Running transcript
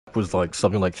was like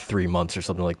something like 3 months or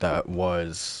something like that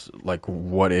was like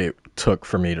what it took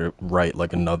for me to write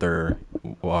like another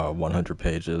 100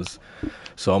 pages.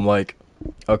 So I'm like,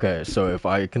 okay, so if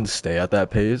I can stay at that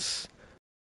pace,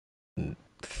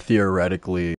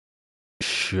 theoretically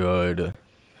should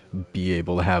be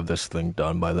able to have this thing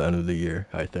done by the end of the year,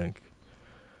 I think.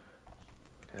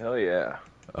 Hell yeah.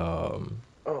 Um,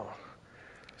 Oh,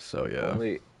 so yeah,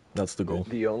 only that's the goal.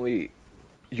 the only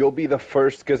you'll be the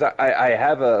first because I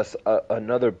have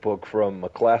another book from a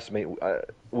classmate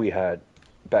we had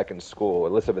back in school,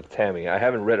 Elizabeth Tammy. I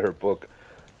haven't read her book.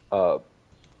 Uh,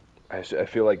 I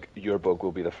feel like your book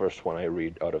will be the first one I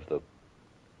read out of the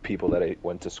people that I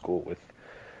went to school with.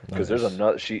 Because there's Nice.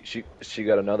 another she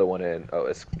got another one in. Oh,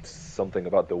 it's something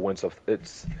about the winds of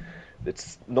it's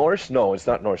Norse. No, it's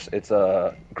not Norse. It's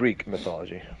Greek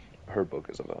mythology. Her book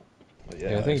is about. But Yeah,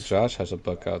 I yeah, think Nice. Josh has a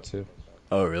book out too.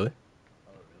 Oh, really?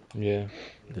 Yeah.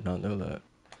 Did not know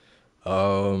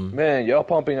that. man, y'all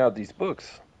pumping out these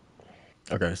books.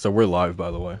 Okay, so we're live,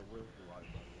 by the way.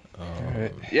 All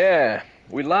right. Um, Yeah,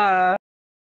 we live.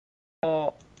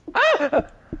 Oh, ah!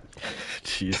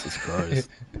 Jesus Christ.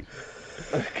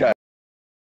 God,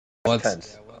 it's Once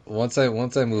tense.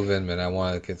 once I move in, man, I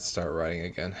want to get start writing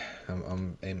again.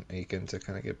 I'm aching to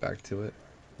kind of get back to it.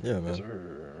 Yeah, Yes, man.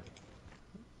 sir.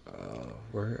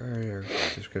 Where are your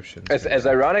descriptions? As Here we as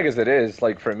go. ironic as it is,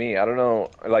 like for me, I don't know.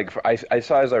 Like I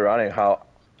saw as ironic how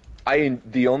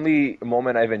the only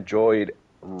moment I've enjoyed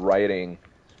writing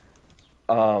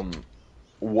um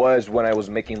was when I was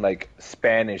making like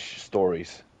Spanish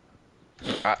stories.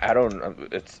 I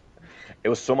don't it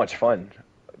was so much fun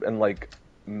and like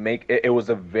make it was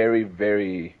a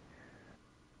very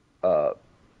uh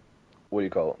what do you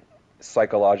call it?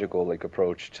 Psychological like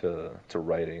approach to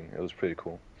writing. It was pretty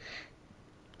cool.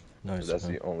 Nice, That's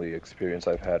man. the only experience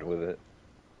I've had with it.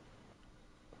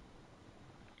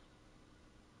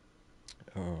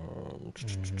 Um,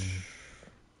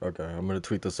 Hmm. okay, I'm gonna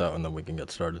tweet this out and then we can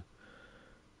get started.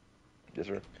 Yes,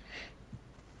 sir.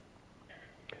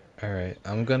 All right,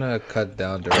 I'm gonna cut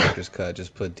down director's cut.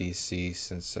 Just put DC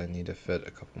since I need to fit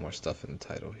a couple more stuff in the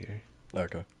title here.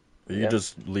 Okay. You Yeah.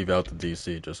 just leave out the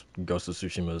DC, just Ghost of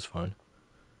Tsushima is fine.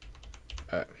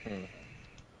 All right. Hmm.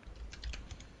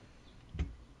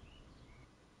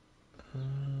 Uh,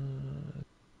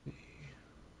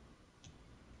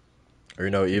 Or,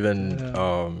 take even that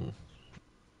out.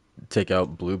 take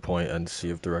out Blue Point and see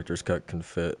if director's cut can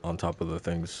fit on top of the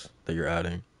things that you're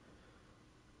adding.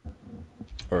 All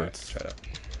Or right, it's, try it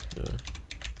out. yeah.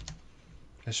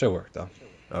 It should work though.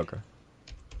 Okay.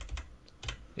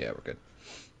 Yeah, we're good.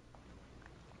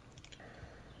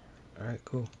 All right,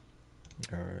 cool.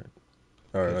 Alright.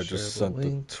 Okay, Alright, I just shareable sent the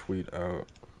link. tweet out.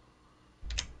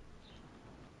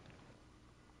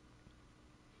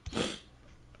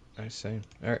 All right, same.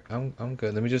 All right, I'm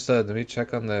good. Let me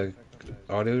check on the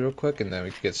audio real quick, and then we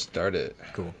can get started.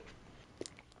 Cool.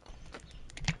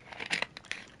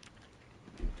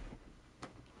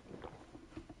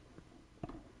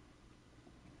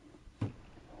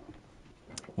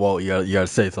 Well, you gotta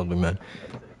say something, man.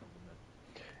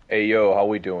 Hey yo, how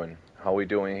we doing? How we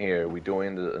doing here? We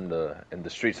doing in the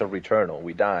streets of Returnal.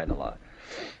 We dying a lot.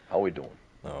 How we doing?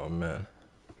 Oh, man.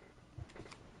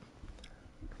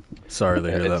 Sorry to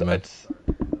hear It's that, man.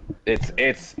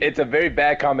 it's it's a very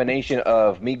bad combination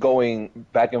of me going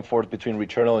back and forth between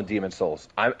Returnal and Demon Souls.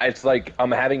 It's like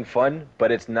I'm having fun,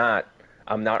 but it's not.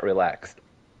 I'm not relaxed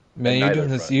Man, in you're neither doing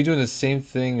this. front. You're doing the same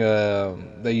thing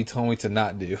that you told me to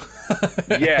not do.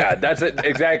 Yeah, that's it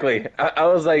exactly. I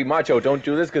was like, Macho, don't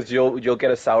do this because you'll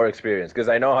get a sour experience. Because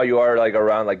I know how you are like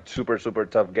around like super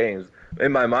tough games.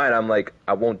 In my mind, I'm like,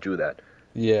 I won't do that.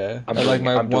 Yeah, I'm I like doing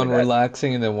my I'm one doing that.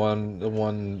 relaxing and then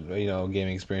one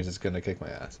gaming experience that's gonna kick my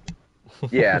ass.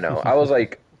 Yeah, no. I was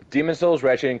like Demon Souls,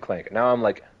 Ratchet and Clank. Now I'm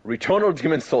like Returnal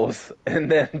Demon Souls, and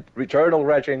then Returnal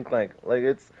Ratchet and Clank. Like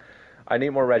it's, I need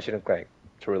more Ratchet and Clank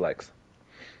to relax.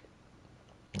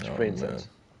 It's Oh, pretty man. intense,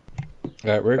 All right,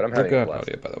 but I'm we're having a good on blast.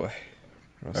 audio, by the way.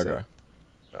 We're all set. Okay.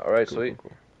 All right, Cool, sweet.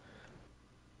 cool,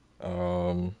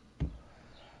 cool.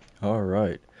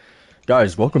 Alright.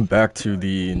 Guys, welcome back to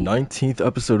the 19th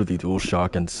episode of the Dual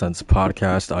Shock and Sense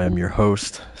podcast. I am your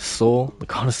host, Soul, the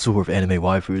connoisseur of anime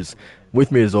waifus.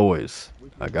 With me as always,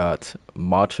 I got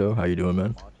Macho. How you doing,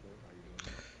 man?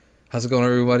 How's it going,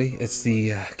 everybody? It's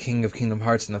the King of Kingdom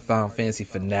Hearts and the Final Fantasy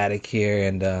fanatic here,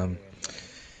 and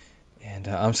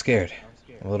I'm scared.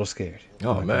 I'm a little scared. I'm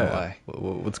Oh, not gonna man. lie.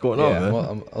 What's going on, Yeah, man?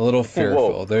 I'm a little Whoa.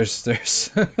 fearful. There's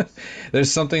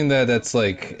there's something that's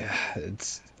like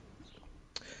it's.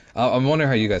 I'm wondering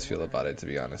how you guys feel about it, to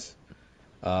be honest.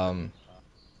 Um,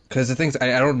 Because the things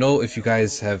I don't know if you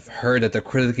guys have heard that the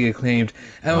critically acclaimed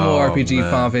Oh MMORPG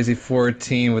Final man. Fantasy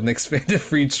 14 with an expanded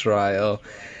free trial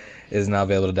is now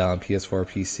available to download on PS4 or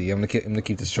PC. I'm gonna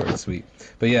keep this short and sweet.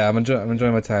 But yeah, I'm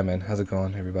enjoying my time, man. How's it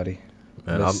going, everybody?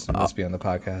 Man, Miss being on the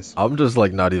podcast. I'm just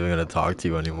like not even gonna talk to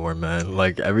you anymore, man.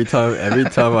 Like every time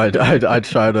I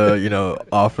try to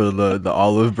offer the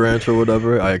olive branch or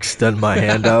whatever, I extend my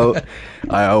hand out.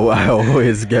 I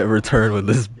always get returned with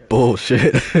this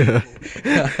bullshit.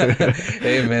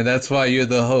 Hey man, that's why you're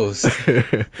the host.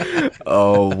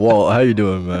 Oh, Walt, how you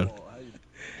doing, man?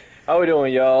 How we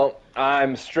doing, y'all?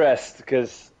 I'm stressed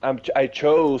because I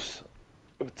chose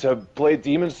to play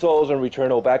Demon Souls and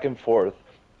Returnal back and forth.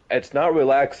 It's not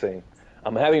relaxing.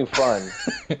 I'm having fun,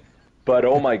 but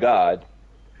oh my god,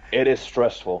 it is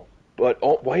stressful. But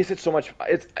oh, why is it so much?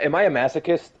 Am I a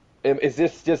masochist? Is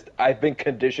this just I've been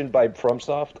conditioned by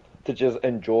FromSoft to just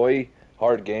enjoy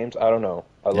hard games? I don't know.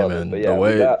 I Yeah, love it. But man. yeah,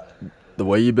 we got The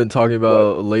way you've been talking what?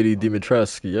 about Lady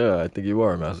Dimitrescu, yeah, I think you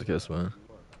are a masochist, man.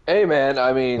 Hey man, I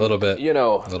A mean, little bit, you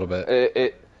know, a little bit.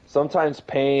 it sometimes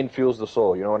pain fuels the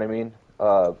soul. You know what I mean?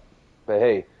 But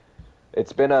hey,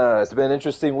 it's been an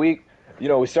interesting week. You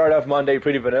know, we started off Monday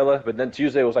pretty vanilla, but then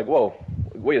Tuesday was like, whoa,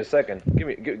 wait a second, give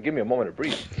me a moment to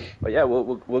breathe. But yeah,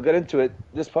 we'll get into it.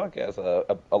 This podcast,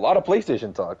 a lot of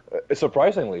PlayStation talk.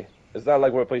 Surprisingly, it's not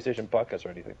like we're a PlayStation podcast or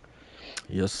anything.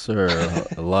 Yes, sir.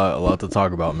 A lot to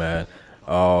talk about, man.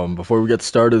 Before we get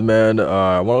started, man,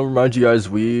 I want to remind you guys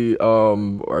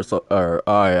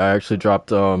I actually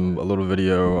dropped a little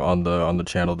video on the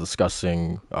channel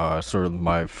discussing sort of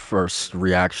my first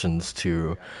reactions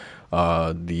to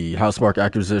the Housemarque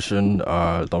acquisition.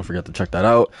 Don't forget to check that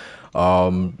out.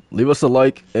 Leave us a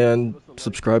like and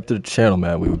subscribe to the channel,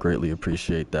 man. We would greatly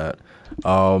appreciate that.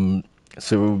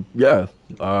 So yeah,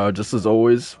 just as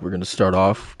always, we're gonna start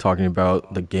off talking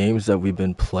about the games that we've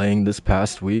been playing this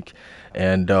past week,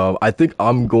 and I think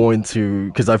I'm going to,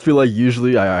 because I feel like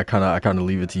usually I kind of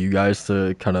leave it to you guys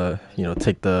to kind of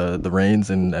take the reins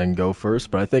and go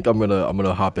first, but I think I'm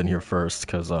gonna hop in here first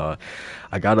because I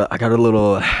got a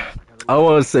little. I don't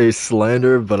want to say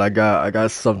slander, but I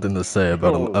got something to say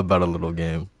about Oh, about a little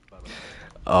game,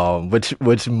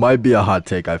 which might be a hot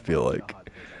take. I feel like.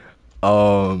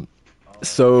 Um,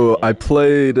 so I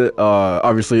played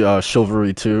obviously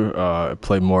Chivalry 2. I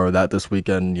played more of that this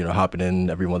weekend, hopping in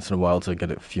every once in a while to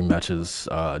get a few matches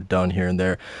done here and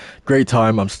there. Great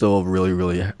time. I'm still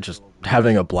really just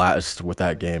having a blast with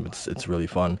that game. It's really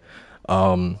fun.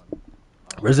 Um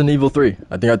Resident Evil 3.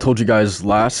 I think I told you guys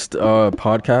last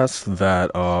podcast that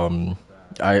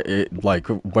like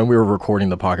when we were recording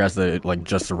the podcast that it like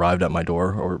just arrived at my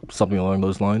door or something along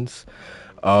those lines.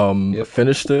 Yep.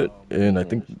 Finished it in I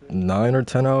think 9 or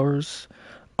 10 hours.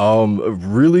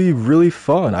 Really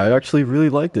fun. I actually really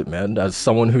liked it, man. As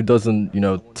someone who doesn't,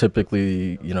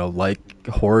 typically, like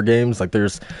horror games, like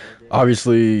there's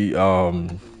obviously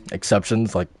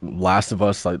exceptions. Like Last of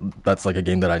Us, like that's like a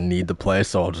game that I need to play,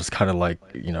 so I'll just kind of like,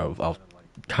 I'll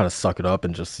kind of suck it up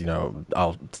and just,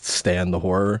 I'll stand the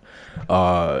horror.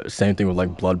 Same thing with like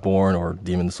Bloodborne or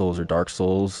Demon Souls or Dark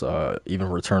Souls, even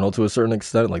Returnal to a certain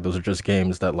extent. Like those are just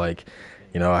games that like,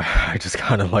 I just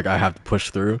kind of like I have to push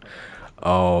through.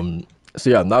 So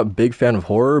yeah, I'm not a big fan of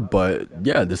horror, but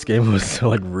yeah, this game was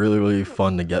like really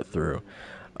fun to get through.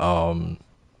 Um,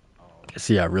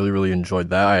 so yeah, really enjoyed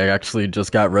that. I actually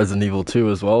just got Resident Evil 2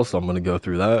 as well, so I'm gonna go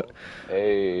through that.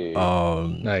 hey,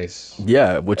 Um, Nice.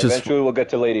 yeah, which is eventually we'll get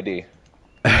to Lady D.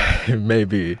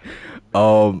 maybe.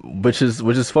 Which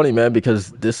is funny, man,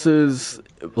 because this is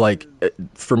like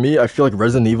for me, I feel like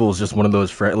Resident Evil is just one of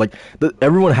those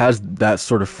everyone has that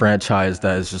sort of franchise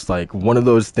that is just like one of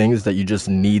those things that you just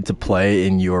need to play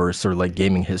in your sort of like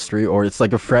gaming history, or it's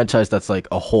like a franchise that's like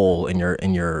a hole in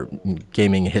your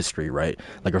gaming history, right?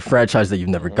 Like a franchise that you've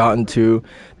never Hmm. gotten to,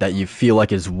 that you feel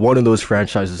like is one of those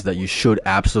franchises that you should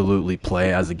absolutely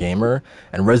play as a gamer,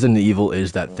 and Resident Evil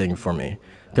is that thing for me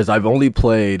because I've only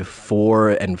played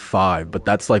 4 and 5, but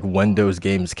that's like when those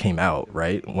games came out,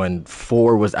 right? When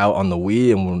 4 was out on the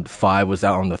Wii and when 5 was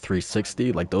out on the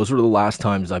 360, like those were the last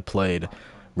times I played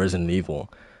Resident Evil.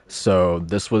 So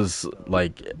this was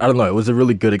like I don't know, it was a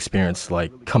really good experience to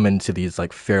like come into these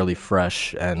like fairly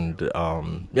fresh and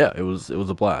yeah, it was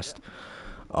a blast.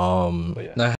 Um But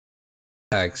yeah. Now,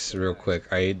 Max, real quick,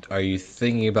 are you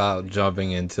thinking about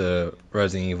jumping into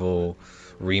Resident Evil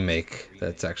remake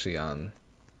that's actually on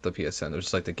the PSN?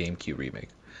 It's like the GameCube remake.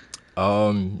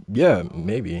 yeah,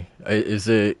 maybe. Is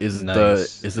it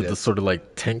Nice. the Yep. sort of like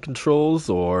tank controls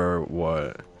or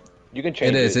what? You can It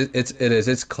change is. it.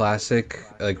 It's classic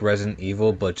like Resident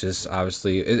Evil, but just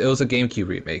obviously it was a GameCube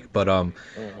remake. But Hmm.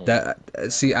 that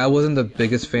see, I wasn't the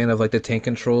biggest fan of like the tank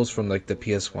controls from like the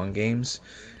PS1 games.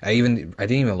 I didn't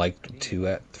even like two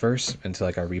at first until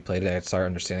like I replayed it. I started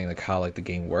understanding like how like the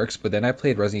game works. But then I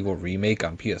played Resident Evil Remake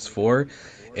on PS4,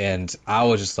 and I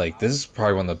was just like, this is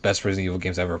probably one of the best Resident Evil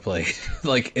games I've ever played.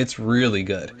 Like it's really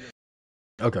good.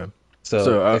 Okay. So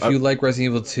So if you like Resident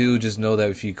Evil 2, just know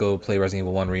that if you go play Resident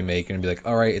Evil 1 Remake, you're gonna be like,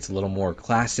 all right, it's a little more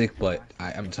classic, but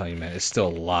I'm telling you, man, it's still a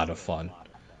lot of fun.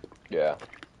 Yeah,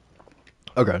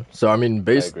 okay. So I mean,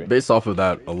 I agree. based off of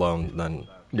that alone, then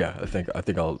yeah, I think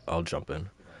I'll jump in.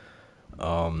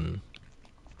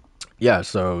 Yeah.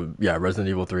 So yeah, Resident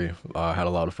Evil 3. Had a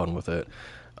lot of fun with it.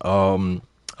 Um.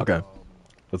 Okay.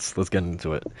 Let's get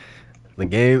into it. The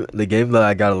game that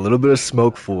I got a little bit of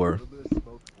smoke for.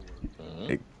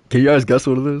 Hmm. Can you guys guess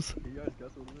what it is?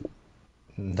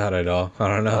 Not at all. I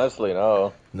don't know. Honestly,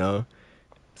 no. No.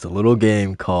 It's a little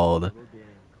game called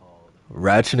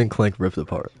Ratchet and Clank Rift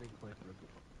Apart.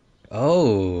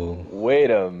 Oh, Wait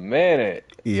a minute.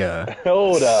 Yeah.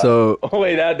 Hold up. So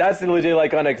Wait, that's legit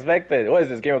like unexpected. What is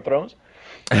this, Game of Thrones?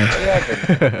 What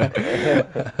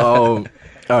happened? all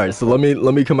right, so let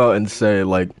me come out and say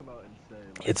like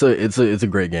it's a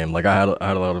great game. Like I had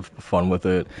a lot of fun with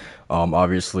it.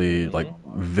 Obviously, like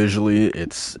Hmm. visually,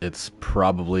 it's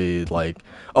probably like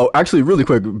oh, actually, really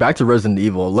quick, back to Resident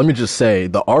Evil. Let me just say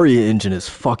the RE engine is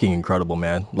fucking incredible,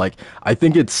 man. Like I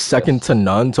think it's second Yes. to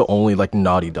none to only like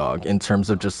Naughty Dog in terms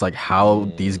of just like how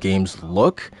these Mm. games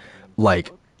look.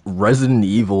 Like Resident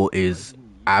Evil is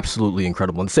absolutely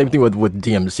incredible. And same thing with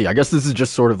DMC. I guess this is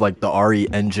just sort of like the RE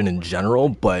engine in general,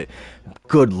 but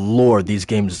good lord, these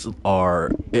games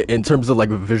are in terms of like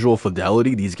visual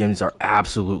fidelity, these games are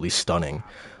absolutely stunning.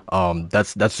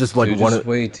 That's just like dude, one just of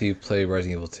wait till you play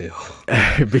Resident Evil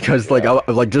 2. because like Yeah.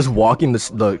 like just walking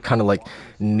the kind of like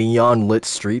neon lit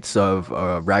streets of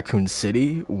Raccoon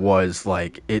City was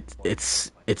like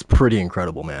it's pretty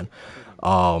incredible, man.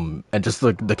 And just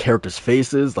like the characters'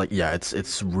 faces, like yeah,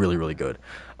 it's really really good.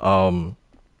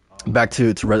 Back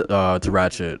to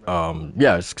Ratchet.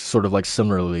 Yeah, it's sort of like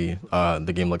similarly.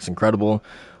 The game looks incredible.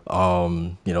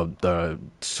 The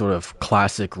sort of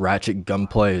classic Ratchet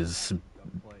gunplay is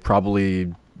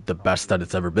probably the best that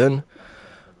it's ever been.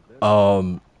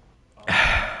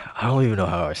 I don't even know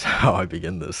how I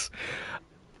begin this.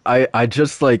 I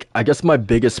just like I guess my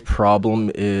biggest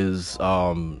problem is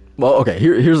well okay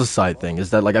here's a side thing is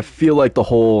that like I feel like the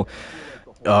whole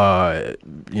uh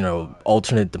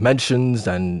alternate dimensions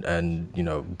and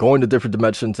going to different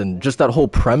dimensions and just that whole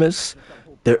premise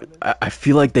there I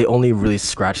feel like they only really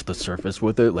scratched the surface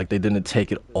with it, like they didn't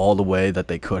take it all the way that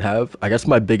they could have. I guess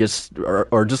my biggest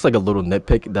or just like a little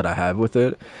nitpick that I have with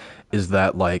it is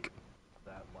that like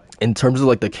in terms of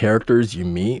like the characters you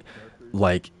meet,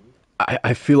 like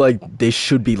I feel like they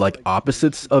should be like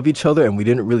opposites of each other, and we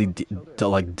didn't really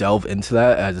like delve into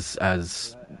that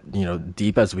as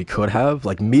deep as we could have.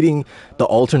 Like meeting the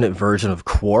alternate version of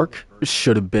Quark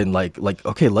should have been like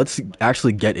okay, let's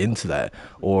actually get into that.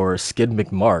 Or Skid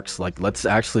McMarks, like let's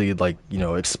actually like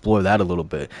explore that a little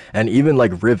bit. And even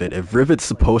like Rivet, if Rivet's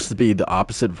supposed to be the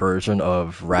opposite version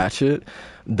of Ratchet,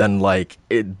 then like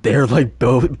they're like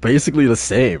both basically the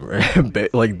same,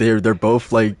 right? Like they're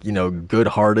both like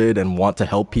good-hearted and want to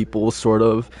help people sort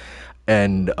of.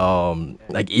 And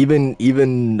like even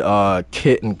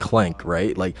Kit and Clank,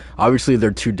 right? Like obviously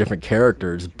they're two different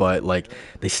characters, but like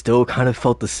they still kind of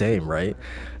felt the same, right?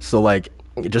 So like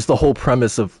just the whole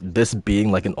premise of this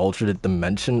being like an alternate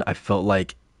dimension, I felt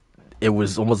like it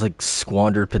was almost like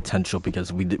squandered potential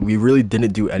because we really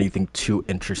didn't do anything too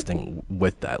interesting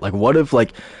with that. Like, what if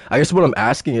like I guess what I'm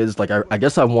asking is like I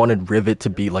guess I wanted Rivet to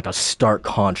be like a stark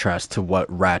contrast to what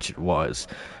Ratchet was,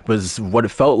 because what it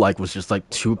felt like was just like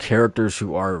two characters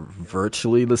who are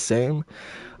virtually the same.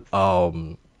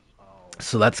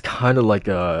 So that's kind of like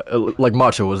like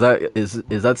Macho. Is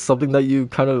that something that you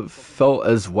kind of felt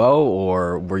as well,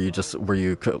 or were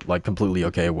you like completely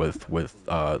okay with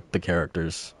the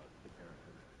characters?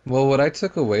 Well, what I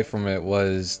took away from it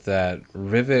was that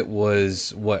Rivet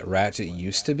was what Ratchet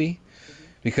used to be.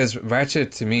 Because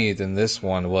Ratchet, to me, than this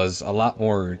one, was a lot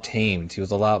more tamed. He was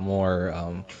a lot more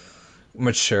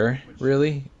mature,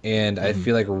 really. And I Hmm.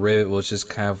 feel like Rivet was just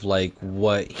kind of like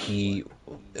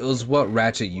it was what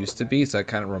Ratchet used to be. So I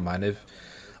kind of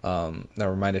that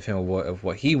reminded him of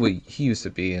what he used to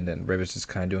be. And then Rivet's just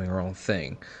kind of doing her own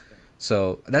thing.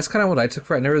 So that's kind of what I took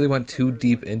for it. I never really went too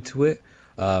deep into it,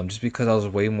 just because I was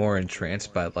way more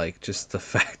entranced by like just the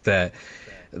fact that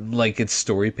like its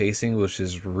story pacing was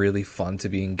just really fun to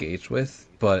be engaged with.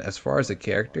 But as far as the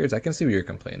characters, I can see what your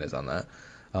complaint is on that.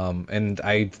 And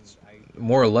I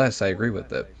more or less I agree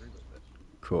with it.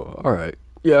 Cool. All right.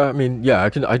 Yeah, I mean, yeah, I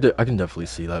can definitely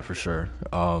see that for sure.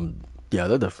 Yeah,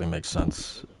 that definitely makes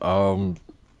sense.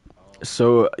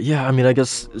 So yeah, I mean, I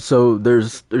guess so.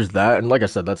 There's that, and like I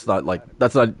said, that's not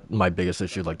my biggest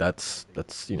issue. Like that's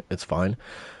it's fine.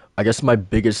 I guess my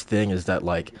biggest thing is that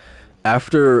like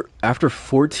after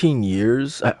 14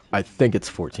 years, I think it's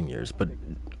 14 years, but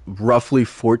roughly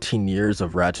 14 years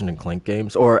of Ratchet and Clank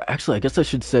games, or actually, I guess I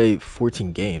should say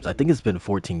 14 games. I think it's been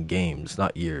 14 games,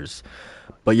 not years.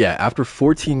 But yeah, after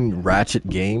 14 Ratchet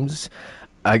games,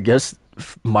 I guess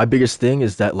my biggest thing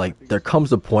is that like there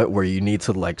comes a point where you need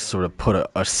to like sort of put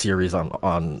a series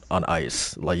on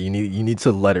ice. Like you need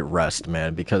to let it rest,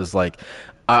 man, because like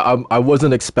I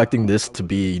wasn't expecting this to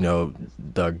be, you know,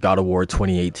 the God of War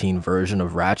 2018 version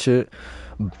of Ratchet,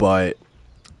 but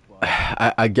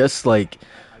I guess like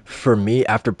for me,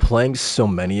 after playing so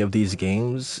many of these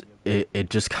games, it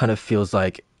just kind of feels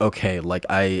like okay, like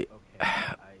I've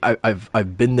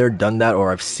been there, done that,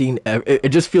 or I've seen. It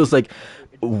just feels like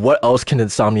what else can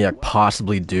Insomniac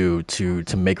possibly do to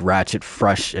make Ratchet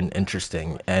fresh and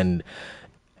interesting? And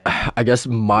I guess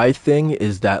my thing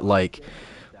is that like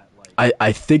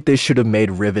I think they should have made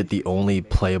Rivet the only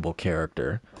playable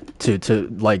character to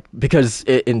like because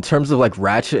in terms of like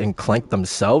Ratchet and Clank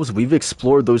themselves, we've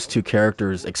explored those two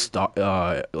characters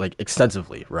like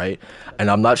extensively, right?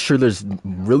 And I'm not sure there's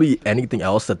really anything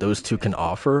else that those two can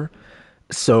offer.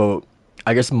 So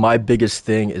I guess my biggest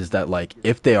thing is that like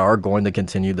if they are going to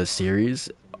continue the series,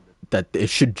 that it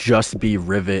should just be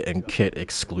Rivet and Kit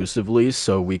exclusively,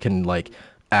 so we can like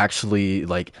actually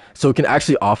like so it can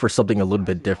actually offer something a little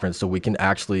bit different, so we can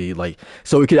actually like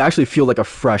so it could actually feel like a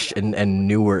fresh and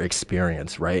newer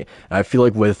experience, right? And I feel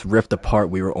like with Rift Apart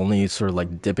we were only sort of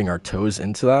like dipping our toes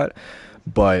into that,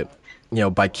 but you know,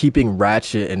 by keeping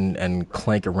Ratchet and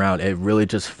Clank around, it really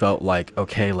just felt like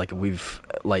okay, like we've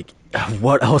like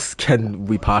what else can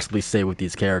we possibly say with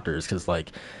these characters? Because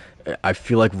like I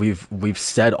feel like we've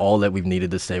said all that we've needed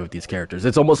to say with these characters.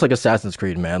 It's almost like Assassin's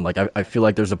Creed, man. Like I feel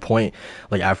like there's a point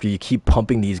like after you keep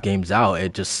pumping these games out,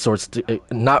 it just sorts to,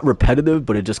 not repetitive,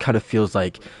 but it just kind of feels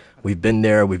like we've been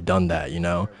there, we've done that, you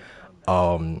know.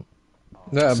 Um,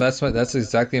 Yeah, that's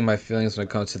exactly my feelings when it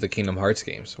comes to the Kingdom Hearts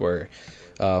games, where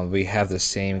we have the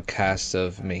same cast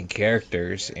of main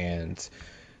characters, and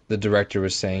the director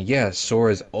was saying, yeah,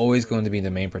 Sora is always going to be the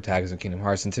main protagonist of Kingdom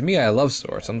Hearts. And to me, I love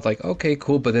Sora. So I'm like, okay,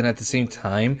 cool. But then at the same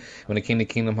time, when it came to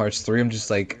Kingdom Hearts 3, I'm just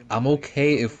like, I'm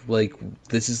okay if like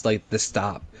this is like the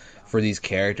stop for these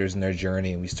characters and their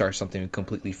journey and we start something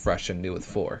completely fresh and new with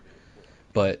 4.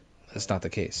 But that's not the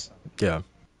case. yeah,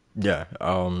 yeah,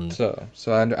 So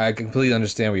I completely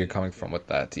understand where you're coming from with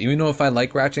that. Even though if I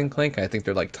like Ratchet and Clank, I think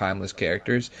they're like timeless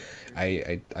characters.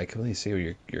 I completely see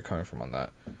where you're coming from on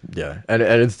that. yeah, and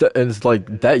it's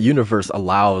like that universe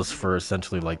allows for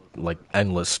essentially like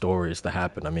endless stories to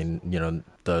happen. I mean, you know,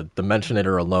 the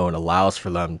Dimensionator alone allows for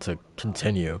them to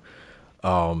continue.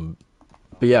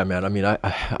 But yeah, man, I mean,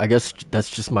 I guess that's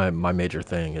just my major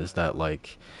thing is that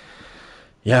like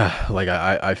yeah, like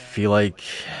I feel like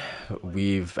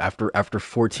we've after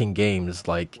 14 games,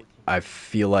 like I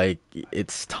feel like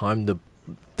it's time to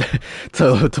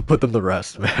to put them to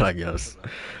rest, man, I guess.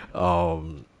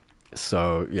 Um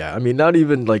so yeah, I mean not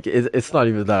even like it's not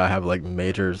even that I have like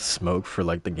major smoke for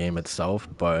like the game itself,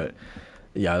 but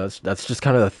yeah, that's just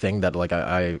kind of the thing that like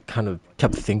I kind of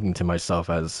kept thinking to myself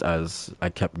as I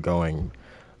kept going.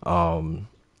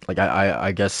 Like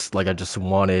I guess like I just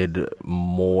wanted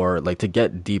more like to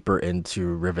get deeper into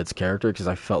Rivet's character because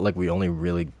I felt like we only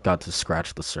really got to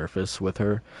scratch the surface with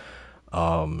her.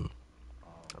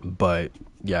 But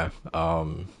yeah, I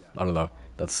don't know.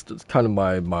 That's kind of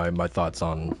my thoughts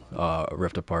on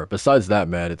Rift Apart. Besides that,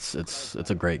 man, it's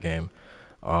a great game.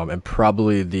 And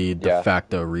probably the de Yeah,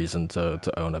 facto reason to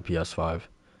own a PS5.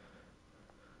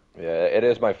 yeah. It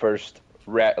is my first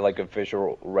like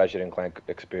official Ratchet and Clank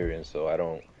experience, so I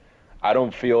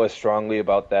don't feel as strongly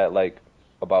about that like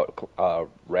about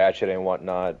Ratchet and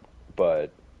whatnot,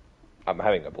 but I'm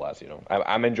having a blast. You know,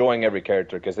 I'm enjoying every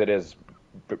character because it is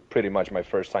pretty much my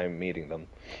first time meeting them.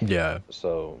 Yeah,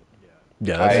 So yeah,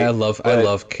 Yeah, that's I but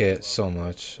love Kit so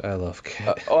much. I love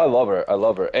Kit. oh, I love her. I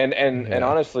love her. And Yeah.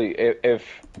 honestly, if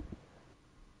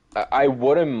I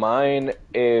wouldn't mind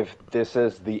if this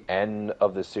is the end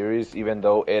of the series, even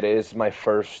though it is my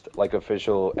first like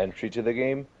official entry to the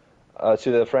game,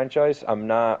 to the franchise. I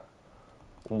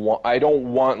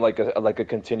don't want like a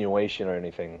continuation or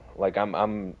anything. Like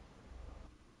I'm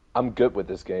good with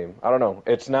this game. I don't know.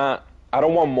 It's not. I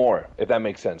don't want more, if that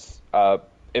makes sense.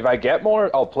 If I get more,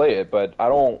 I'll play it, but I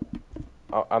don't.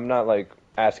 I'm not like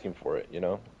asking for it. You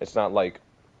know, it's not like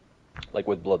like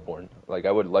with Bloodborne. Like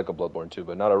I would like a Bloodborne 2,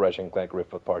 but not a Ratchet and Clank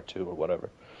Rift Apart 2 or whatever.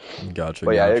 Gotcha,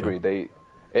 But yeah, I gotcha. agree.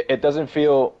 It doesn't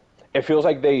feel. It feels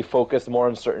like they focused more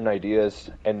on certain ideas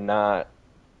and not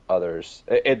others.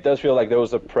 It does feel like there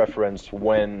was a preference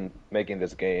when making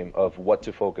this game of what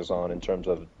to focus on in terms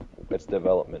of its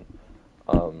development.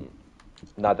 Um,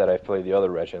 Not that I've played the other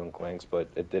Ratchet and Clanks, but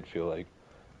it did feel like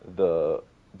the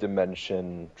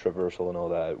dimension traversal and all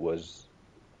that was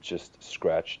just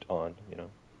scratched on,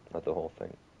 not the whole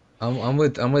thing. I'm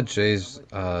with Jay's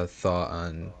thought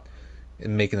on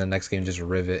making the next game just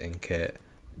Rivet and Kit.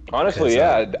 Honestly, Cause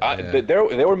yeah, yeah,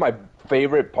 they were my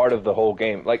favorite part of the whole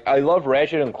game. Like I love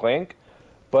Ratchet and Clank,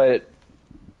 but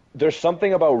there's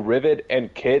something about Rivet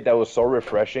and Kid that was so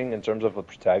refreshing in terms of a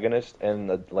protagonist and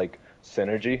the like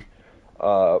synergy.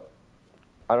 Uh,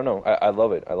 I don't know. I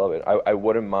love it. I love it. I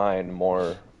wouldn't mind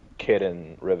more Kid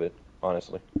and Rivet,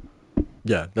 honestly.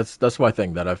 Yeah, that's my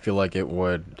thing. That I feel like it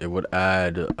would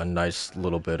add a nice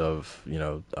little bit of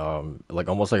like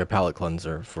almost like a palate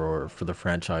cleanser for the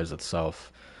franchise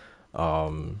itself.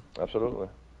 Absolutely.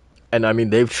 And I mean,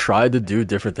 they've tried to do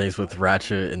different things with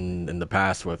Ratchet in the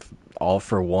past, with All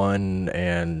for One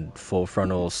and Full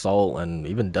Frontal Assault, and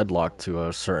even Deadlock to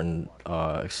a certain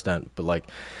extent. But like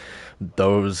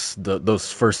those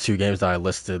first two games that I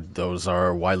listed, those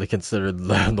are widely considered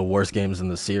the worst games in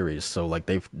the series. So like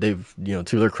they've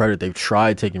to their credit, they've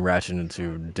tried taking Ratchet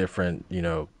into different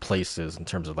places in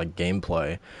terms of like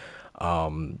gameplay.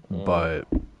 Mm. But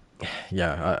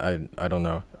yeah, I don't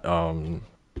know.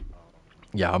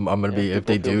 Yeah, I'm gonna Yeah, be,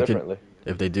 people feel differently.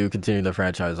 if they do continue the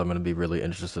franchise, I'm gonna be really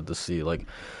interested to see like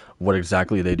what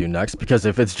exactly they do next. Because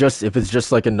if it's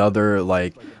just like another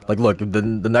like look, the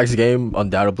next game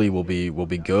undoubtedly will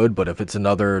be good, but if it's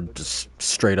another just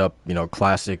straight up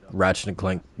classic Ratchet and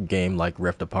Clank game like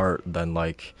Rift Apart, then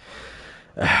like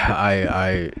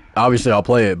I obviously I'll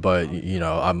play it, but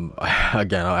I'm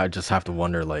again I just have to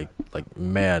wonder like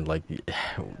man, like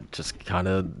just kind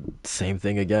of same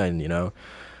thing again.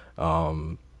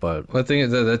 But one thing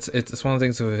is that it's one of the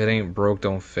things, if it ain't broke,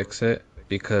 don't fix it,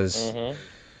 because Hmm.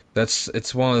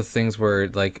 it's one of the things where,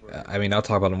 like, I mean, I'll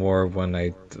talk about it more when I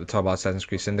talk about Assassin's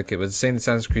Creed Syndicate, but the same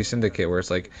Assassin's Creed Syndicate, where it's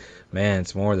like, man,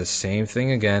 it's more of the same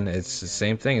thing again. It's the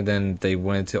same thing, and then they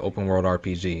went into open world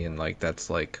RPG, and like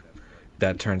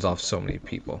that turns off so many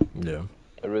people. yeah.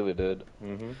 It really did.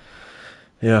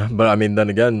 Yeah, but I mean, then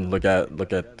again, look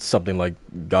at something like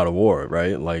God of War,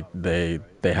 right? Like they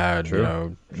had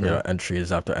True, true.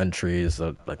 entries after entries,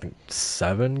 I think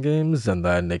 7 games, and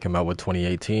then they come out with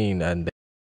 2018, and they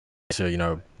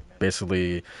to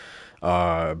basically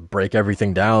break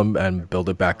everything down and build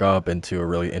it back up into a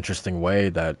really interesting way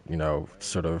that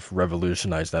sort of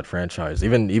revolutionized that franchise.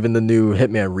 Even the new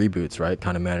Hitman reboots, right,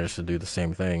 kind of managed to do the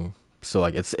same thing. So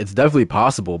like it's definitely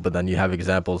possible, but then you have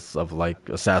examples of like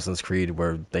Assassin's Creed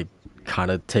where they kind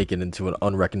of take it into an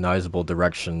unrecognizable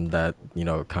direction that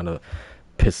kind of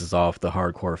pisses off the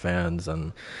hardcore fans.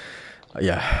 And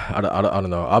yeah, I don't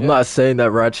know. I'm Yeah. not saying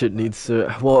that Ratchet needs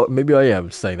to, well, maybe I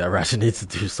am saying that Ratchet needs to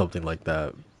do something like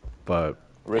that, but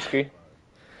Risky.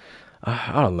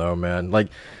 I don't know, man. Like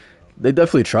they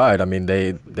definitely tried. I mean,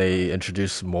 they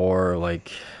introduced more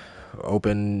like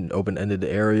open-ended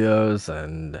areas,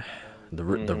 and the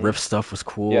Hmm. rift stuff was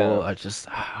cool. Yeah.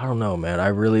 I don't know, man. I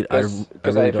Because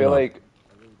really don't know.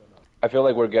 I feel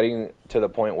like we're getting to the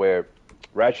point where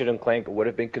Ratchet and Clank would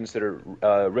have been considered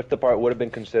Rift Apart would have been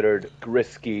considered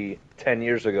risky 10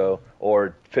 years ago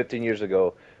or 15 years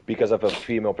ago because of a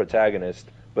female protagonist.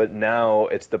 But now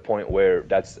it's the point where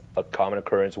that's a common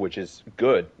occurrence, which is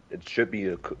good. It should be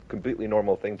a completely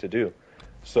normal thing to do.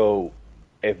 So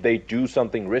if they do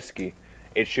something risky,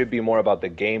 it should be more about the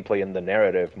gameplay and the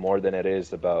narrative more than it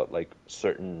is about like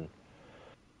certain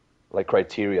like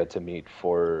criteria to meet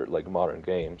for like modern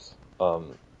games.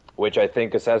 Which I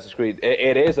think Assassin's Creed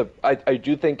it is I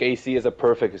do think AC is a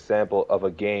perfect example of a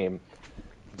game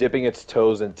dipping its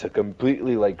toes into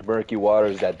completely like murky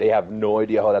waters that they have no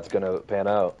idea how that's gonna pan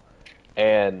out.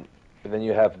 And then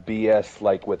you have BS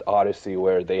like with Odyssey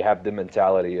where they have the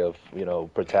mentality of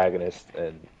protagonist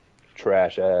and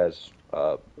trash ass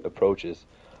approaches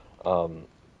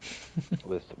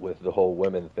with the whole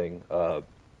women thing.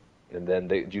 And then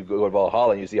you go to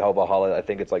Valhalla and you see how Valhalla, I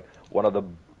think it's like one of the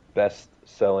best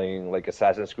selling like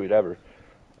Assassin's Creed ever.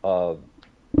 Uh,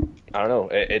 I don't know.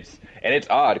 It's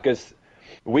odd because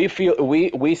we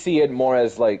see it more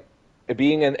as like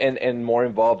being and more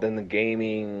involved in the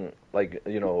gaming like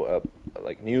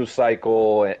like news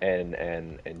cycle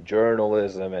and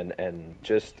journalism and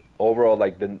just overall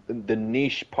like the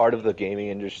niche part of the gaming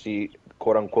industry,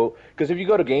 quote unquote. Because if you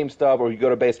go to GameStop or you go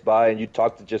to Best Buy and you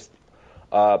talk to just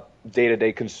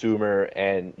day-to-day consumer,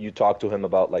 and you talk to him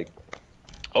about like,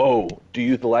 oh, do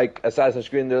you like Assassin's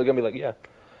Creed? And they're gonna be like, yeah.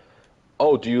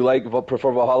 Oh, do you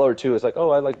prefer Valhalla or 2? It's like, oh,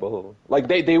 I like both of them. Like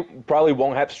they probably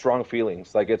won't have strong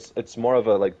feelings. Like it's more of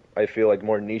a like I feel like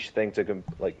more niche thing to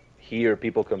like hear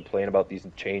people complain about these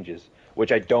changes,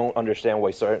 which I don't understand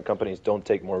why certain companies don't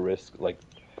take more risk. Like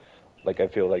I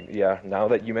feel like yeah, now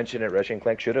that you mention it, Ratchet and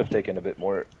Clank should have taken a bit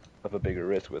more of a bigger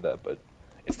risk with that, but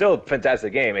it's still a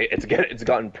fantastic game. It's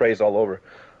gotten praise all over.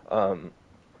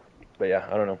 But yeah,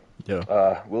 I don't know.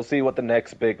 Yeah. We'll see what the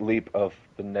next big leap of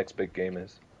the next big game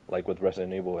is, like with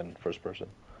Resident Evil and first person.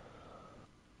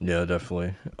 Yeah,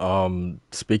 definitely.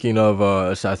 Speaking of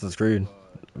Assassin's Creed,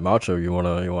 Macho, you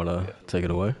wanna take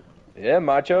it away? Yeah,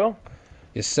 Macho.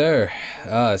 Yes, sir.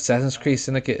 Assassin's Creed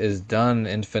Syndicate is done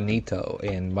and finito,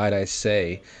 and might I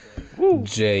say, Woo.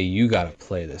 Jay, you gotta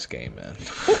play this game, man.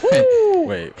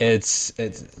 Wait, It's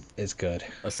good.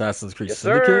 Assassin's Creed Yes,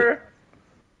 Syndicate? sir.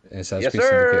 Assassin's Yes, Creed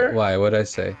Syndicate. sir. Why? What did I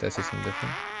say? Did I say something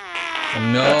different?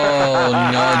 No,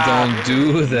 don't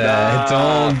do that.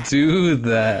 Nah. Don't do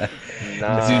that.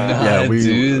 Nah. Do not Yeah,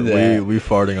 do that. we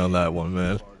farting on that one,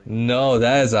 man. No,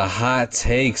 that is a hot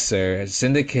take, sir.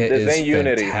 Syndicate This is ain't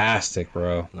Unity. fantastic,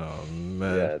 bro. Oh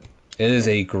man. Yeah. It is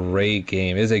a great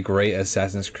game. It is a great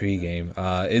Assassin's Creed game.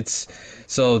 It's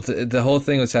so the whole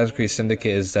thing with Assassin's Creed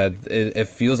Syndicate is that it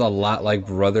feels a lot like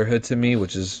Brotherhood to me,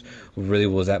 which is really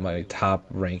was at my top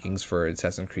rankings for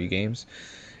Assassin's Creed games,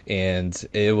 and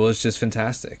it was just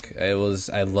fantastic. I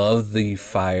love the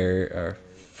fire.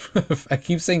 I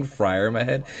keep saying Friar in my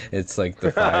head. It's like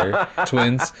the Fire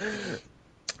Twins.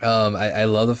 I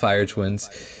love the Fire Twins.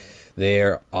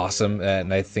 They're awesome,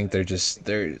 and I think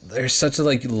they're such a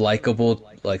like likable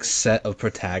like set of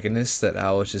protagonists that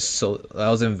I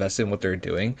was invested in what they're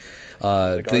doing.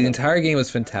 The entire game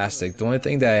was fantastic. The only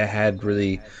thing that I had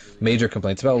really major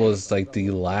complaints about was like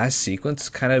the last sequence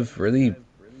kind of really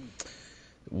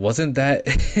wasn't that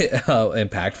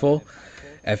impactful.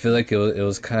 I feel like it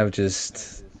was kind of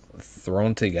just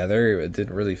thrown together. It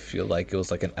didn't really feel like it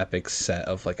was like an epic set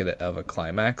of like of a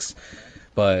climax.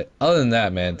 But other than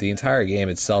that, man, the entire game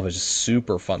itself is just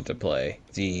super fun to play.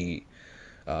 The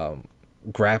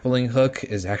grappling hook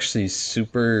is actually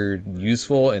super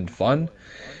useful and fun.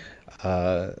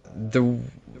 The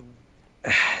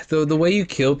the way you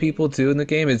kill people too in the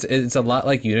game it's a lot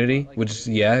like Unity, which is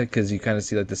yeah, because you kind of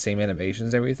see like the same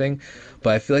animations and everything.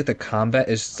 But I feel like the combat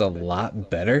is just a lot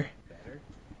better.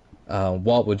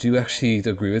 Walt, would you actually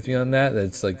agree with me on that?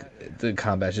 That's like the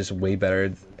combat's just way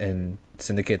better in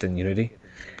Syndicate than Unity.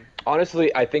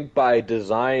 Honestly, I think by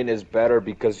design is better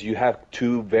because you have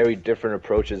two very different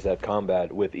approaches at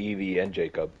combat with Evie and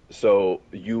Jacob. So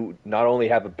you not only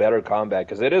have a better combat,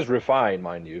 because it is refined,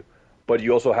 mind you, but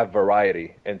you also have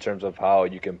variety in terms of how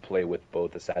you can play with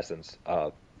both assassins.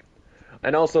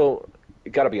 And also,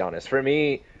 gotta be honest, for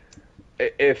me,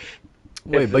 if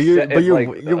Wait, if but the you're se- but if you're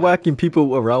like you're whacking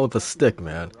people around with a stick,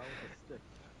 man.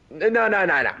 no,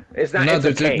 it's not. No, It's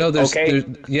a cane,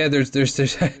 okay?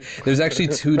 there's actually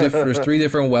there's three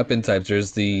different weapon types.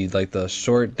 There's the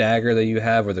short dagger that you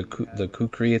have, or the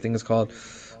kukri I think it's called.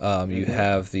 You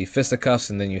have the fisticuffs,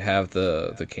 and then you have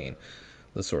the cane,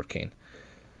 the sword cane.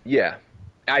 Yeah,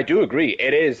 I do agree.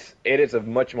 It is a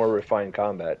much more refined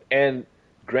combat, and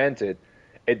granted,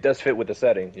 it does fit with the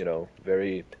setting.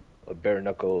 Very bare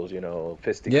knuckles.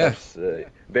 Fisticuffs.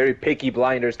 Very Peaky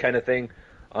Blinders kind of thing.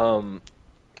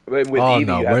 With Oh Evie,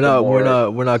 no, you we're have the not we're more.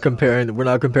 not we're not comparing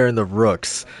the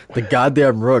rooks, the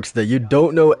goddamn rooks that you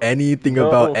don't know anything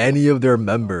about No. any of their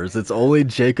members. It's only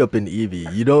Jacob and Evie.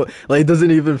 You don't like it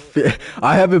doesn't even fit.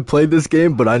 I haven't played this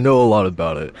game, but I know a lot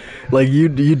about it. Like you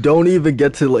don't even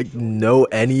get to like know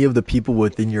any of the people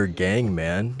within your gang,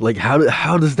 man. Like how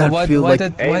does that feel like?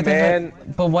 Hey man,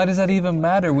 Why does that even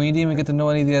matter? We didn't even get to know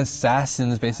any of the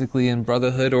assassins, basically in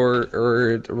Brotherhood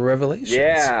or Revelations.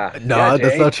 yeah, Nah, yeah,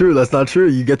 that's Jay. not true. That's not true.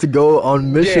 You get to go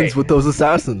on missions Jay. with those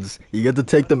assassins. You get to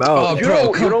take them Oh, out. You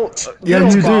bro, don't, you don't, Yeah, don't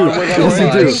you do. bond with Yes,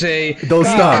 them. you do. Jay. Don't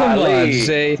stop. Come on, Golly.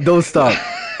 Jay. Don't stop.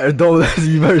 Don't.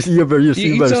 You better stop,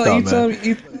 man.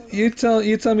 You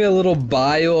tell me a little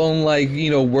bio on like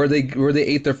where they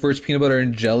ate their first peanut butter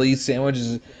and jelly sandwich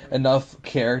is enough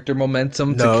character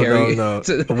momentum to No, carry. no.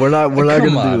 to- We're not Come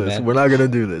gonna on, do this. man. We're not gonna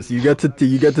do this. You get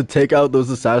to take out those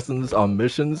assassins on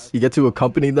missions. You get to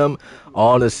accompany them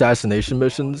on assassination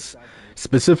missions,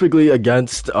 specifically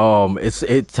against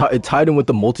it tied in with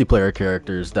the multiplayer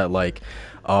characters that like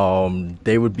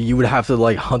they would be, you would have to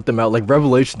like hunt them out. Like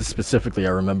Revelations specifically,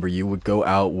 I remember you would go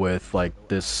out with like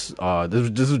this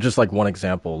was just like one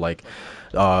example. Like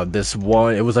this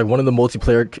one, it was like one of the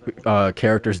multiplayer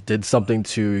characters did something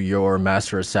to your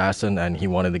master assassin, and he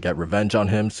wanted to get revenge on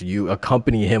him. So you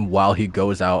accompany him while he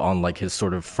goes out on like his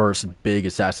sort of first big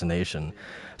assassination.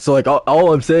 So like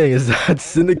all I'm saying is that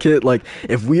Syndicate, like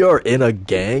if we are in a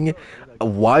gang,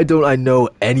 why don't I know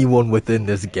anyone within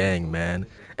this gang, man?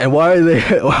 And why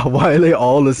are they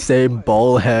all the same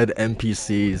bald head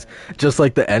NPCs, just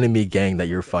like the enemy gang that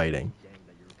you're fighting?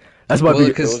 That's my Well, big.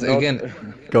 because no- again,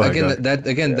 Go ahead, go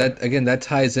again ahead. that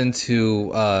ties into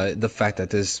the fact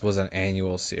that this was an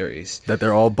annual series. That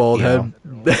they're all bald You know,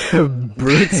 head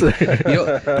brutes.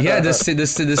 yeah,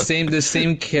 the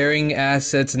same carrying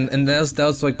assets, and that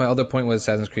was like my other point with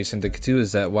Assassin's Creed Syndicate 2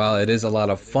 is that while it is a lot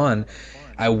of fun,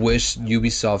 I wish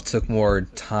Ubisoft took more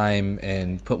time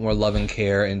and put more love and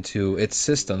care into its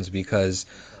systems because,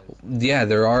 yeah,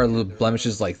 there are little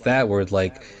blemishes like that where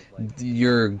like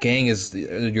your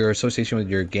association with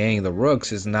your gang, the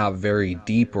Rooks, is not very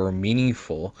deep or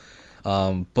meaningful.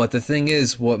 But the thing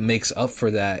is, what makes up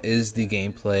for that is the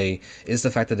gameplay, is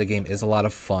the fact that the game is a lot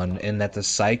of fun, and that the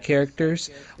side characters,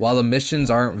 while the missions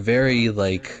aren't very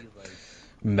like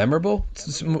memorable,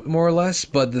 more or less,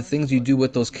 but the things you do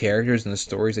with those characters and the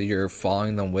stories that you're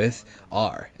following them with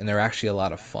are, and they're actually a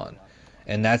lot of fun.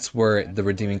 And that's where the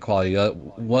redeeming quality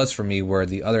was for me, where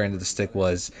the other end of the stick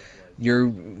was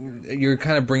you're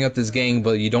kind of bring up this gang,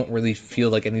 but you don't really feel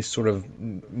like any sort of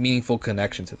meaningful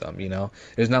connection to them. You know,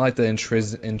 there's not like the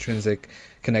intrinsic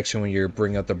connection when you're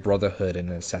bringing up the Brotherhood in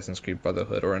Assassin's Creed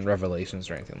Brotherhood or in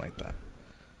Revelations or anything like that.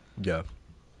 Yeah,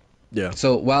 yeah.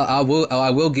 So while I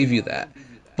will give you that,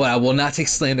 but I will not take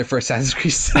slander for Assassin's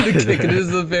Creed Syndicate. It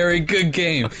is a very good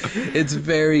game. It's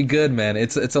very good, man.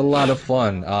 It's a lot of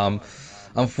fun.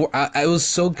 I was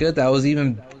so good that I was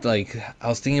even like I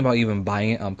was thinking about even buying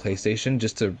it on PlayStation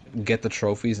just to get the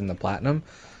trophies and the platinum,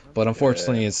 but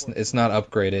unfortunately it's not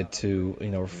upgraded to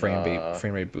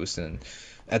frame rate boost, and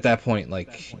at that point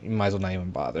like you might as well not even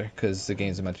bother because the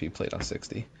game's meant to be played on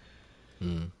 60.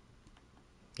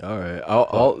 All right.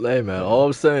 But Hey man, yeah. all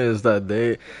I'm saying is that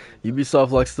Ubisoft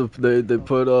likes to they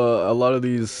put a lot of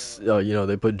these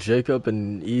they put Jacob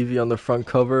and Evie on the front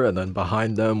cover, and then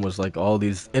behind them was like all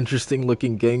these interesting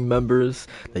looking gang members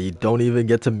that you don't even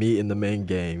get to meet in the main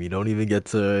game. You don't even get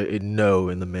to know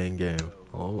in the main game.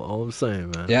 All I'm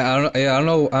saying, man. Yeah, I don't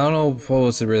know what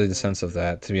was really the sense of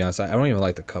that. To be honest, I don't even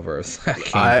like the cover of that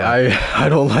game, but I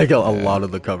don't like a yeah. lot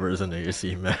of the covers in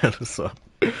AC, man. So,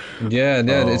 Yeah, I um,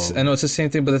 know it's the same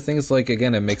thing, but the thing is, like,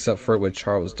 again, it makes up for it with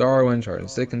Charles Darwin,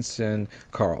 Charles Dickinson,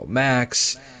 Karl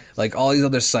Marx, like all these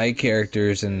other side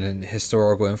characters and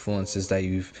historical influences that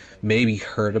you've maybe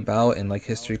heard about in like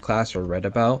history class or read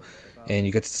about, and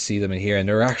you get to see them in here, and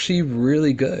they're actually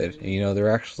really good. You know,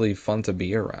 they're actually fun to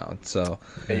be around. So,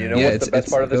 And you know mm, yeah, what's the it's best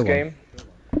it's part a of this good one. game?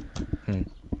 Hmm.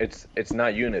 It's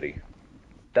not Unity.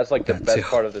 That's like the That too, best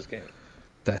part of this game.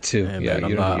 that too. hey Yeah, man,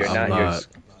 you don't You're use not you're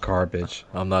garbage.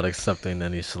 I'm not accepting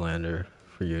any slander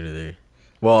for Unity.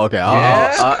 Well, okay,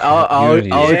 Yeah, Unity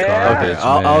is okay, yeah. garbage,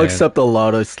 I'll man. accept a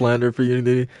lot of slander for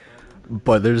Unity,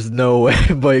 but there's no way.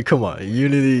 But come on,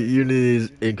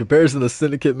 Unity's in comparison to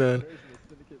Syndicate, man.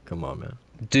 Come on, man,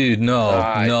 Dude, no,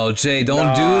 Nah, no, Jay,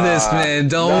 don't do this, nah, man.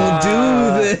 Don't do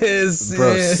nah, this.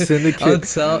 bro. I'll Syndicate,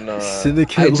 tell. nah,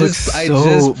 Syndicate looks I so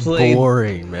just played.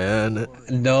 boring, man.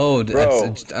 No,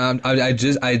 bro.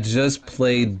 I just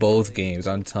played both games.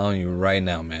 I'm telling you right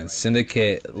now, man.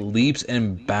 Syndicate leaps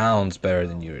and bounds better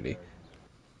than Unity.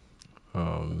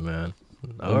 Oh man,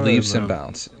 all right, Leaps and man.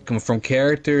 bounds. Come from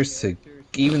characters to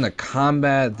even the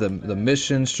combat, the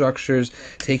mission structures,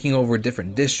 taking over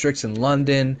different districts in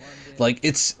London. Like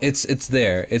it's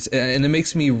there. It's and it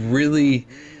makes me really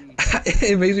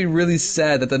it makes me really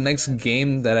sad that the next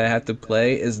game that I have to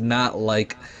play is not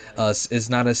like us is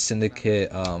not a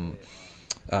syndicate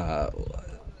uh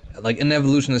like an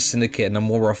evolution of Syndicate and a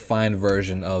more refined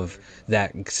version of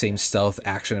that same stealth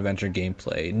action adventure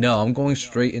gameplay. No, I'm going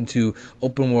straight into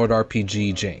open world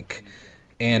RPG jank,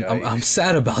 and I'm Yikes.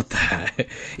 sad about that.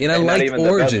 And I And not liked even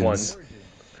the best one. Origins.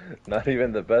 Not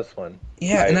even the best one.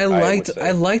 Yeah, and I would I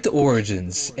say. liked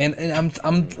Origins, and I'm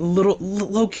a little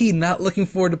low key not looking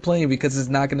forward to playing because it's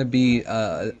not going to be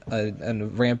a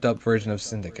ramped up version of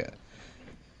Syndicate.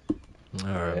 All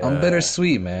right, I'm man. Yeah.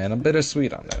 bittersweet, man. I'm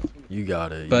bittersweet on that. You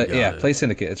got it. You But got yeah, it. play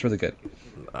Syndicate. It's really good.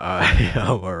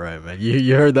 I'm all right, man.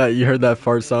 You heard that? You heard that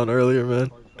fart sound earlier,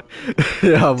 man?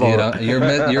 Yeah, I'm all Dude, right.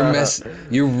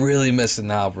 you're really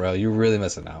missing out, bro. You're really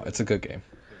missing out. It's a good game.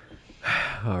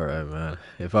 All right, man.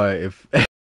 If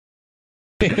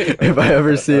If I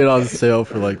ever see it on sale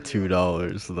for like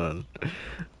 $2, then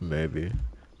maybe.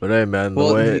 But hey, man, the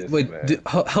Well, way Goodness, wait, man.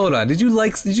 hold on. Did you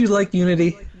like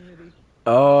Unity?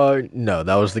 no,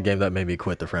 that was the game that made me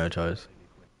quit the franchise.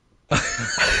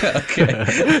 Okay.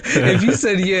 If you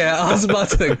said yeah, I was about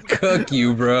to cook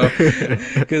you, bro.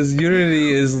 Because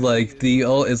Unity is like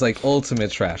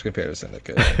ultimate trash compared to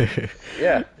Syndicate.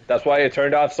 Yeah, that's why it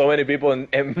turned off so many people, and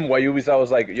why Ubisoft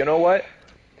was like, you know what?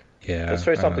 Let's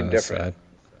Yeah, try I know something that's different.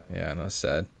 sad. Yeah, I know it's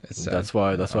sad. It's sad. That's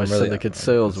why Syndicate I'm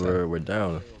sales sad were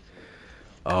down.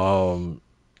 Um,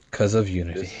 because of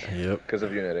Unity. This yep, because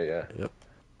of Unity, yeah. yep.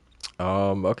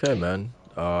 Okay, man.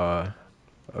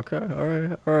 Okay,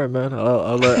 all right, man.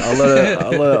 I'll let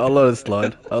it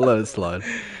slide. I'll let it slide.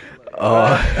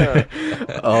 Uh,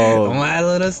 um, Why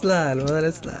let us slide? Why let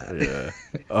us slide? yeah.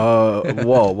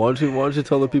 Why don't you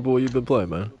tell the people what you've been playing,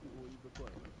 man?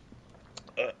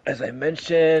 As I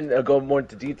mentioned, I'll go more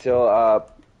into detail.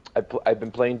 I've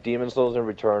been playing Demon Souls and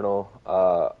Returnal.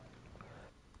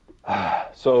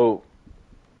 So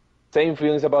same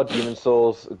feelings about Demon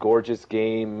Souls. Gorgeous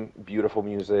game, beautiful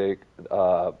music.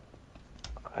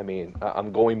 I mean,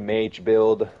 I'm going mage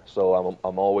build, so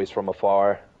I'm always from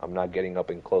afar. I'm not getting up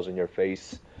and close in your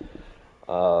face.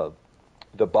 Uh,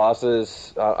 the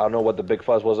bosses, I don't know what the big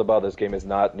fuss was about. This game is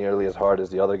not nearly as hard as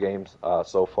the other games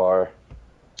so far.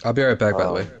 I'll be right back, by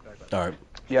the way. Um, All right.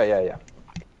 yeah.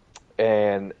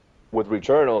 And with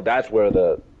Returnal, that's where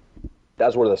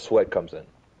the sweat comes in.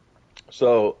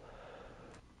 So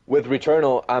with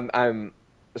Returnal, I'm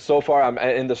so far I'm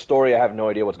in the story. I have no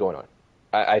idea what's going on.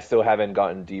 I still haven't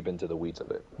gotten deep into the weeds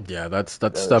of it. Yeah, that's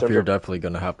In stuff terms you're of definitely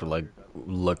gonna have to like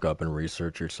look up and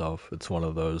research yourself. It's one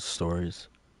of those stories.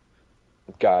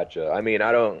 Gotcha. I mean,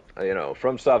 I don't,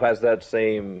 From Stuff has that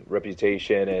same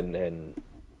reputation, and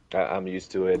I'm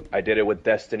used to it. I did it with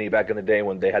Destiny back in the day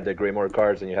when they had the Greymoor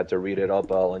cards and you had to read it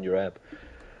up all on your app.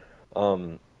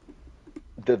 Um,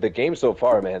 the game so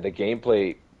far, man, the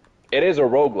gameplay, it is a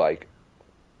roguelike,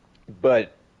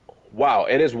 but wow,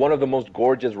 it is one of the most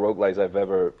gorgeous roguelikes I've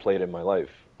ever played in my life.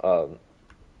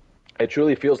 It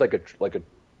truly feels like a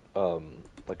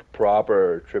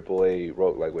proper AAA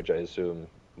roguelike, which I assume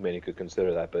many could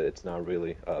consider that, but it's not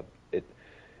really. It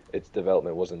its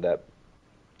development wasn't that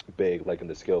big, like in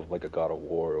the scale of like a God of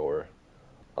War or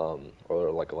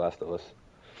like a Last of Us.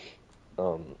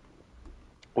 Um,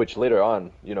 which later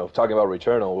on, talking about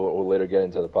Returnal, we'll later get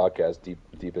into the podcast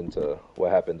deep into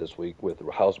what happened this week with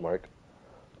Housemarque.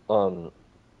 Um,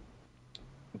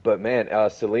 but man,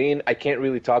 Celine, I can't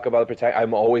really talk about the protect.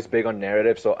 I'm always big on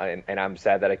narrative, and I'm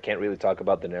sad that I can't really talk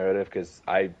about the narrative because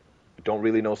I don't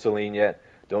really know Celine yet.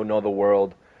 Don't know the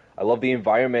world. I love the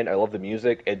environment. I love the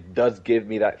music. It does give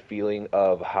me that feeling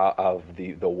of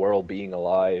the world being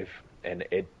alive and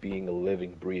it being a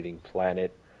living, breathing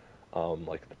planet.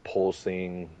 Like the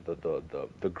pulsing,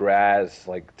 the grass,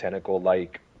 like tentacle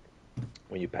like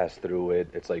when you pass through it.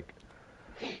 It's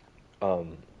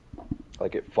um,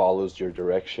 like it follows your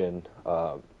direction.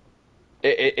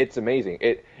 It's amazing.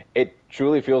 It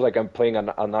truly feels like I'm playing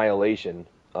Annihilation.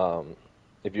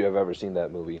 If you have ever seen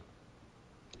that movie,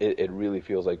 it really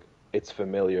feels like it's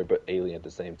familiar but alien at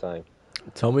the same time.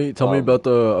 Tell me Um, about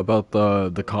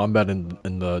the combat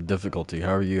and the difficulty.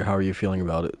 How are you feeling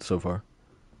about it so far?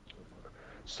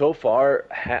 so far,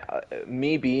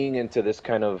 me being into this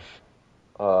kind of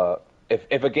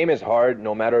if a game is hard,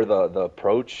 no matter the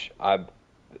approach, I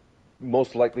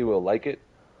most likely will like it.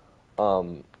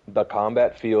 The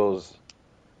combat feels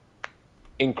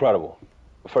incredible.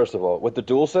 First of all, with the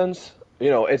DualSense,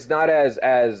 it's not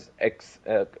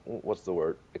what's the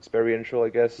word? Experiential, I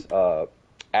guess.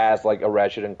 As like a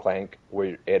Ratchet and Clank,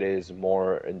 where it is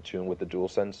more in tune with the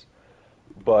DualSense,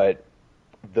 but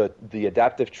the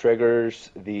adaptive triggers,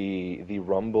 the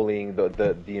rumbling, the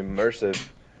immersive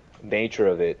nature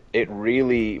of it, it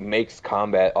really makes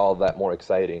combat all that more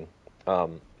exciting,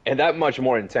 and that much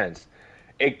more intense.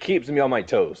 It keeps me on my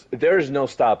toes. There is no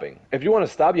stopping. If you want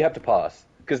to stop, you have to pause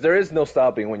because there is no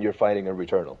stopping when you're fighting a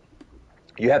Returnal.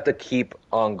 You have to keep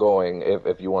on going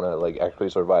if you want to like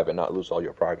actually survive and not lose all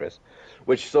your progress.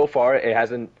 Which so far it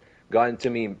hasn't gotten to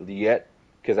me yet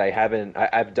because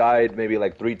I've died maybe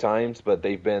like 3 times, but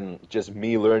they've been just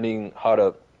me learning how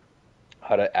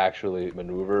to actually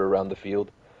maneuver around the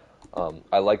field.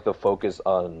 I like the focus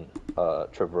on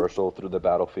traversal through the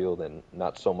battlefield and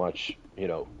not so much,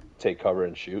 take cover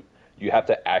and shoot. You have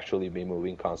to actually be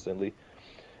moving constantly.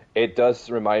 It does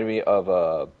remind me of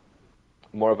a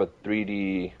more of a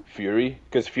 3D Fury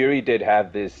because Fury did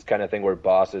have this kind of thing where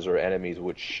bosses or enemies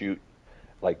would shoot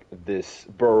like this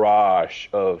barrage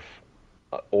of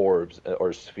orbs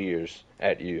or spheres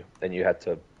at you, and you had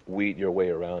to weed your way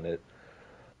around it.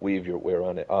 weave your way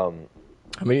around it.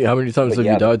 How many times But have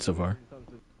you yeah, died so far?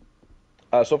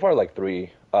 so far like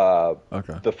three.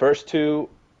 Okay. The first two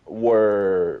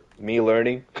were me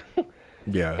learning,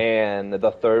 Yeah. and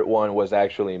the third one was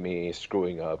actually me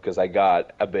screwing up because I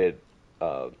got a bit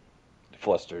uh,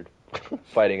 flustered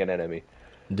fighting an enemy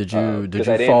Did you did because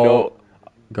you I didn't know fall?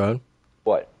 Go ahead.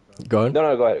 what. Go ahead. No,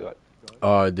 no, go ahead, go ahead.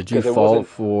 Did you Because it fall wasn't.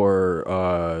 for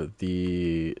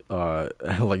the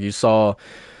like you saw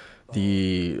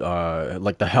the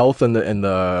like the health and the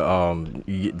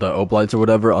oblites or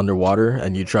whatever underwater,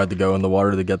 and you tried to go in the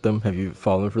water to get them? Have you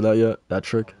fallen for that yet? That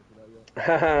trick?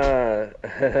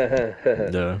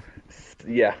 Yeah.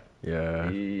 Yeah, Yeah.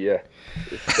 yeah.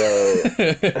 So,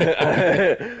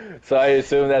 so I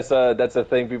assume that's a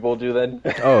thing people do then.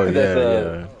 Oh That's yeah,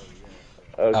 a yeah,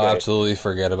 I'll okay. absolutely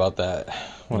forget about that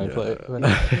when I play it.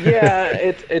 Yeah,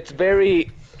 it's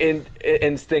very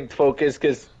instinct focused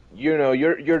because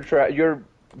you're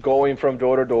going from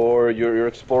door to door. You're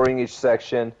exploring each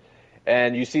section,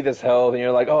 and you see this health, and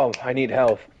you're like, oh, I need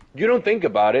health. You don't think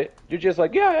about it. You're just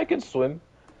like, yeah, I can swim.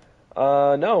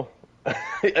 No,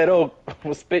 it'll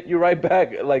spit you right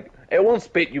back. Like it won't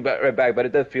spit you right back, but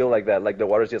it does feel like that. Like the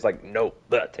water's just like, no,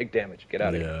 take damage, get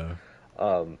out of here. yeah.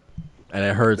 Um, And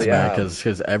it hurts, but man, yeah,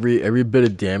 because every bit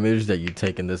of damage that you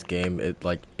take in this game,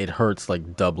 it hurts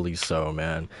like doubly so,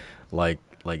 man. Like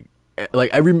like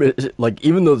like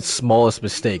even the smallest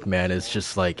mistake, man, it's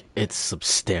just like it's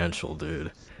substantial,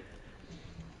 dude.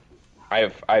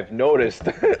 I've noticed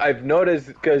I've noticed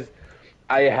because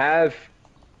I have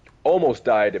almost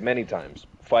died many times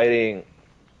fighting,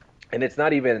 and it's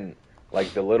not even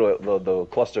like the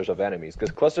clusters of enemies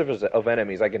because clusters of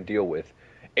enemies I can deal with.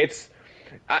 It's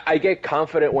I get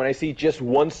confident when I see just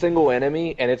one single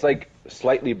enemy and it's like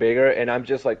slightly bigger, and I'm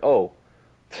just like, oh,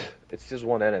 it's just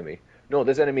one enemy. No,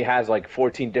 this enemy has like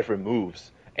 14 different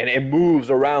moves, and it moves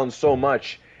around so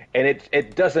much, and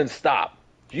it doesn't stop.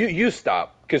 You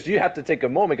stop because you have to take a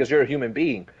moment because you're a human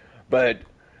being, but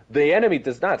the enemy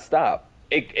does not stop.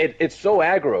 It's so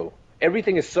aggro.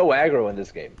 Everything is so aggro in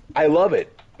this game. I love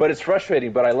it, but it's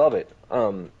frustrating. But I love it.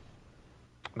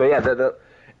 But yeah, the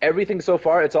everything so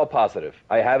far, it's all positive.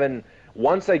 I haven't.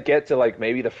 Once I get to like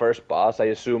maybe the first boss, I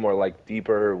assume, or like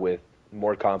deeper with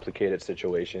more complicated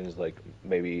situations, like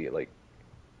maybe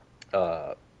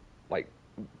uh, like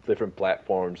different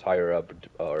platforms higher up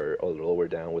or lower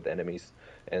down with enemies,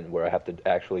 and where I have to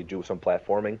actually do some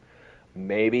platforming.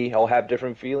 Maybe I'll have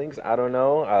different feelings. I don't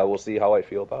know. We'll see how I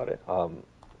feel about it.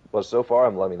 But so far,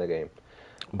 I'm loving the game.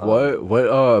 Um,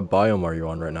 What biome are you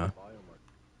on right now?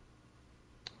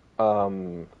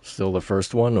 um, Still the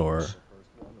first one or?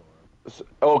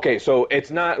 okay, so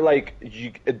it's not like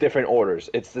different orders.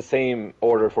 It's the same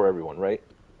order for everyone, right?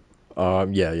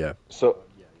 Yeah, yeah. So,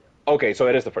 okay, so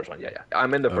it is the first one. Yeah, yeah.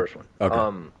 I'm in the Okay. first one. Okay.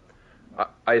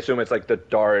 I assume it's like the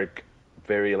dark,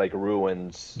 very like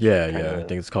ruins Yeah, kind yeah. I of.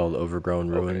 think it's called Overgrown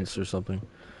Okay, Ruins or something.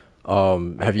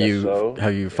 I guess so.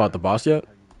 Have you fought Yeah. the boss yet?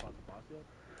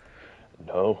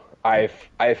 No, I've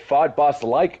fought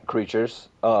boss-like creatures.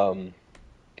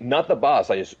 Not the boss.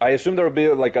 I assume there would be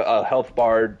like a health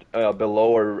bar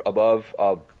below or above,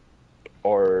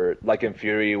 or like in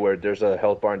Fury where there's a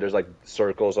health bar and there's like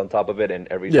circles on top of it, and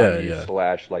every time Yeah, you yeah.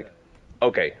 slash, like,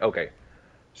 okay, okay.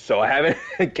 So I haven't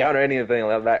encountered anything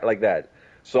like that. Like that.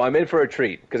 So I'm in for a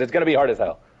treat because it's gonna be hard as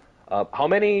hell. How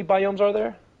many biomes are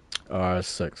there?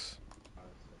 6.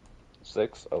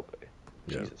 Six. Okay.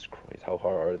 Yeah. Jesus Christ, how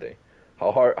hard are they?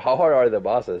 How hard are the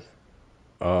bosses?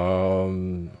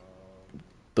 Um,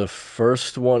 the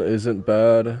first one isn't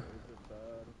bad.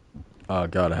 Oh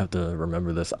God, I have to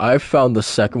remember this. I found the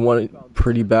second one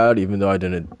pretty bad, even though I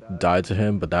didn't die to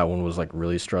him, but that one was like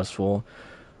really stressful.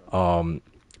 Um,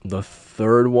 the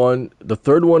third one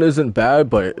isn't bad,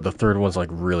 but the third one's like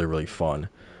really, really fun.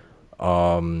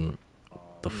 Um,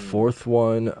 the Hmm. fourth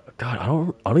one, God, I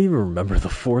don't even remember the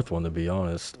fourth one to be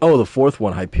honest. Oh, the fourth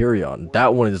one, Hyperion.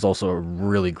 That one is also a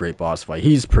really great boss fight.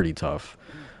 He's pretty tough.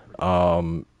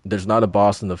 There's not a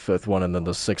boss in the fifth one, and then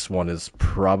the sixth one is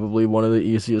probably one of the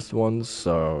easiest ones,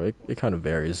 so it kind of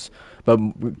varies. But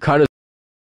kind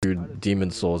of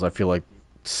Demon Souls, I feel like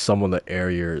some of the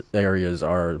areas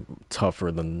are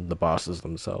tougher than the bosses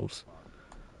themselves.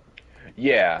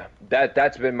 Yeah,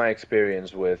 that's been my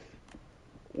experience with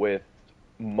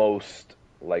most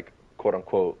like quote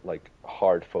unquote like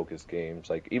hard focused games.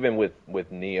 Like even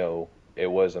with Neo, it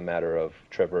was a matter of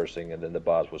traversing, and then the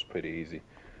boss was pretty easy.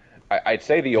 I'd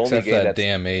say the only Except for game that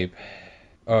damn ape.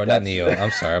 Oh, not that's Neo.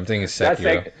 I'm sorry. I'm thinking that's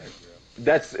Sekiro. sec,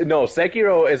 that's no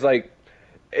Sekiro is like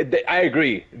I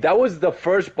agree. That was the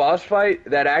first boss fight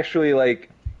that actually like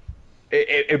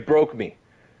it broke me.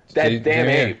 That damn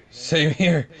ape. Same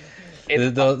here.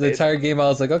 The entire game, I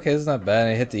was like, okay, this is not bad.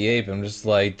 And I hit the ape. I'm just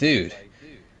like, dude,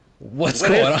 what's What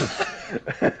going is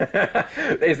on?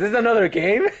 Is this another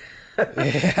game?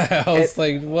 Yeah, I was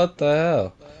like, what the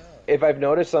hell? If I've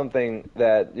noticed something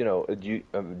that,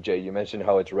 Jay, you mentioned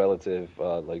how it's relative,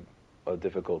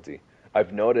 difficulty.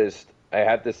 I've noticed I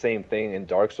have the same thing in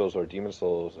Dark Souls or Demon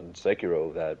Souls and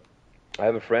Sekiro, that I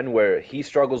have a friend where he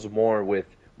struggles more with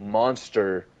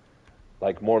monster,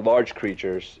 like more large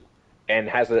creatures, and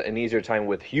has an easier time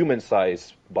with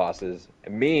human-sized bosses.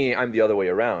 Me, I'm the other way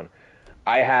around.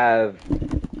 I have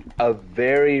a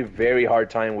very, very hard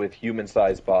time with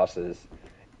human-sized bosses,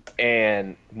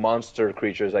 and monster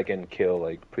creatures I can kill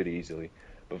like pretty easily.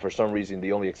 But for some reason,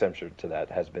 the only exception to that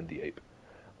has been the ape,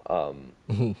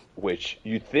 which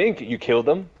you think you killed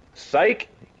him. Psych,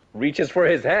 reaches for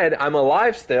his head. I'm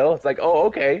alive still. It's like, oh,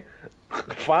 okay,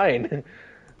 fine.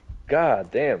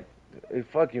 God damn.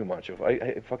 Fuck you, Macho.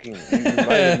 I fucking you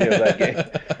reminded me of that game.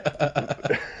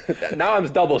 Now I'm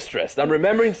double stressed. I'm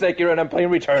remembering Sekiro and I'm playing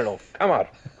Returnal. Come on.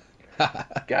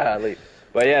 Golly.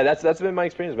 But yeah, that's been my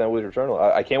experience, man, with Returnal.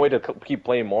 I can't wait to keep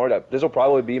playing more. This will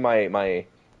probably be my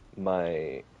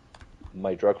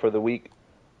drug for the week,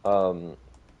 other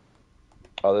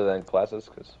than classes,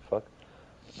 because fuck.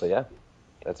 But yeah,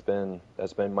 that's been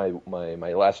my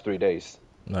last 3 days.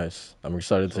 Nice. I'm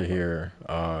excited to hear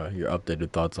your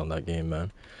updated thoughts on that game,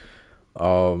 man.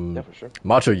 Yeah, for sure.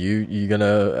 Macho, you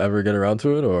gonna ever get around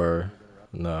to it or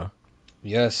no?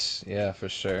 Yes, yeah, for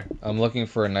sure. I'm looking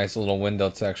for a nice little window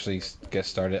to actually get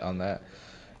started on that.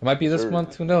 It might be this Sure.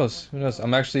 month. Who knows? Who knows?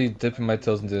 I'm actually dipping my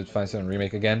toes into Final Fantasy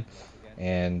Remake again,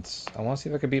 and I want to see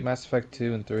if I can beat Mass Effect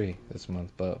 2 and 3 this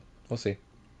month, but we'll see.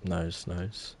 Nice,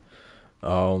 nice.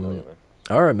 Oh, yeah, man.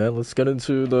 All right, man. Let's get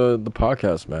into the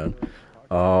podcast, man.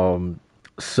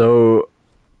 So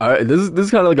this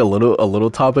is kind of like a little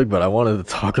topic, but I wanted to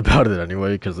talk about it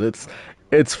anyway because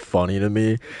it's funny to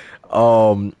me.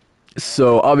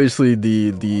 So obviously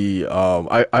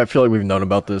I feel like we've known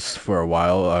about this for a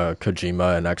while.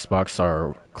 Kojima and Xbox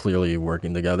are clearly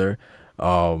working together.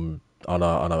 On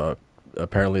a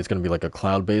apparently it's going to be like a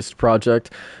cloud-based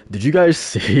project. Did you guys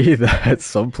see that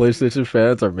some PlayStation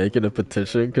fans are making a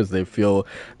petition because they feel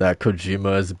that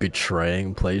Kojima is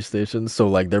betraying PlayStation? So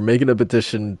like they're making a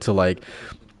petition to like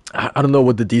I don't know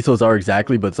what the details are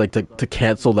exactly, but it's like to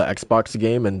cancel the Xbox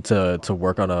game and to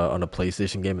work on a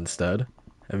PlayStation game instead.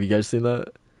 Have you guys seen that?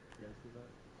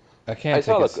 I I can't take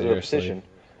saw it the seriously. petition.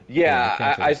 Yeah, I Yeah,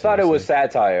 can't take I it thought it was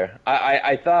seriously. satire.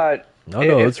 I thought No,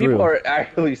 no, if it's people real. are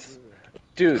actually,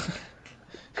 dude,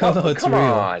 Oh no, it's come real.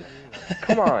 on,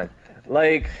 come on.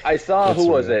 Like I saw, It's who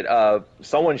was real. it?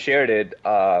 Someone shared it.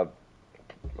 I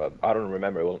don't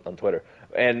remember on Twitter,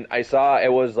 and I saw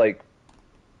it was like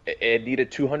it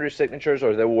needed 200 signatures,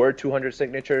 or there were 200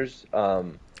 signatures.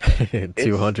 It's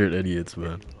 200 idiots,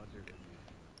 man.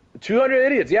 200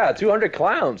 idiots. Yeah, 200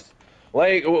 clowns.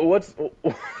 Like what's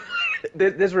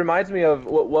this reminds me of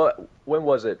what when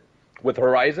was it with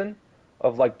Horizon,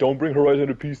 of like don't bring Horizon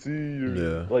to PC, Yeah.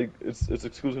 or like it's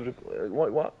exclusive to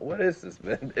what is this,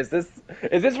 man? Is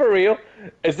this for real?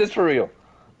 Is this for real?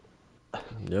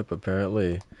 Yep,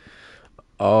 apparently.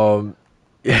 Um,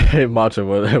 hey,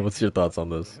 Macho, what's your thoughts on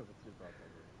this?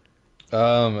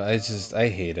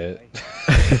 I hate it.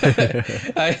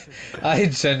 I I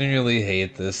genuinely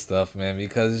hate this stuff, man,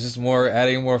 because it's just more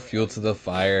adding more fuel to the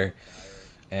fire.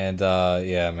 And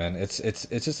yeah, man, it's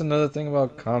just another thing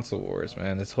about console wars,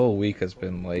 man. This whole week has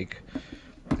been like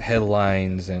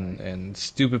headlines and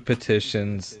stupid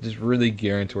petitions, just really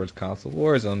gearing towards console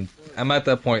wars. I'm at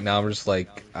that point now. I'm just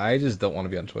like, I just don't want to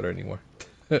be on Twitter anymore.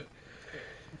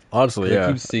 Honestly, Because I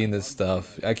yeah, keep seeing this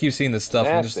stuff. I keep seeing this stuff.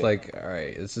 And I'm just Nasty, like, all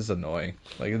right, this is annoying.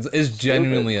 Like, it's stupid,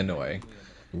 genuinely annoying.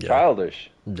 yeah,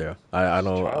 childish, yeah. childish.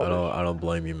 I don't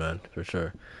blame you, man, for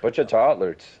sure. Bunch of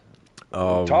toddlers.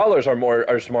 Um, Toddlers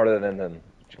are smarter than them.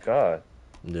 God.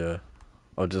 yeah.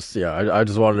 I just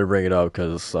wanted to bring it up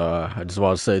because I just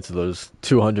want to say to those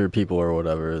 200 people or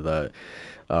whatever that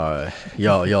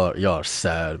y'all are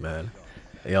sad, man.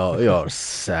 Y'all are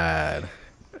sad.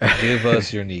 Give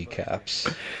us your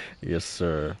kneecaps. Yes,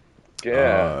 sir.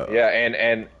 Yeah, Uh,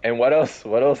 yeah, and what else?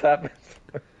 What else happens?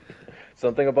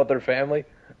 Something about their family.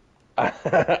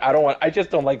 I just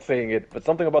don't like saying it, but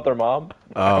something about their mom.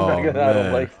 I'm not oh gonna. I don't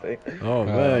man. like saying. Oh Uh,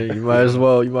 man, you might as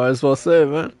well say it,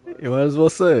 man. You might as well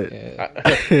say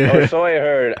yeah. Or it. so I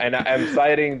heard, and I'm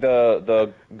citing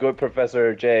the good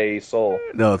Professor J. Soul.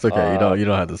 No, it's okay. Uh, You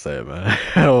don't have to say it, man.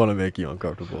 I don't want to make you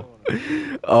uncomfortable.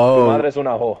 Tu Um, madre es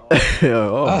una ho.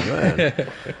 oh man.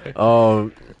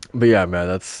 Um, But yeah, man,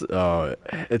 that's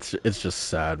it's just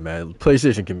sad, man.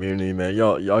 PlayStation community, man,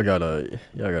 y'all gotta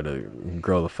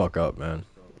grow the fuck up, man.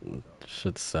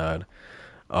 Shit's sad.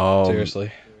 Um,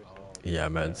 Seriously. yeah,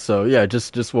 man. So yeah,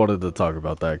 just wanted to talk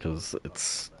about that because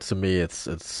it's to me, it's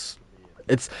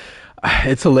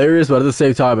it's hilarious, but at the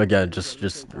same time, again,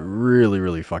 just really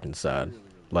really fucking sad.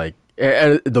 Like,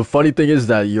 and the funny thing is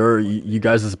that you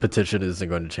guys' petition isn't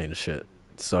going to change shit.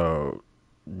 So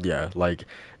yeah, like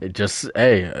it just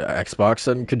hey, Xbox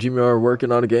and Kojima are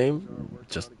working on a game.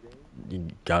 Just you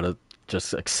gotta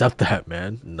just accept that,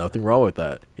 man. Nothing wrong with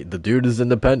that. The dude is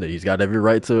independent. He's got every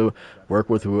right to work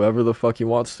with whoever the fuck he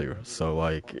wants to. So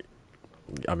like,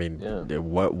 I mean, Yeah.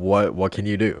 what can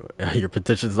you do? Your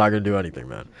petition's not gonna do anything,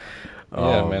 man.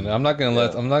 Yeah, man. Um, Yeah. I'm not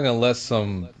gonna let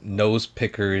some nose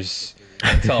pickers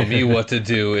tell me what to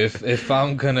do. If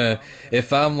I'm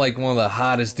like one of the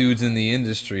hottest dudes in the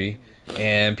industry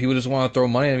and people just want to throw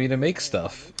money at me to make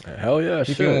stuff. hell yeah, You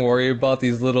can shit. worry about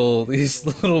these little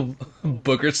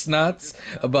booger snots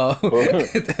about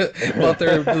about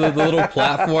the little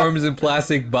platforms and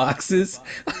plastic boxes.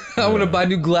 I'm gonna Yeah, buy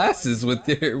new glasses with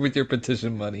your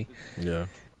petition money. yeah.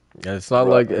 And Yeah, rat.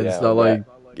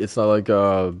 it's not like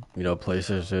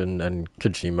PlayStation and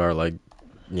Kojima are like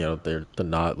they're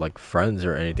not like friends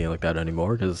or anything like that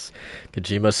anymore because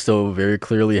Kojima still very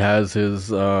clearly has his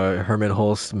Herman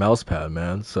Hulst mouse pad,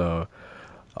 man. So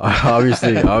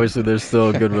obviously there's still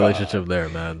a good relationship there,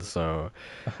 man. So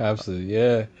Absolutely,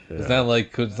 yeah. yeah, It's not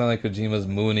like Kojima's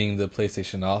mooning the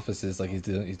PlayStation offices like he's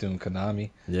doing Konami.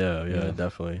 yeah, You yeah, know,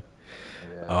 definitely.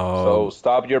 Yeah. So Um,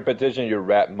 stop your petition, you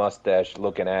rat mustache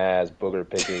looking ass, booger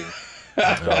picking,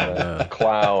 oh man,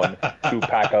 clown, two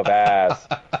pack of ass.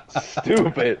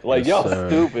 Stupid. Like yes y'all sir,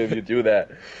 stupid if you do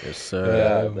that. yes sir.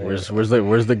 God um, damn.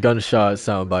 Where's the gunshot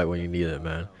soundbite when you need it,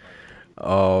 man?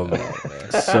 Um, oh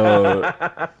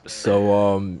man.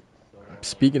 so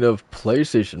speaking of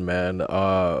PlayStation, man,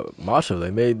 Masha, they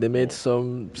made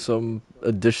some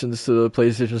additions to the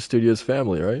PlayStation Studios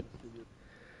family, right?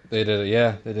 They did,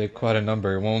 yeah, they did quite a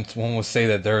number. One will say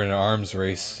that they're in an arms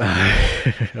race.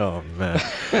 Oh man,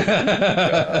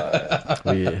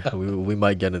 God. we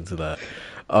might get into that.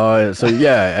 So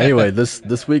yeah. Anyway,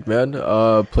 this week, man,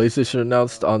 PlayStation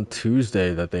announced on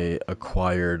Tuesday that they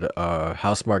acquired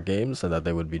Housemarque Games and that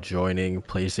they would be joining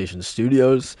PlayStation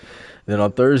Studios. Then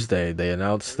on Thursday, they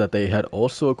announced that they had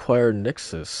also acquired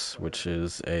Nixxes, which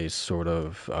is a sort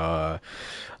of, I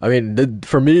mean,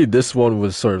 for me, this one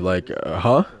was sort of like,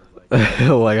 huh?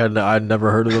 Like I'd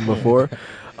never heard of them before.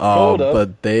 Hold up.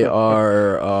 But they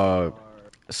are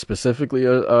specifically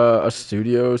a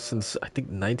studio since I think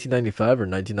 1995 or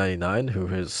 1999 who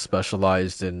has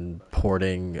specialized in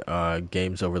porting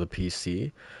games over the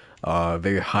PC,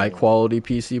 very high quality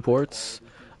PC ports.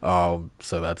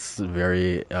 So that's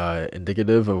very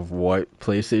indicative of what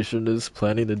PlayStation is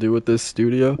planning to do with this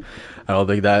studio. I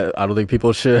don't think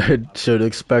people should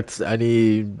expect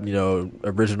any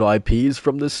original IPs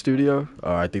from this studio.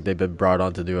 I think they've been brought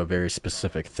on to do a very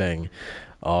specific thing.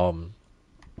 Um,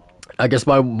 I guess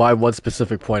my one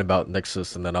specific point about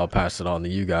Nixus, and then I'll pass it on to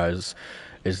you guys,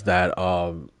 is that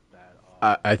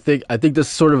I think this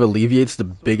sort of alleviates the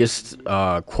biggest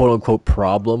quote unquote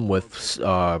problem with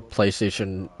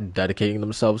PlayStation dedicating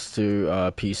themselves to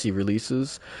PC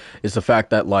releases, is the fact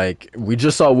that like we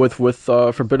just saw with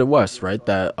Forbidden West, right?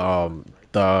 That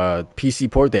the PC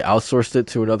port they outsourced it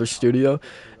to another studio,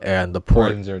 and the port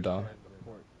Horizon Zero Dawn.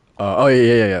 oh yeah,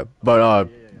 yeah, yeah, yeah. But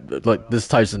like this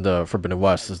ties into Forbidden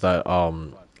West is that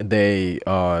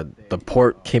the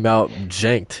port came out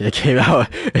janked. It came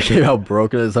out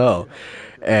broken as hell,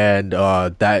 and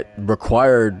that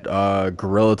required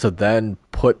Gorilla to then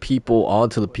put people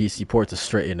onto the PC port to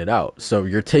straighten it out. So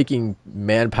you're taking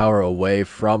manpower away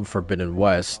from Forbidden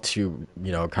West to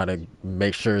kind of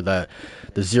make sure that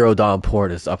the Zero Dawn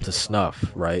port is up to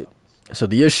snuff, right? So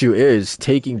the issue is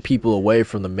taking people away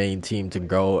from the main team to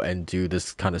go and do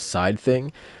this kind of side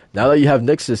thing. Now that you have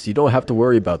Nixus, you don't have to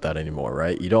worry about that anymore,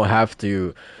 right? You don't have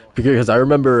to, because I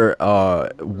remember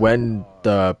when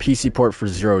the PC port for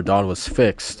Zero Dawn was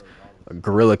fixed,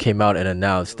 Gorilla came out and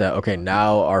announced that okay,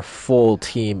 now our full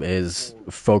team is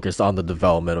focused on the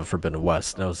development of Forbidden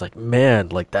West. And I was like, man,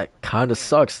 like that kind of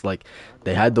sucks. Like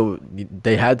they had to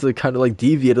kind of like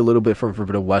deviate a little bit from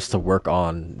Forbidden West to work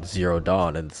on Zero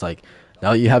Dawn, and it's like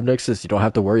now that you have Nexus, you don't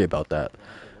have to worry about that.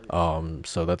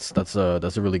 So that's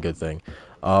a really good thing.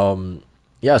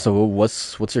 Yeah. So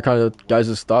what's your kind of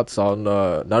guys' thoughts on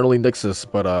not only Nexus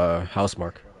but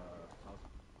Housemark?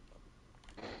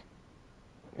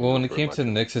 Well, when it came to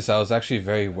Nixus, I was actually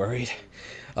very worried.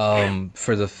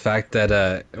 For the fact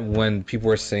that when people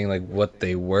were saying like what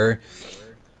they were,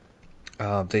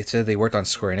 They said they worked on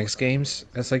Square Enix games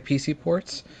as like PC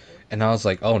ports, and I was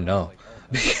like, oh no,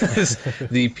 because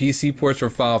the PC ports for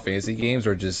Final Fantasy games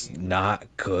are just not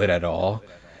good at all.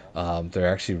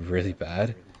 They're actually really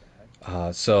bad.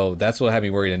 So that's what had me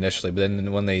worried initially. But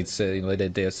then when they said, they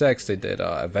did Deus Ex, they did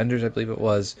Avengers, I believe it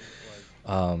was,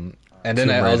 and then Tomb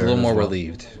I was a Raider little as more well.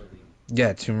 relieved.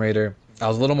 Yeah, Tomb Raider. I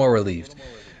was a little more relieved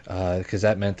because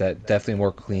that meant that definitely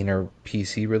more cleaner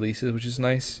PC releases, which is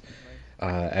nice.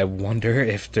 I wonder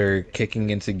if they're kicking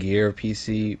into gear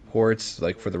PC ports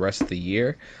like for the rest of the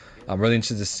year. I'm really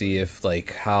interested to see if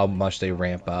like how much they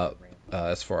ramp up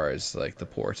as far as like the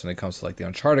ports when it comes to like the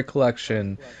Uncharted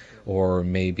collection or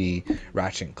maybe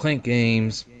Ratchet and Clank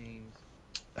games.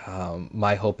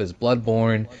 My hope is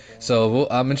Bloodborne. So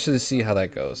I'm interested to see how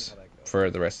that goes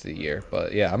for the rest of the year.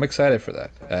 But yeah, I'm excited for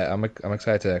that. I'm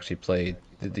excited to actually play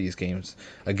these games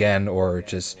again or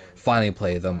just finally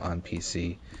play them on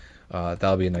PC.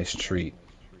 That'll be a nice treat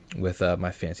with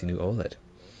my fancy new OLED.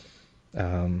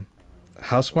 Um,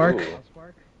 Housemarque. Ooh.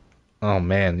 Oh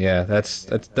man, yeah,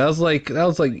 that was like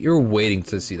you're waiting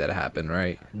to see that happen,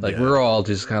 right? Like Yeah. we're all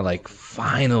just kind of like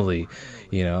finally,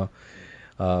 you know.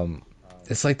 Um,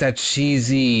 it's like that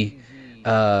cheesy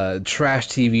trash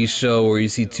TV show where you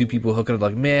see two people hooking up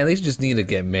like, man, they just need to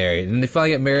get married, and they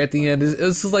finally get married at the end.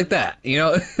 It's just like that, you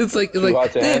know. It's Too like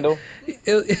hot to handle?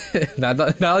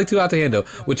 not like Too Hot to Handle,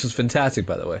 which was fantastic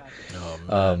by the way. Oh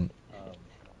man. Um,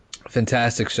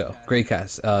 Fantastic show, great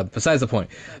cast. Besides the point,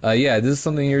 yeah, this is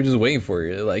something you're just waiting for.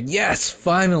 You're like, yes,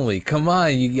 finally, come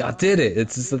on, y'all did it.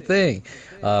 It's just a thing.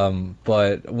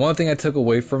 But one thing I took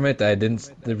away from it that I didn't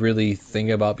really think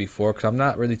about before, because I'm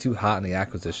not really too hot in the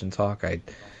acquisition talk.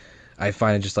 I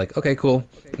find it just like, okay, cool,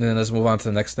 and then let's move on to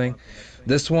the next thing.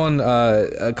 This one,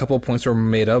 a couple of points were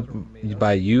made up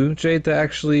by you, Jade, that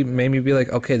actually made me be like,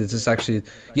 okay, this is actually,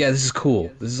 yeah, this is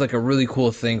cool. This is like a really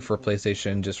cool thing for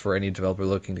PlayStation, just for any developer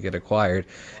looking to get acquired,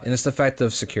 and it's the fact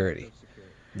of security.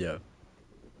 Yeah.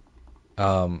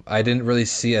 I didn't really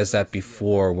see as that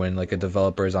before when like a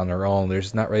developer is on their own.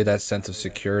 There's not really that sense of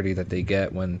security that they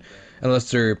get when, unless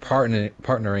they're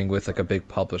partnering with like a big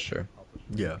publisher,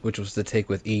 Yeah. which was the take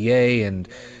with EA and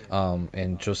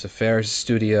Joseph Fares'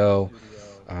 studio.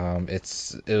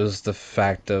 It was the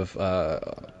fact of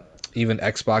even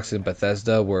Xbox and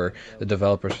Bethesda were the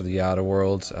developers for the Outer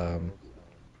Worlds,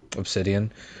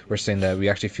 Obsidian, were saying that we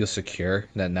actually feel secure,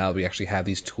 that now we actually have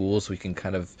these tools we can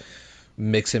kind of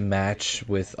mix and match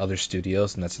with other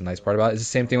studios, and that's the nice part about it. It's the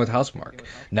same thing with Housemarque.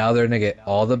 Now they're going to get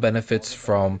all the benefits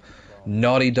from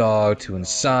Naughty Dog to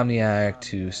Insomniac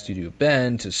to Studio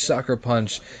Bend to Sucker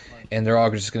Punch, and they're all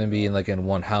just going to be in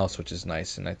one house, which is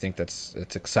nice, and I think it's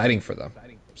exciting for them.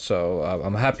 So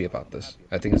I'm happy about this.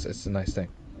 I think it's a nice thing.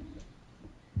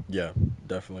 Yeah.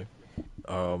 Definitely.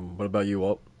 What about you,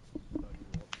 Walt?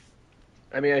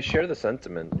 I mean, I share the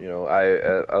sentiment. You know,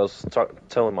 I was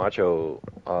telling Macho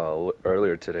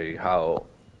earlier today how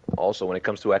also when it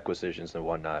comes to acquisitions and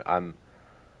whatnot,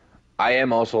 I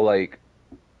am also like,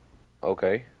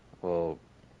 okay, well,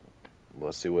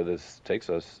 let's see where this takes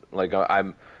us. Like I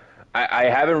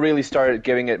haven't really started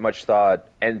giving it much thought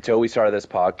until we started this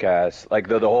podcast, like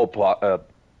the whole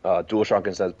Dual Shock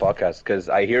and Sense podcast, because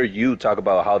I hear you talk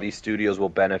about how these studios will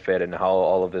benefit and how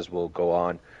all of this will go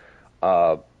on.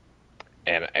 Uh,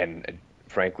 and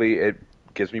frankly, it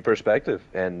gives me perspective.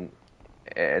 And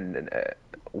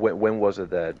when was it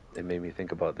that it made me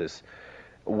think about this?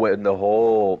 When the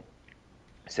whole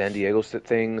San Diego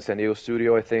thing, San Diego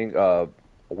studio, I think,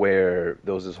 where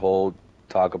there was this whole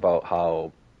talk about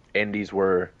how indies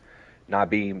were not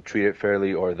being treated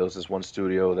fairly, or there was this one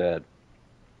studio that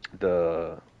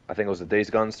I think it was the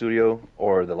Days Gone studio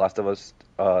or the Last of Us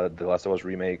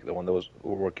remake, the one that was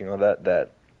we were working on that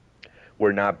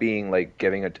we're not being like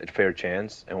giving a fair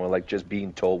chance, and we're like just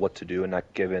being told what to do and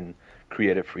not given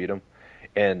creative freedom.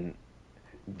 And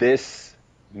this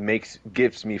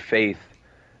gives me faith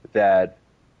that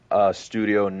a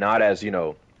studio not as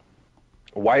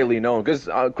widely known, because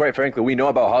quite frankly we know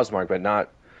about Housemarque, but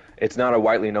it's not a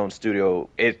widely known studio.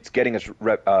 It's getting its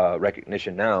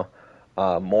recognition now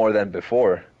more than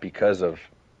before because of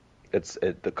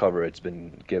the cover it's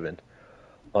been given.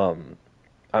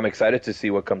 I'm excited to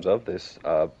see what comes of this.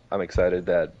 I'm excited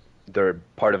that they're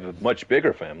part of a much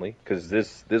bigger family, because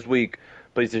this week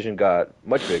PlayStation got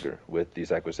much bigger with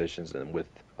these acquisitions and with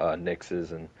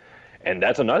Nix's, and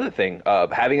that's another thing.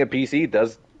 Having a PC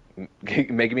does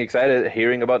make me excited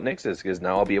hearing about Nix's, because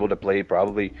now I'll be able to play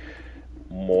probably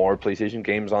more PlayStation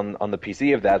games on the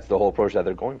PC if that's the whole approach that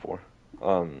they're going for.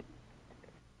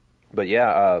 But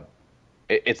yeah,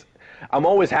 it's I'm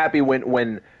always happy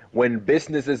when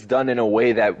business is done in a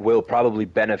way that will probably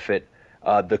benefit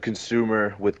the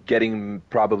consumer with getting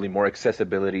probably more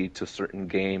accessibility to certain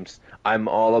games. I'm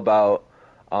all about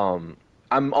um,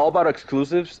 I'm all about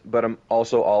exclusives, but I'm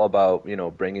also all about,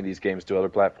 bringing these games to other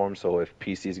platforms. So if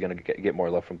PC is gonna get more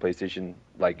love from PlayStation,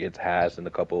 like it has in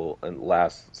the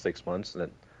last 6 months,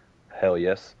 then hell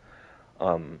yes.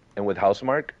 And with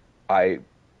Housemarque, I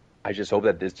I just hope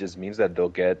that this just means that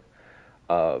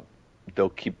uh, they'll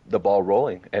keep the ball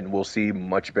rolling, and we'll see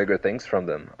much bigger things from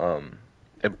them,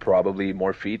 and probably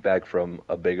more feedback from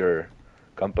a bigger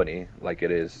company like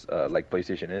like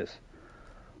PlayStation is,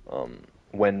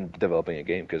 when developing a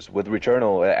game. Because with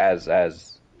Returnal,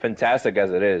 as fantastic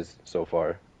as it is so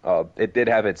far, it did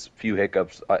have its few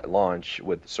hiccups at launch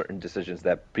with certain decisions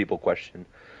that people question.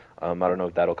 I don't know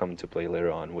if that'll come into play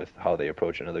later on with how they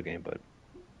approach another game, but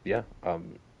yeah,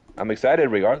 I'm excited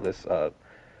regardless.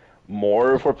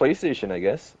 More for PlayStation, I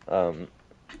guess. And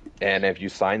if you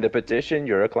sign the petition,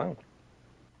 you're a clown.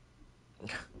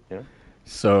 Yeah.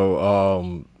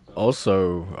 So,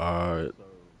 also,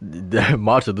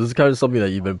 Matcha, this is kind of something that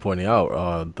you've been pointing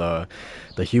out.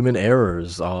 The human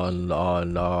errors on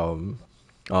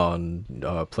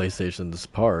PlayStation's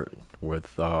part.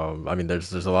 With I mean,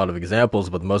 there's a lot of examples,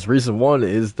 but the most recent one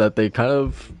is that they kind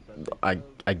of,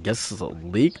 I guess,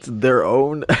 leaked their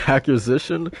own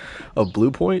acquisition of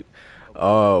Bluepoint.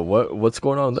 What's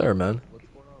going on there, man?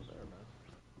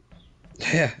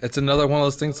 Yeah, it's another one of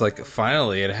those things. Like,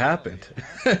 finally, it happened.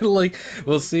 Like,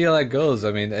 we'll see how that goes.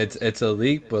 I mean, it's a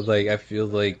leak, but like, I feel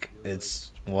like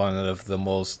it's one of the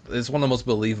most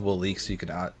believable leaks you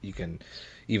can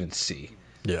even see.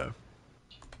 Yeah,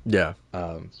 yeah,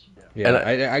 Yeah,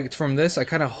 and I from this, I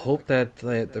kind of hope that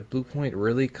the Blue Point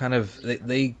really kind of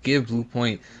they give Blue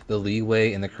Point the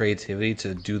leeway and the creativity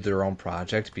to do their own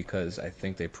project, because I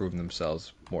think they've proven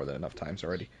themselves more than enough times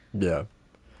already. yeah.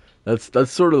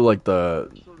 That's sort of like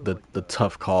the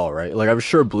tough call, right? Like I'm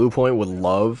sure Blue Point would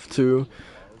love to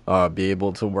be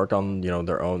able to work on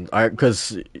their own.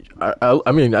 Because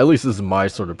I mean, at least this is my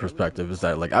sort of perspective, is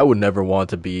that like I would never want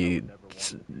to be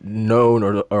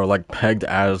known or like pegged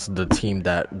as the team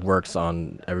that works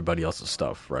on everybody else's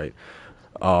stuff, right?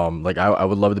 Like I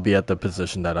would love to be at the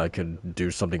position that I could do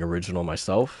something original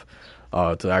myself,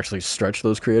 to actually stretch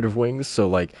those creative wings. So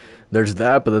like, there's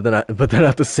that, but then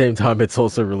at the same time, it's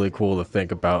also really cool to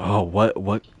think about, oh,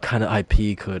 what kind of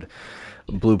IP could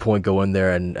Blue Point go in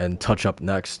there and touch up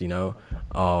next,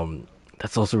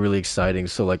 that's also really exciting.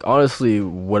 So like, honestly,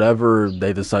 whatever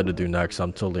they decide to do next,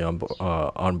 I'm totally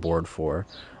on board for.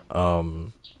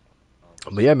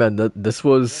 But yeah, man, this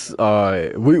was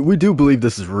we do believe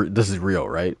this is real,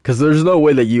 right? Because there's no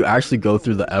way that you actually go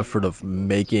through the effort of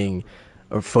making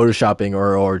or photoshopping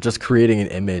or just creating an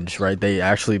image, right? They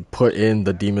actually put in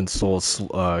the Demon Soul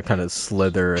kind of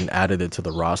slither and added it to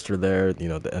the roster there,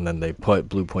 and then they put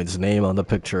Blue Point's name on the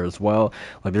picture as well.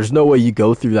 Like, there's no way you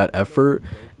go through that effort,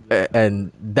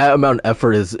 and that amount of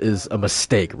effort is a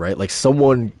mistake, right? Like,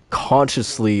 someone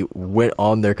consciously went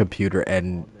on their computer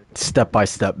and step by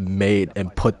step made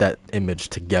and put that image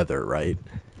together, right?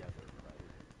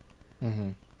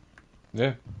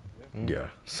 Yeah. Yeah.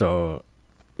 So,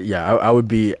 yeah, I would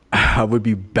be I would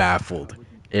be baffled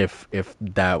if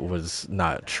that was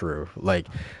not true. Like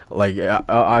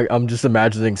I'm just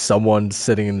imagining someone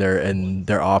sitting in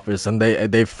their office, and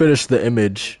they finished the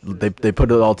image, they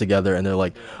put it all together, and they're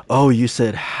like, "Oh, you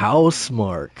said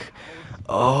Housemarque.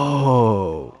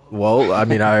 Oh, well, I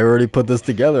mean, I already put this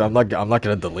together. I'm not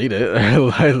gonna delete it.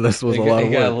 Like, this was a lot It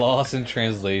of got work. lost in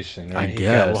translation, I right? He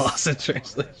got guess. lost in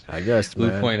translation. I guess, Blue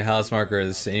man. Point and Housemarque are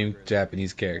the same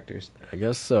Japanese characters. I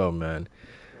guess so, man.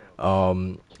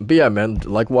 But yeah, man.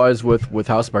 Likewise with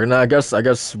Housemarque, and I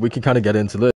guess we can kind of get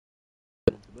into this.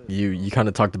 You kind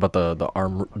of talked about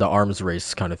the arms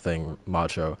race kind of thing,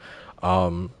 Macho.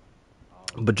 Um,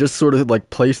 but just sort of like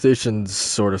PlayStation's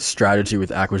sort of strategy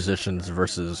with acquisitions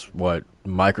versus what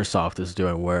Microsoft is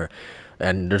doing, where,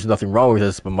 and there's nothing wrong with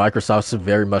this, but Microsoft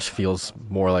very much feels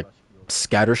more like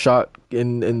scattershot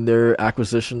in their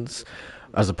acquisitions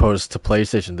as opposed to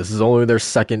PlayStation. This is only their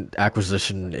second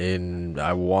acquisition in,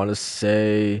 I want to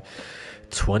say,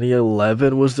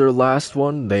 2011 was their last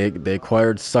one. They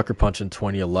acquired Sucker Punch in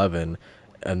 2011,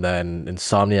 and then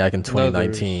Insomniac in No,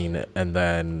 there's 2019,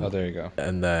 oh, there you go.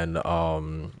 and then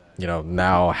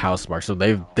now Housemarque. So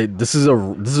this is a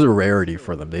rarity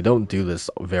for them. They don't do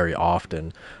this very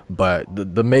often, but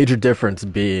the major difference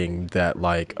being that,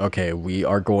 like, okay, we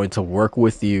are going to work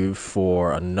with you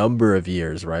for a number of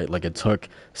years, right? Like, it took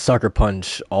Sucker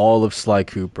Punch, all of Sly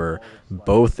Cooper,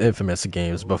 both Infamous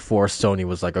games before Sony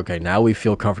was like, okay, now we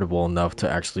feel comfortable enough to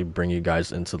actually bring you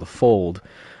guys into the fold.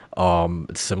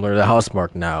 It's similar to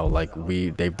Housemarque now. Like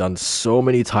they've done so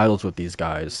many titles with these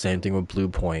guys. Same thing with Blue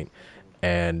Point.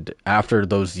 And after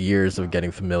those years of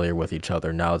getting familiar with each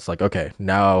other, now it's like, okay,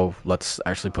 now let's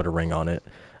actually put a ring on it,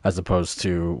 as opposed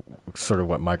to sort of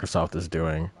what Microsoft is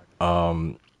doing.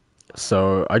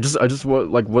 So I just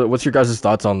what's your guys'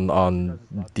 thoughts on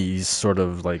these sort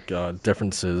of like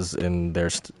differences in their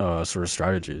sort of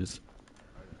strategies?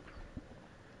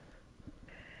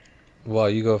 Well,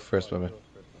 you go first, woman.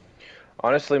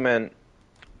 Honestly, man,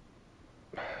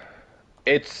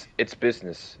 it's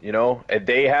business, you know.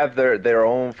 They have their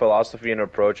own philosophy and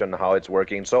approach on how it's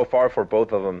working. So far, for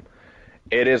both of them,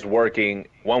 it is working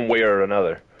one way or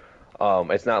another.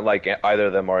 It's not like either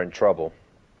of them are in trouble.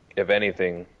 If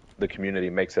anything, the community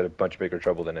makes it a much bigger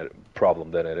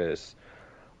problem than it is.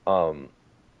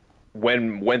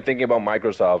 When thinking about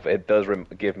Microsoft, it does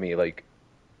give me like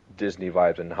Disney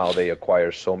vibes and how they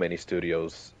acquire so many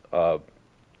studios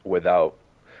without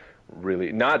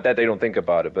really, not that they don't think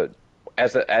about it, but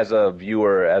as a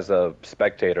viewer, as a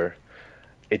spectator,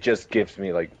 it just gives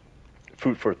me like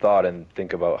food for thought and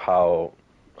think about how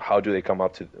do they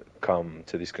come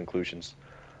to these conclusions.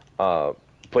 Uh,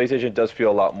 PlayStation does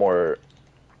feel a lot more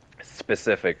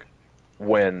specific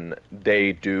when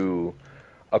they do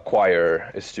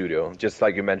acquire a studio. Just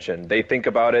like you mentioned, they think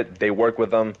about it, they work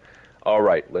with them. All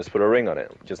right, let's put a ring on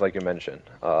it. Just like you mentioned.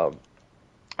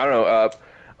 I don't know.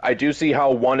 I do see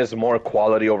how one is more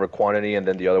quality over quantity, and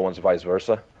then the other one's vice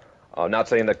versa. Not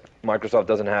saying that Microsoft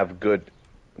doesn't have good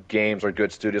games or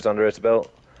good studios under its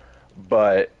belt,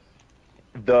 but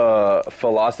the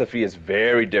philosophy is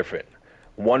very different.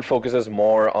 One focuses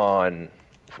more on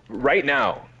right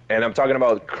now, and I'm talking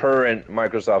about current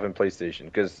Microsoft and PlayStation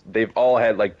because they've all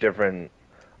had like different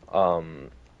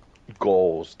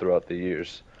goals throughout the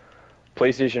years.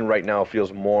 PlayStation right now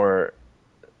feels more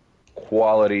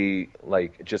quality,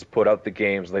 like just put out the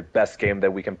games, like best game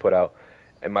that we can put out.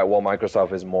 And while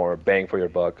Microsoft is more bang for your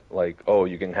buck, like oh,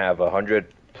 you can have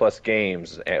 100 plus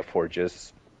games for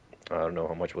just I don't know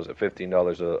how much was it,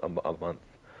 $15 a month,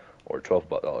 or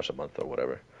 $12 a month or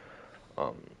whatever.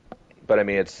 Um, but I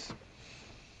mean, it's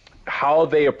how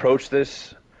they approach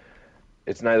this.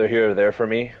 It's neither here or there for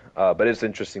me, but it's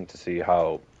interesting to see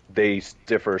how they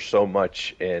differ so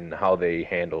much in how they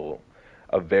handle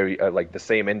a very like the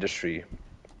same industry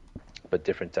but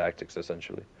different tactics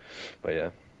essentially. But yeah,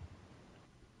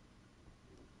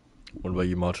 What about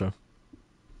you, Macho?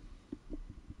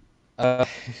 Uh,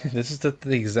 this is the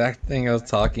exact thing I was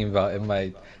talking about in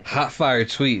my hot fire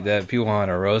tweet that people want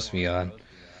to roast me on.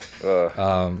 uh,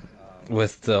 Um,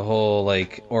 with the whole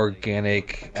like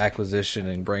organic acquisition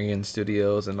and bringing in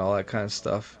studios and all that kind of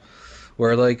stuff.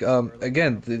 Where like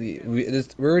again, we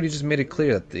already just made it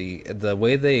clear that the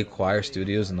way they acquire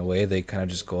studios and the way they kind of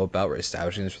just go about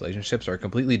establishing these relationships are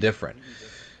completely different.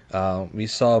 We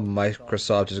saw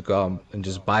Microsoft just go out and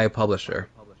just buy a publisher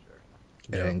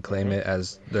Yeah. and claim it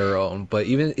as their own. But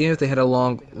even if they had a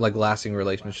long, like, lasting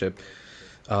relationship,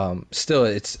 still,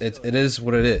 it is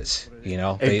what it is. You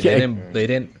know, It, they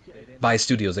didn't buy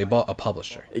studios; they bought a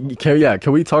publisher.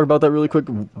 can we talk about that really quick?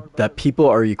 That people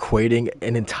are equating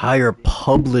an entire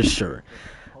publisher,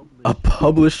 a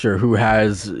publisher who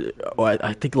has,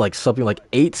 I think like something like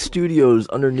 8 studios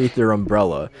underneath their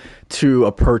umbrella, to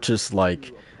a purchase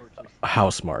like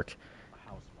Housemarque.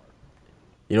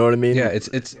 You know what I Yeah, mean? it's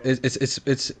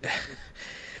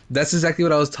that's exactly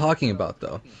what I was talking about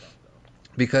though,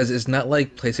 because it's not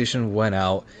like PlayStation went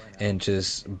out and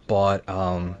just bought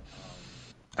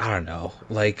I don't know,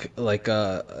 like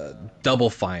a Double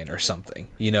Fine or something,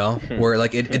 you know, where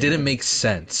like it didn't make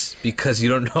sense because you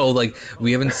don't know, like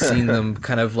we haven't seen them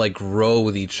kind of like grow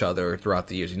with each other throughout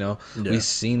the years, you know. We've Yeah.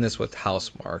 seen this with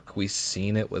Housemarque, we've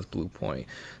seen it with Blue Point.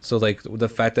 So like the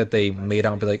fact that they made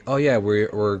out and be like, oh yeah,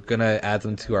 we're gonna add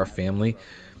them to our family.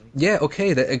 Yeah,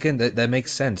 okay, that again that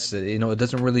makes sense. You know, it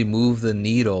doesn't really move the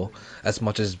needle as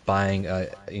much as buying an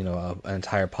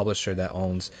entire publisher that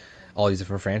owns all these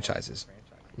different franchises.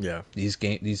 Yeah. These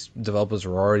developers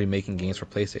were already making games for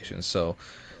PlayStation, so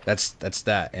that's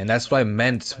that, and that's what I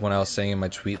meant when I was saying in my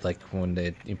tweet, like when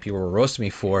people were roasting me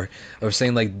for, I was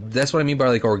saying like that's what I mean by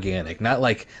like organic, not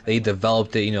like they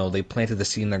developed it, you know, they planted the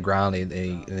seed in the ground,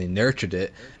 they nurtured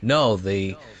it. No,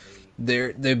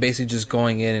 they're basically just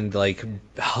going in and like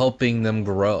helping them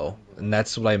grow, and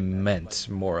that's what I meant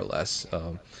more or less.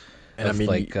 And I Of mean,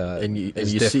 like and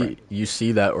it's different. you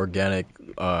see that organic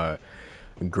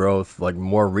growth like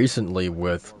more recently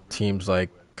with teams like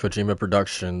Kojima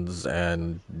Productions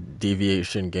and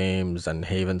Deviation Games and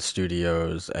Haven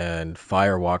Studios and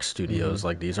Firewalk Hmm. Studios.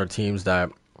 Like these are teams that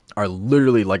are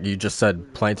literally like you just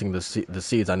said, planting the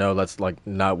seeds. I know that's like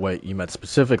not what you meant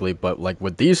specifically, but like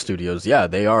with these studios, yeah,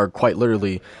 they are quite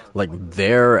literally like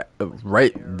they're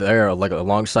right there, like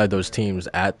alongside those teams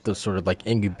at the sort of like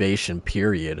incubation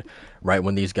period, right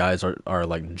when these guys are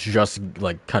like just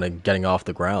like kind of getting off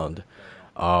the ground,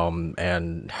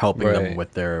 and helping them Right.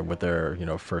 with their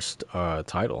first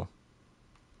title.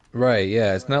 Right,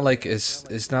 yeah. It's not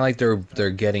like they're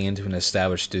getting into an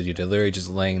established studio. They're literally just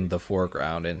laying the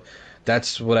foreground, and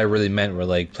that's what I really meant. Where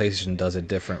like PlayStation does it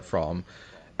different from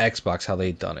Xbox, how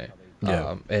they done it.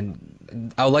 Yeah,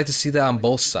 And I would like to see that on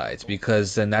both sides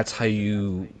because then that's how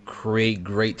you create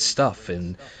great stuff,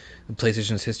 and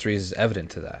PlayStation's history is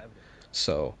evident to that.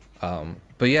 So,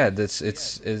 but yeah, that's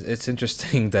it's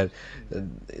interesting that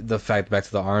the fact back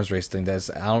to the arms race thing. That's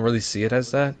I don't really see it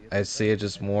as that. I see it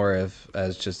just more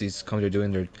as just these companies are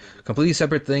doing their completely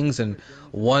separate things, and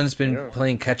one's been Yeah.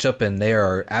 playing catch up, and they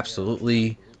are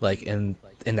absolutely like in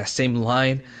that same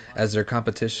line as their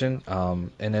competition.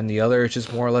 And then the other is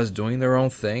just more or less doing their own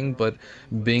thing, but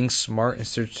being smart and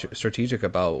strategic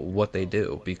about what they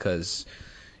do because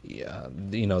yeah,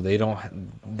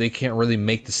 they can't really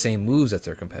make the same moves as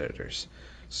their competitors.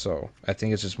 So I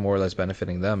think it's just more or less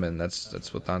benefiting them, and that's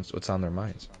what's on their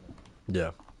minds.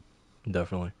 yeah,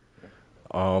 definitely.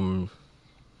 Um,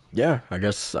 yeah, I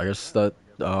guess that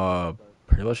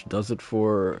pretty much does it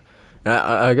for.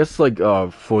 I guess like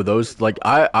for those like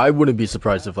I wouldn't be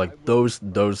surprised if like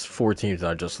those four teams that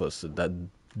I just listed that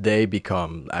they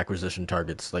become acquisition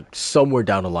targets like somewhere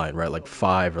down the line, right? Like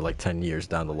 5 or like 10 years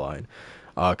down the line.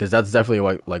 Because that's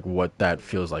definitely like what that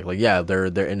feels like. Like yeah, they're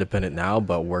independent now,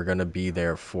 but we're gonna be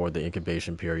there for the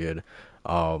incubation period.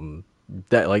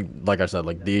 That like I said,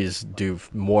 like these do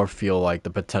more feel like the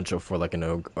potential for like an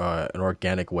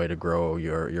organic way to grow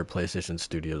your PlayStation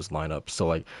Studios lineup. So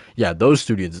like yeah, those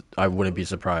studios I wouldn't be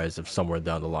surprised if somewhere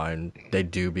down the line they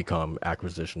do become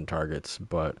acquisition targets.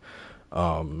 But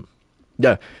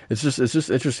yeah, it's just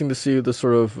interesting to see the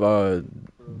sort of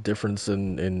difference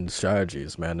in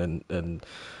strategies, man, and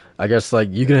I guess like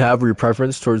you can have your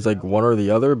preference towards like one or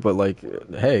the other, but like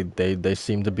hey, they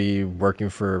seem to be working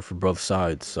for both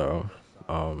sides, so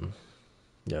um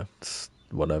yeah, it's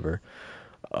whatever.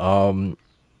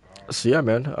 So yeah,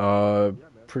 man,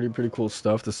 pretty cool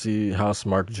stuff to see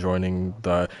Housemarque joining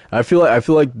the. I feel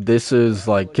like this is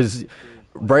like because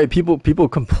right people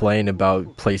complain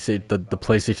about PlayStation the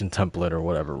PlayStation template or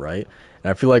whatever, right? And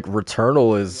I feel like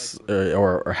Returnal is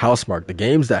or Housemarque the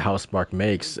games that Housemarque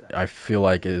makes. I feel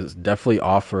like is definitely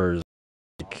offers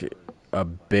like a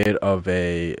bit of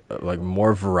a like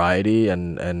more variety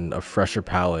and a fresher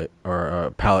palette or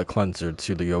a palette cleanser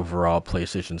to the overall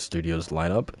PlayStation Studios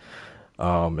lineup.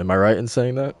 Am I right in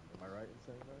saying that?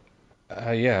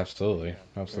 Yeah, absolutely,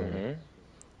 absolutely. Hmm.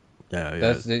 Yeah, yeah,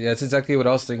 That's exactly what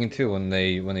I was thinking too when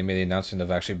they made the announcement of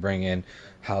actually bringing in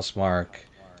Housemarque,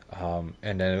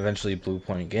 and then eventually Blue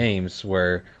Point Games,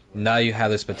 where now you have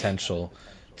this potential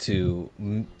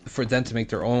for them to make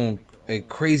their own a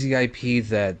crazy IP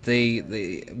that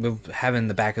they will have in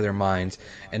the back of their minds,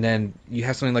 and then you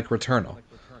have something like Returnal,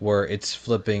 where it's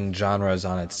flipping genres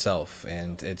on itself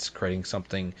and it's creating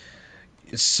something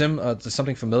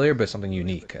familiar but something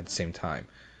unique at the same time.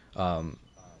 Um,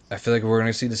 I feel like we're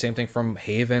going to see the same thing from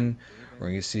Haven. We're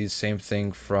going to see the same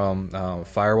thing from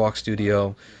Firewalk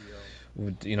Studio.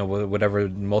 You know, whatever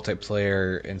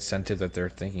multiplayer incentive that they're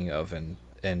thinking of, and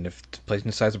if PlayStation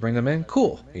decides to bring them in,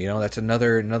 cool. You know, that's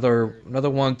another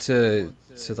one to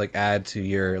like add to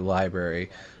your library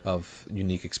of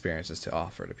unique experiences to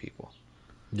offer to people.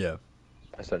 yeah,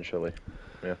 Essentially.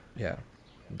 Yeah. Yeah.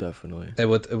 definitely. And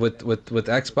with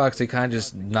Xbox, they kind of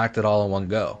just knocked it all in one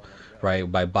go, right?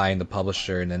 By buying the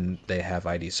publisher, and then they have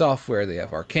ID Software, they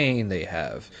have Arcane, they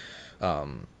have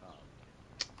um,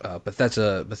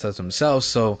 Bethesda themselves.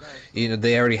 So you know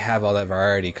they already have all that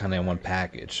variety kind of in one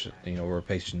package. You know, where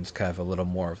patients kind of a little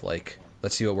more of like,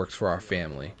 let's see what works for our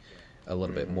family, a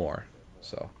little bit Hmm. more.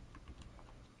 So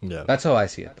Yeah, that's how I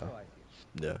see it, though.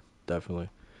 yeah, definitely.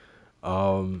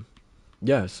 Um,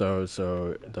 yeah, so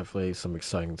definitely some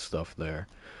exciting stuff there.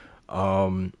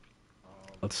 Um,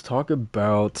 let's talk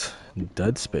about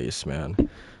Dead Space, man.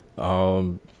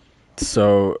 Um,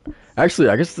 So, actually,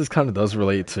 I guess this kind of does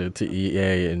relate to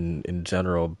EA in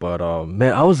general, but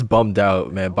man, I was bummed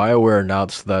out, man. BioWare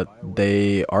announced that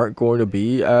they aren't going to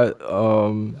be at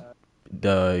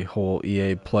the whole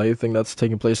EA Play thing that's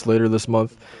taking place later this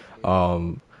month.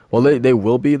 Um, well, they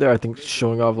will be there, I think,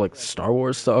 showing off like Star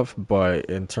Wars stuff, but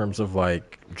in terms of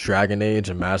like Dragon Age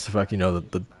and Mass Effect,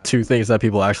 the two things that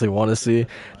people actually want to see,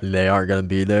 they aren't gonna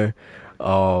be there.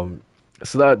 Um,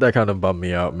 so that kind of bummed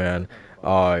me out, man.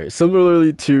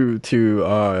 Similarly to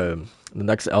the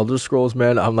next Elder Scrolls,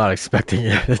 man, I'm not expecting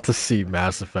to see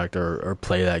Mass Effect or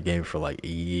play that game for like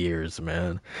years,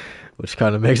 man, which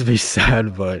kind of makes me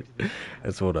sad, but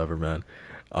it's whatever, man.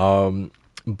 Um,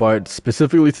 but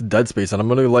specifically to Dead Space, and I'm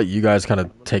gonna let you guys kind of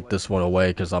take this one away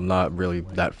because I'm not really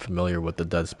that familiar with the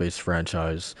Dead Space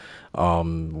franchise.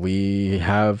 We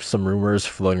have some rumors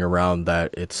floating around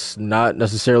that it's not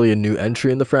necessarily a new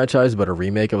entry in the franchise, but a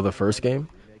remake of the first game.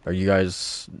 Are you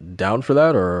guys down for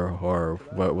that, or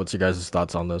what's your guys'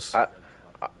 thoughts on this? I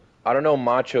I don't know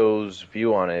Macho's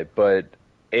view on it, but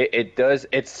it does.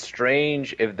 It's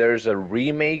strange if there's a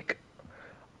remake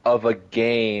of a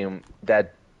game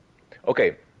that.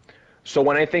 Okay, so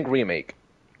when I think remake,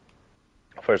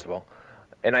 first of all,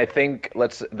 and I think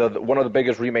one of the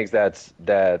biggest remakes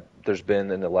that there's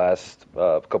been in the last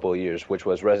couple of years, which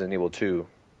was Resident Evil 2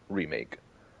 remake.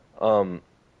 Um,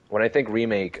 when I think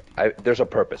remake, there's a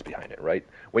purpose behind it, right?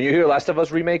 When you hear Last of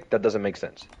Us remake, that doesn't make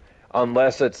sense,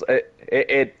 unless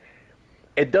it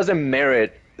doesn't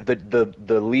merit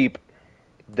the leap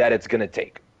that it's gonna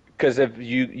take. Because if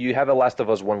you have a Last of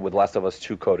Us one with Last of Us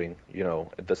two coding,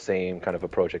 the same kind of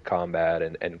approach at combat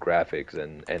and graphics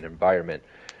and environment,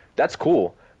 that's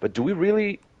cool. But do we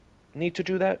really need to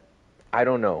do that? I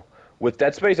don't know. With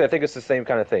Dead Space, I think it's the same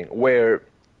kind of thing. Where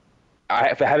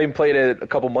having played it a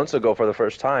couple months ago for the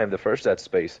first time, the first Dead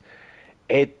Space,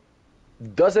 it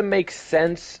doesn't make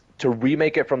sense to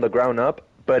remake it from the ground up.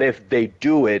 But if they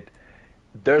do it,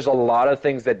 there's a lot of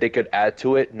things that they could add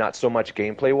to it, not so much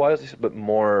gameplay wise, but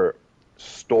more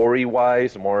story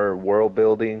wise, more world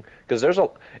building. Because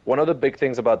one of the big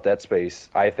things about Dead Space,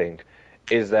 I think,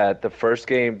 is that the first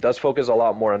game does focus a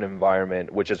lot more on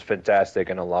environment, which is fantastic,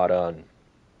 and a lot on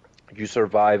you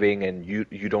surviving, and you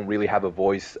don't really have a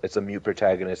voice. It's a mute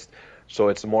protagonist, so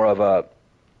it's more of a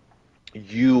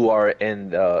you are in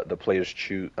the player's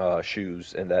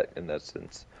shoes in that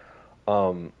sense.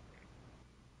 Um,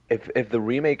 if the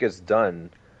remake is done,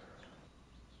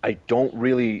 I don't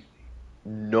really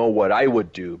know what I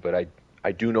would do, but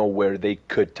I do know where they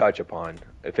could touch upon.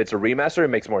 If it's a remaster, it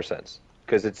makes more sense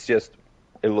because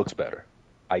it looks better,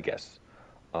 I guess.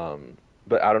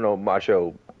 But I don't know,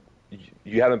 Macho.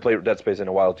 You haven't played Dead Space in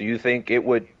a while. Do you think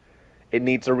it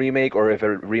needs a remake, or if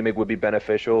a remake would be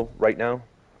beneficial right now?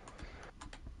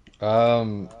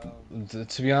 Um,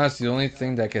 to be honest, the only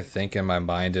thing that I could think in my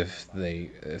mind if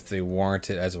they warrant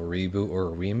it as a reboot or a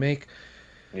remake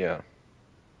Yeah.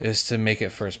 is to make it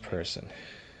first person.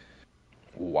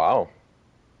 Wow.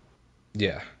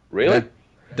 Yeah, Really?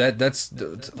 that's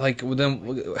like with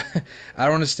them. I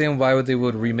don't understand why would they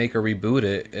would remake or reboot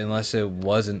it unless it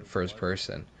wasn't first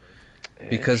person.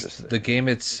 Because the Interesting. game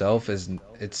itself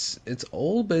it's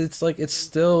old, but it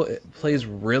plays It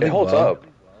really holds well. up.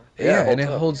 Yeah, Yeah, it and holds it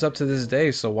up. holds up to this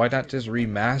day. So why not just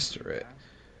remaster it?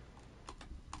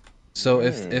 So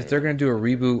if they're Hmm. gonna do a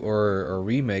reboot or a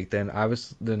remake, then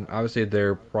obviously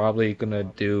they're probably gonna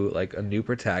do like a new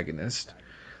protagonist,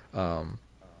 um,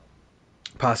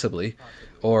 possibly,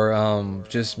 or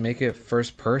just make it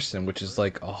first person, which is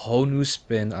like a whole new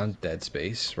spin on Dead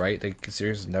Space, right? The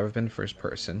series has never been first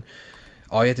person.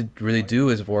 All you have to really do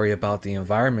is worry about the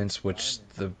environments, which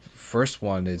the first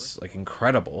one is like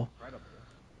incredible,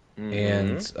 Mm-hmm.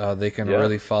 and they can Yeah.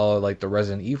 really follow like the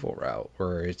Resident Evil route,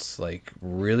 where it's like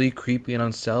really creepy and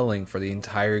unsettling for the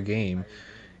entire game,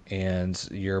 and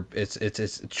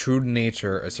it's true to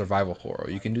nature a survival horror.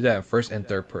 You can do that in first and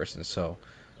third person, so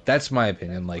that's my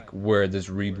opinion, like where this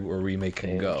reboot or remake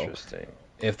can go Interesting.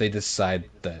 if they decide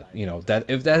that that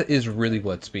if that is really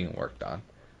what's being worked on.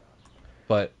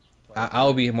 But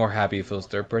I'll be more happy if it was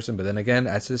third person. But then again,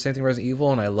 I said the same thing with Resident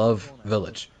Evil, and I love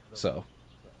Village. So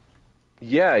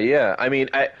Yeah, yeah. I mean,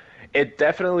 it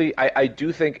definitely. I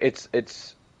do think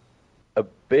it's a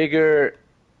bigger.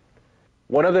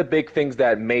 One of the big things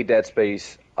that made Dead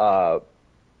Space. We're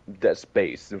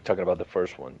talking about the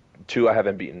first one. Two, I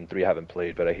haven't beaten. Three, I haven't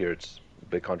played, but I hear it's a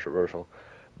bit controversial.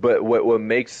 But what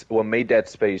made Dead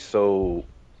Space so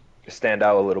stand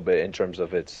out a little bit in terms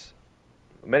of its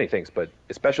many things, but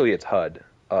especially its HUD,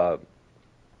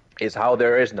 is how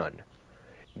there is none.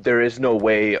 There is no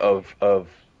way of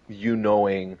you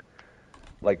knowing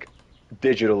like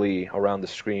digitally around the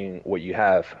screen what you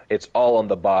have. It's all on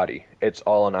the body. It's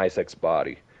all on Isaac's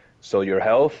body. So your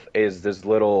health is this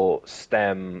little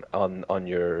stem on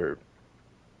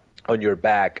on your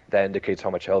back that indicates how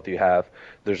much health you have.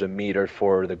 There's a meter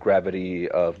for the gravity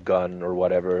of gun or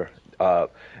whatever.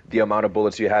 The amount of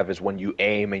bullets you have is when you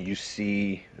aim and you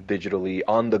see digitally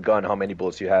on the gun how many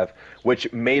bullets you have,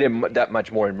 which made it that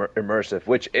much more immersive.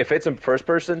 Which, if it's in first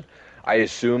person, I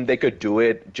assume they could do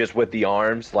it just with the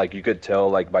arms. Like you could tell,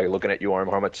 like by looking at your arm,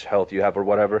 how much health you have or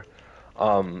whatever.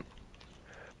 Um,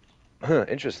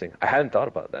 Interesting. I hadn't thought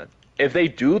about that. If they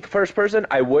do first person,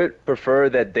 I would prefer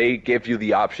that they give you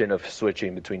the option of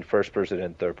switching between first person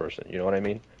and third person. You know what I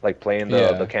mean? Like playing the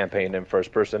Yeah. campaign in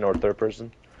first person or third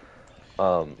person.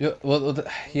 Yeah, well,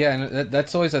 yeah, and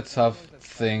that's always a tough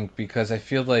thing because I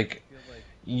feel like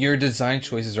your design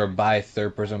choices are by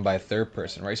third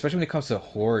person, right? Especially when it comes to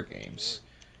horror games,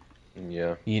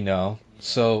 Yeah. you know?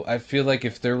 So I feel like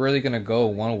if they're really gonna go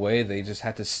one way, they just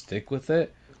have to stick with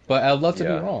it. But I would love to be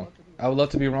Yeah. wrong. I would love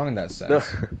to be wrong in that No,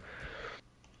 sense.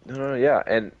 no, yeah.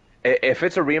 And if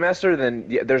it's a remaster, then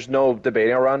yeah, there's no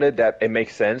debating around it. That it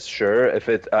makes sense, sure. If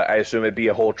it, I assume it'd be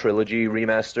a whole trilogy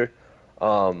remaster.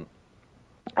 Um,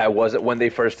 I wasn't when they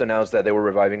first announced that they were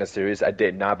reviving a series. I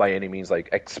did not by any means like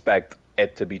expect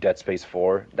it to be Dead Space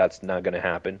 4. That's not gonna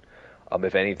happen.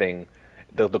 If anything,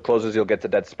 the closest you'll get to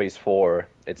Dead Space 4,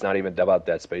 it's not even about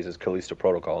Dead Space. It's Callisto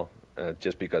Protocol,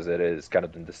 just because it is kind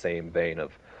of in the same vein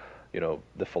of,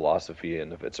 the philosophy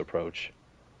and of its approach.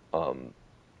 Um,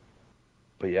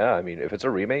 but yeah, I mean, if it's a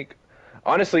remake,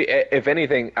 honestly, if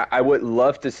anything, I would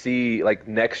love to see like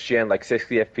next gen, like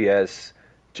 60 FPS,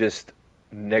 just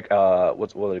what are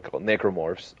they called?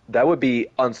 Necromorphs. That would be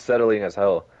unsettling as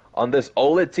hell. On this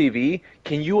OLED TV,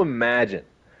 can you imagine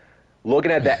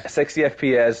looking at that 60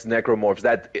 FPS Necromorphs,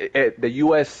 the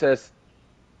USS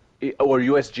or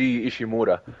USG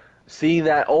Ishimura, seeing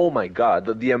that? Oh my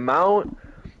God, the amount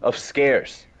of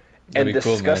scares and That'd be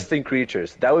cool, man. disgusting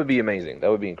creatures. That would be amazing. That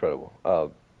would be incredible.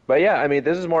 But yeah, I mean,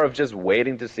 this is more of just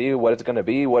waiting to see what it's going to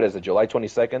be. What is it, July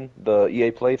 22nd, the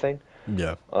EA Play thing?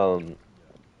 Yeah. Um,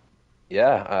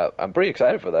 yeah, I'm pretty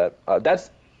excited for that. That's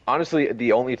honestly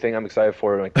the only thing I'm excited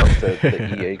for when it comes to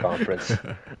the EA conference.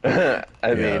 I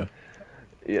Yeah. mean,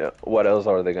 yeah, what else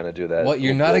are they going to do that What,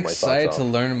 you're will not blow my socks excited to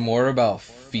off? learn more about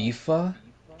FIFA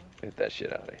Get that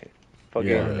shit out of here. or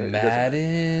Yeah. Fucking, it doesn't matter.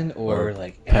 Madden Or or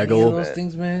like any of Peggle. those Man.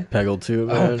 things, man? Peggle 2,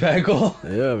 Oh, man. Peggle.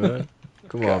 Yeah, man.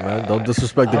 Come on, man. Don't God.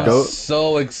 disrespect the I'm GOAT.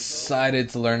 so excited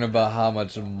to learn about how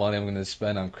much money I'm going to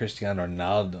spend on Cristiano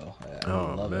Ronaldo. I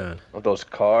Oh, love it. man. Those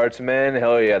cards, man.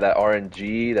 Hell yeah, that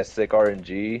RNG, that sick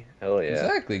RNG. Hell yeah.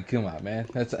 Exactly. Come on, man.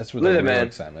 That's where the Listen, real man.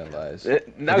 excitement lies. Not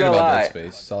Forget gonna about Dead lie. Space.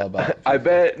 It's all about I FIFA.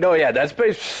 bet. No, yeah, that's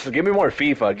space. Give me more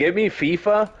FIFA. Give me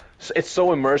FIFA. It's so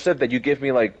immersive that you give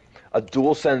me like a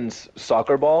DualSense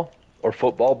soccer ball or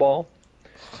football ball,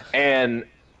 and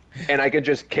I could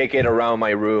just kick it around my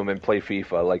room and play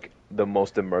FIFA like the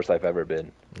most immersed I've ever been.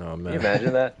 Oh, Can you man.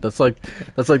 imagine that? That's like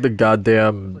the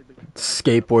goddamn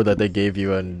skateboard that they gave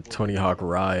you in Tony Hawk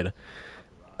Ride.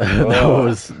 that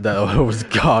Oh, was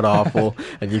god awful,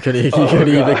 and you oh couldn't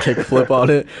even God. kick flip on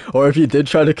it, or if you did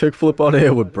try to kick flip on it,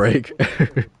 it would break.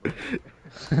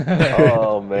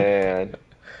 Oh man.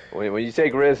 When you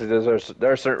take risks,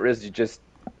 there are certain risks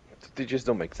they just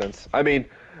don't make sense. I mean,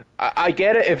 I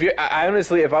get it. If you, I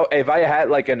honestly, if I had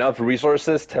like enough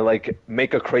resources to like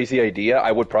make a crazy idea,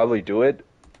 I would probably do it.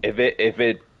 If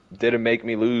it didn't make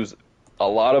me lose a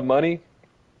lot of money,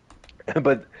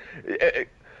 but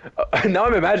now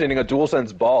I'm imagining a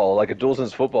DualSense ball, like a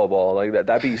DualSense football ball, like that.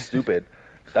 That'd be stupid.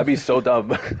 That'd be so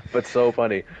dumb, but so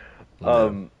funny. Yeah.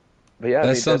 Um, but yeah, I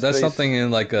mean, Dead That's Space. something in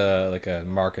like a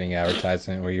marketing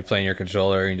advertisement where you're playing your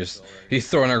controller and he's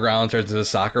throwing it around, turns into a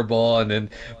soccer ball, and then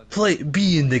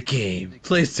be in the game. Be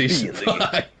PlayStation in the game.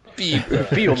 5, FIFA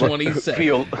Feel feel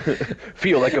 27.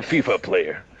 feel like a FIFA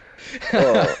player.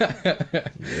 Oh,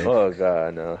 oh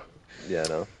God, no. Yeah,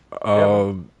 no. Yeah, man.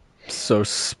 Um. So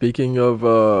speaking of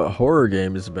horror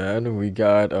games, man, we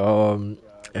got Konami,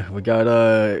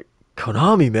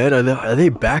 man. Are they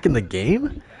back in the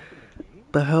game?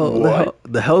 What?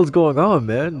 The hell is going on,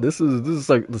 man? This is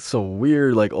like some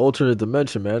weird like alternate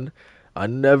dimension, man. I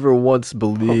never once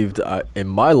believed, in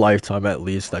my lifetime at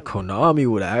least, that Konami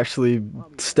would actually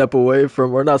step away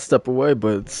from, or not step away,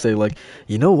 but say like,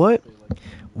 you know what?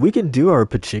 We can do our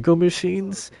pachinko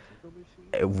machines,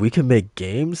 and we can make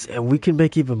games, and we can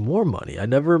make even more money. I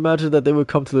never imagined that they would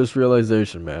come to this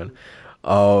realization, man.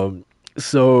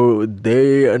 So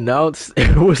they announced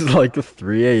it was like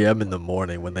 3 a.m. in the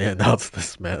morning when they announced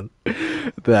this, man.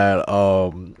 That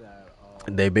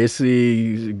they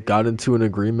basically got into an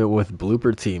agreement with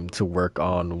Blooper Team to work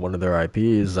on one of their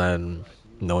IPs, and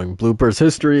knowing Blooper's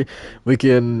history, we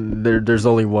can. There's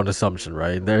only one assumption,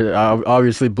 right?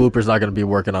 Obviously Blooper's not going to be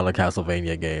working on a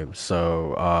Castlevania game,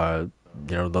 so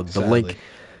the Sadly. link.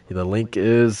 The link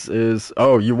is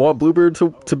oh, you want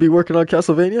Blooper to be working on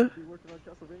Castlevania?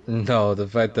 No, the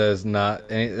fact that it's not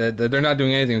that they're not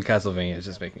doing anything with Castlevania is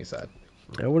just making me sad.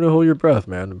 I wouldn't hold your breath,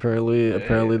 man. Apparently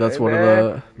that's Hey, one of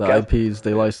man. the Cas- IPs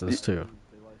they licensed too.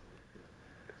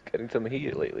 Getting some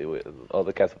heat lately with all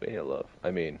the Castlevania love.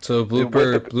 I mean, So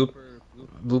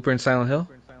Blooper and Silent Hill.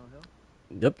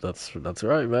 Yep, that's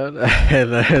right, man.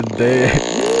 And then they,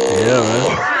 yeah,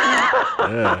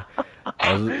 man,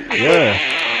 yeah,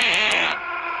 yeah.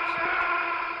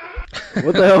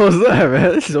 What the hell was that,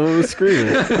 man? Someone was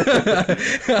screaming. God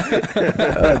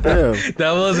damn.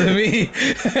 That wasn't me.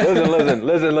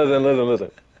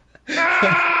 listen.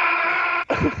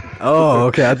 Oh,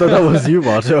 okay. I thought that was you,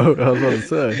 Macho. I was about to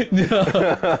say.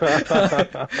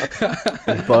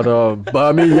 But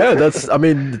I mean, yeah,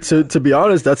 to be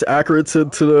honest, that's accurate to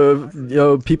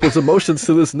the people's emotions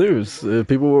to this news.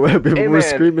 People were Hey, were man.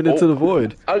 screaming into the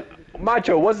void.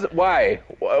 Macho, why?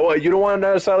 You don't want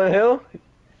another Silent Hill?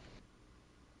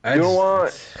 I You don't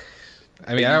just- want.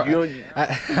 I mean, You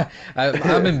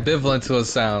I'm ambivalent to a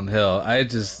Silent Hill. I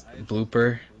just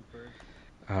Blooper.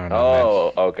 I don't know, man.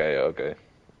 Oh, okay.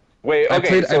 Wait,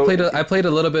 okay. I played a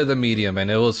little bit of the medium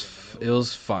and it was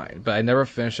fine, but I never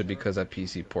finished it because that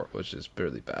PC port was just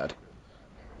really bad.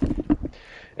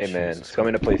 Hey man, it's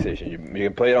coming to PlayStation. You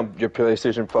can play it on your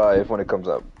PlayStation 5 when it comes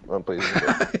up on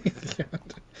PlayStation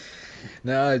 5.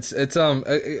 No,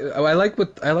 I like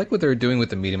what they're doing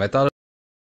with the medium. I thought it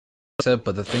was,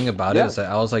 but the thing about it is that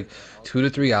I was like 2 to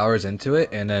 3 hours into it,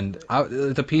 and then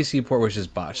the PC port was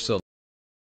just botched. So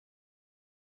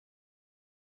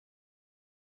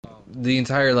the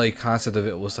entire like concept of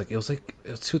it was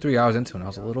 2 3 hours into it, and I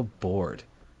was a little bored.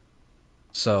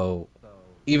 So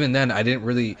even then, I didn't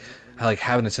really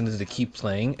have an incentive to keep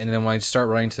playing. And then when I start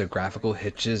running into the graphical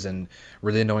hitches and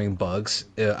really annoying bugs,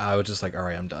 I was just like, all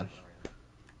right, I'm done.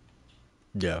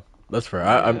 Yeah, that's fair.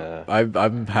 Yeah. I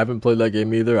haven't played that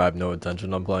game either. I have no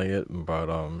intention on playing it, but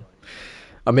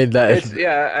I mean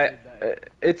that.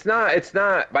 It's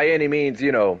not by any means,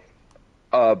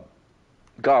 god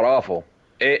awful.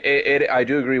 I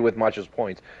do agree with Macho's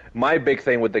points. My big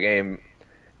thing with the game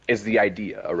is the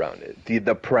idea around it,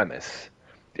 the premise.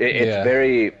 Yeah.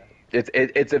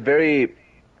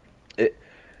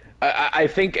 I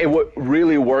think it would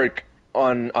really work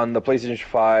on the PlayStation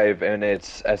 5 and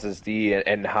its SSD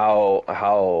and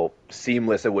how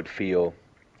seamless it would feel,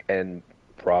 and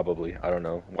probably I don't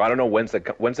know when's it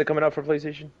coming out for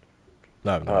PlayStation.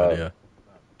 I have no idea.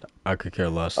 I could care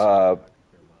less.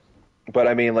 But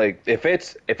I mean, like, if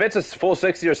it's a full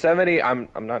 60 or 70, I'm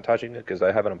not touching it because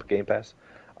I have it on Game Pass.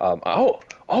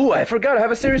 I forgot I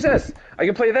have a Series S. I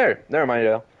can play there. Never mind,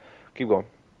 Al. Keep going.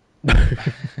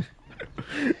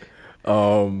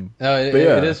 No, but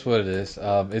yeah. it is what it is.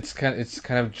 It's kind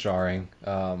of jarring.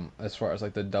 As far as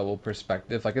like the double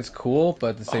perspective, like it's cool,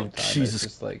 but at the same time, Jesus,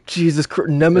 it's just like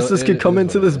Nemesis could come is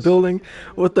into what it this is. building.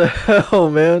 What the hell,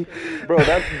 man? Bro,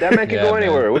 that man can Yeah, go man.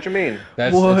 anywhere. What you mean?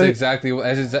 That's What? exactly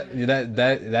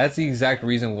that's the exact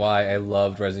reason why I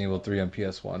loved Resident Evil 3 on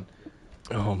PS1.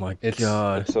 Oh my It's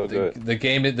god. It's so good. The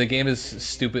game is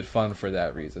stupid fun for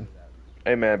that reason.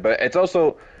 Hey man, but it's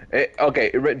also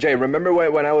okay. Jay, remember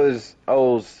when I was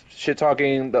shit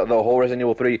talking the whole Resident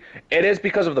Evil 3? It is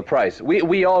because of the price.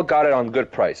 We all got it on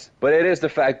good price, but it is the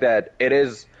fact that it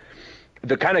is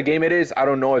the kind of game it is. I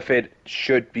don't know if it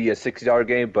should be a $60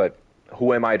 game, but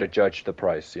who am I to judge the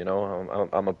price? I'm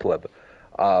a pleb.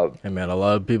 Hey man, a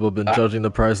lot of people have been judging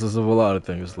the prices of a lot of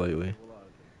things lately.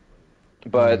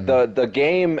 But the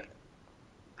game,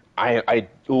 I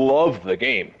love the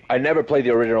game. I never played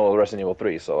the original Resident Evil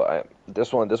 3, so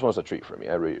this one's a treat for me.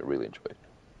 I really enjoyed it.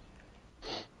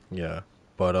 Yeah.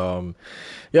 But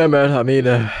yeah, man. I mean,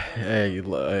 hey,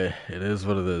 it is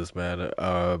what it is, man.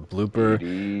 Blooper, It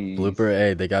is.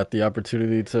 Hey, they got the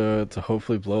opportunity to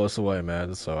hopefully blow us away,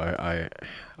 man. So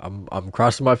I'm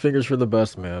crossing my fingers for the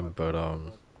best, man. But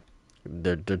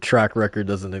their track record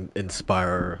doesn't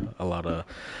inspire a lot of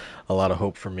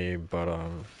hope for me. But I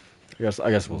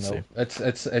guess we'll see.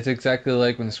 It's exactly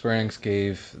like when Square Enix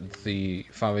gave the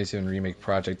Final Fantasy VII Remake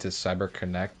project to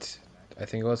CyberConnect. I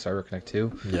think it was CyberConnect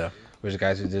 2. Yeah. Which the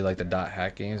guys who did like the dot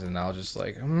hack games, and I was just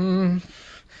like, Yeah. I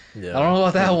don't know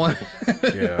about that one.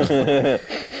 Yeah.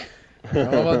 I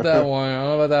don't know about that one. I don't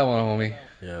know about that one, homie.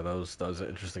 Yeah. That was an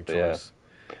interesting Yeah. choice.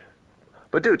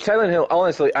 But dude, Silent Hill.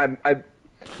 Honestly,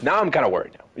 now I'm kind of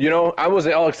worried. I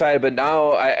wasn't all excited, but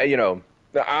now I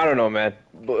don't know, man.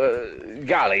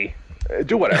 Golly,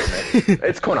 do whatever, man.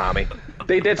 It's Konami.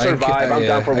 They did I can, survive. I'm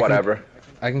down yeah, for whatever.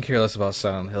 I can care less about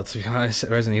Silent Hill, to be honest.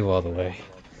 Resident Evil all the way.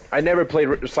 I never played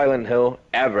Silent Hill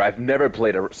ever. I've never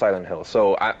played a Silent Hill,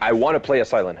 so I want to play a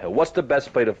Silent Hill. What's the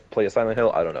best way to play a Silent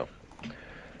Hill? I don't know.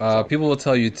 So, People will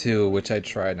tell you too, which I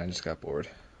tried and I just got bored.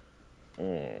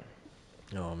 mm,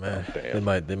 Oh oh man, damn.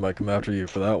 they might come after you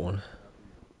for that one.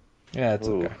 Yeah, it's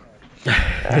Ooh, okay.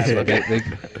 that's okay.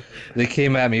 They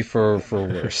came at me for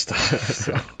worse stuff.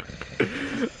 So.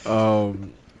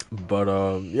 Um, but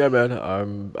yeah, man,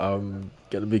 I'm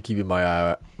gonna be keeping my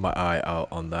eye out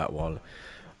on that one.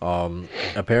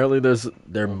 Apparently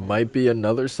there might be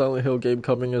another Silent Hill game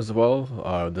coming as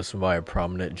well. This is by a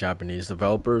prominent Japanese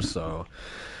developer, so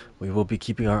we will be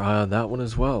keeping our eye on that one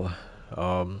as well.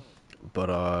 Um, but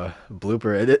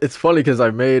blooper, it's funny because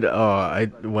I made I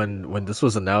when this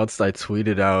was announced, I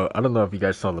tweeted out. I don't know if you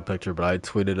guys saw the picture, but I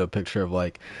tweeted a picture of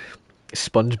like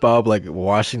SpongeBob like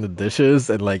washing the dishes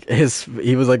and like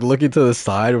he was like looking to the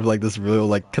side with like this real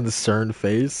like concerned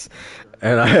face,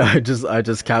 and I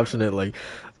just captioned it like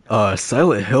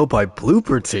Silent Hill by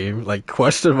Blooper Team like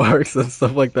question marks and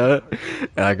stuff like that,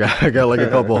 and I got like a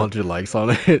couple hundred likes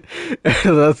on it,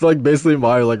 and that's like basically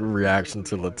my like reaction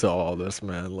to all this,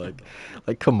 man. Like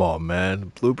come on,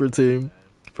 man, Blooper Team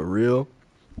for real.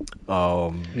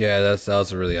 Um Yeah, that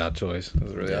was a really odd choice. That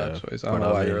was a really odd yeah, choice. I don't but know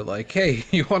I why they were mean like, "Hey,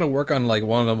 you want to work on like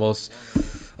one of the most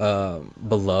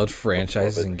beloved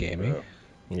franchises Beloved, in gaming?"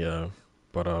 yeah. yeah.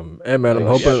 But hey man,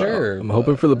 Like, Yeah, sure, I'm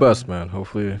hoping but for the best, man.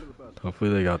 Hopefully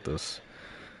they got this.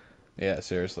 yeah,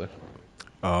 seriously.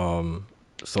 Um,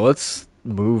 so let's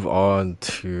move on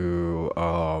to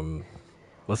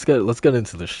let's get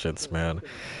into the shits, man.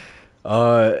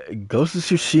 Ghost of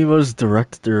Tsushima's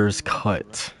director's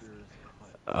cut.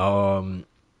 Um,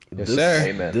 Yes, sir.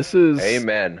 amen, this is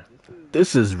amen.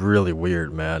 really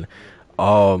weird, man.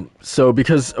 So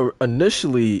because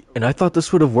initially, and I thought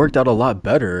this would have worked out a lot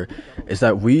better, is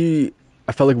that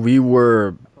I felt like we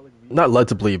were not led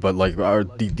to believe, but like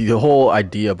the whole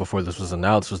idea before this was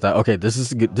announced was that okay, this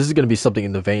is going to be something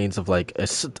in the veins of like a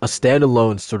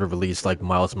standalone sort of release like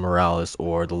Miles Morales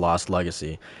or The Lost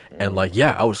Legacy, and like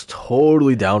yeah, I was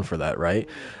totally down for that, right?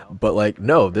 But like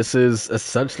no, this is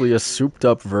essentially a souped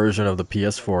up version of the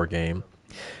PS4 game,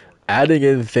 adding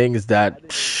in things that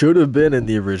should have been in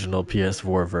the original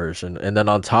PS4 version, and then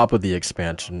on top of the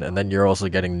expansion, and then you're also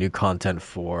getting new content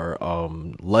for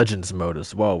Legends mode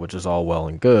as well, which is all well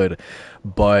and good,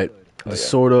 but Oh the yeah.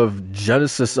 sort of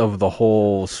genesis of the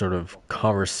whole sort of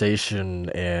conversation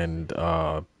and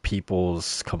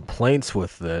people's complaints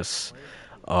with this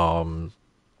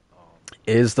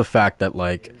is the fact that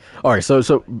like all right,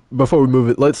 so before we move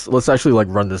it, let's actually like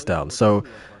run this down. So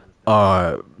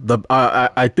the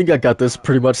I think I got this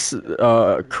pretty much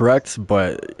correct,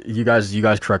 but you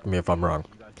guys correct me if I'm wrong.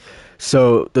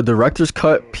 So the director's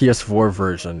cut PS4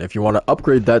 version, if you want to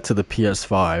upgrade that to the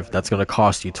PS5, that's gonna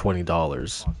cost you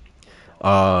 $20.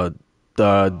 Uh,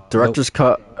 the Nope. director's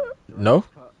cut, no,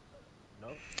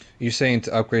 You're saying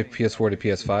to upgrade PS4 to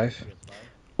PS5?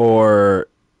 or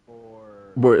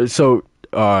so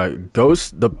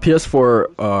Ghost the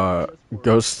PS4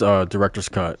 Ghost director's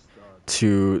cut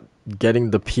to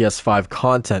getting the PS5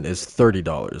 content is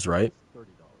 $30, right?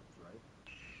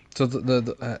 So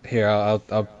here I'll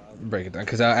break it down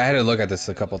because I had to look at this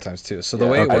a couple times too. So the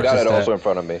Yeah, way it I Okay. works got is it that also in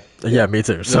front of me. Yeah, me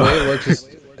too. the So way it works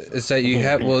is that you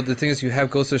have the thing is you have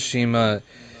Ghost of Tsushima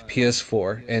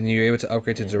PS4 and you're able to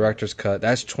upgrade to Hmm. director's cut.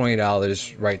 That's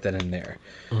 $20 right then and there.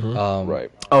 Um,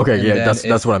 Right. okay, and yeah, then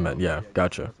that's what I if meant. Yeah,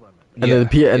 gotcha. yeah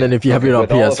And then yeah if you have it okay on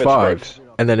With all of its PS5, perks.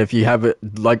 and then if you have it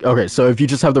like okay, so if you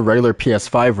just have the regular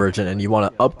PS5 version and you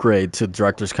want to upgrade to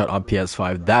director's cut on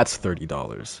PS5, that's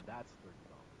 $30.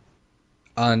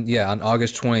 on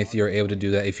August 20th you're able to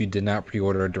do that if you did not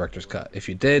pre-order a director's cut. If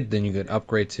you did, then you could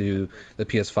upgrade to the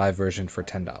PS5 version for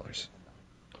 $10.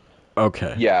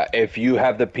 Okay. Yeah, if you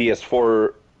have the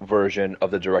PS4 version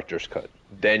of the director's cut,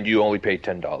 then you only pay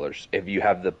 $10. If you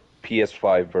have the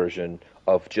PS5 version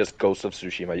of just Ghost of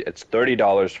Tsushima, it's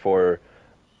 $30 for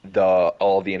the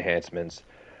all the enhancements,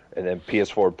 and then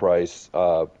PS4 price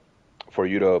for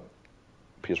you to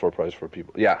PS4 price for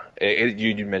people. Yeah,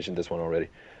 you mentioned this one already.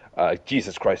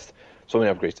 Jesus Christ, so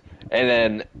many upgrades, and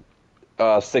then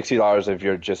 $60 if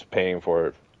you're just paying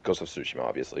for Ghost of Tsushima,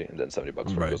 obviously, and then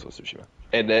 $70 for Right. Ghost of Tsushima.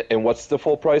 And what's the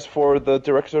full price for the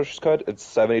director's cut? It's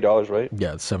 $70, right?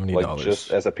 Yeah, it's seventy Like just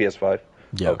dollars. as a PS5.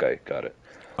 Yeah. Okay, got it.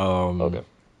 Um. Okay.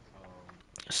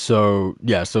 So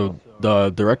yeah, so the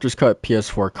director's cut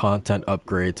PS4 content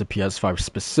upgrade to PS5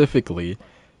 specifically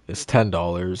is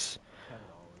 $10.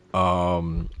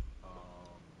 Um.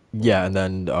 Yeah, and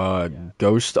then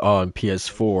Ghost on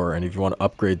PS4, and if you want to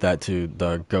upgrade that to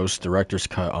the Ghost Director's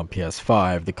Cut on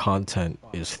PS5, the content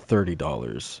is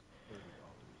 $30.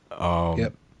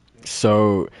 Yep.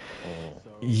 So Mm.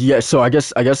 yeah, so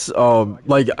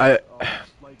like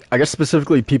I guess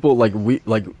specifically people like we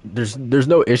like there's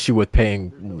no issue with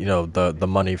paying, the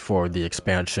money for the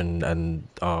expansion, and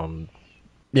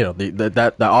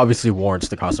that obviously warrants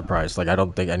the cost of price. Like I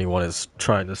don't think anyone is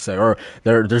trying to say, or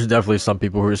there's definitely some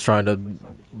people who are just trying to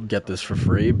get this for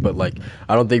free, but like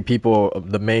I don't think people,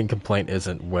 the main complaint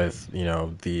isn't with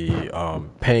the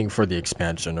paying for the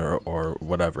expansion or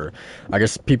whatever. I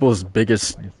guess people's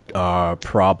biggest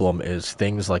problem is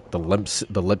things like the lip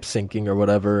syncing or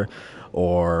whatever,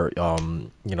 or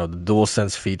the dual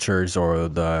sense features, or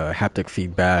the haptic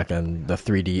feedback and the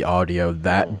 3D audio,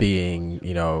 that Mm.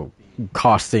 being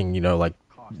costing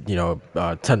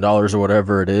 $10 or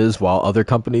whatever it is, while other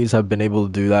companies have been able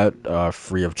to do that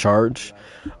free of charge.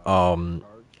 And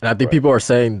I think Right. people are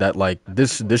saying that like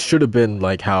this should have been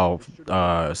like how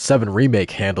 7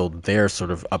 Remake handled their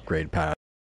sort of upgrade path.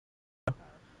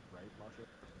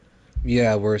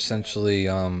 Yeah, we're essentially,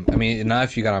 I mean, not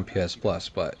if you got on PS Plus,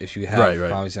 but if you have Right,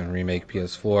 right. Final Fantasy Remake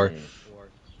PS4, Mm.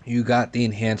 you got the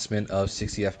enhancement of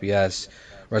 60 FPS,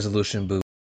 resolution boost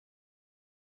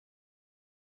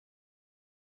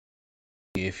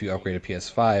if you upgrade to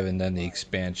PS5, and then the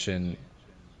expansion,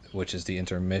 which is the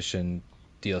intermission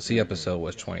DLC Hmm. episode,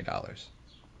 was $20.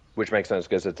 Which makes sense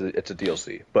because it's a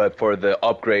DLC. But for the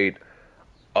upgrade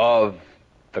of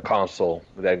the console,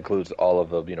 that includes all of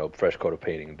the fresh coat of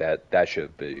painting. That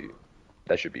should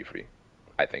be free,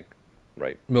 I think.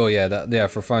 Right? Well, yeah, yeah,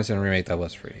 for Final Fantasy Remake that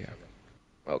was free.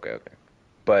 Yeah. Okay, okay.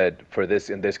 But for this,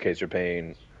 in this case, you're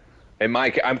paying.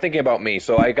 I'm thinking about me.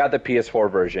 So I got the PS4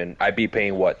 version. I'd be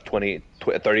paying what,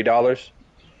 $30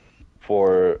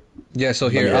 for Yeah, so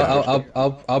the here Yeah. director's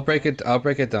cut. I'll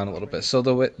break it down a little bit.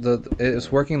 So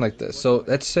it's working like this. So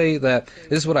let's say that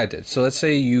this is what I did. So let's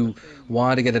say you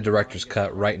wanted to get a director's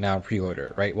cut right now,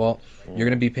 pre-order, right? Well, you're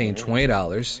gonna be paying Mm-hmm.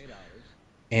 $20,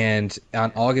 and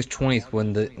on August 20th,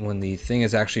 when the thing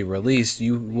is actually released,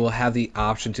 you will have the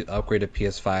option to upgrade to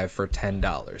PS5 for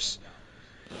 $10.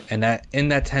 And that in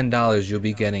that $10, you'll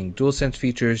be getting DualSense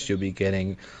features. You'll be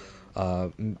getting, uh,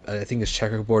 I think it's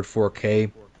checkerboard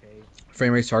 4K,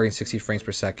 frame rate targeting 60 frames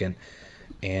per second,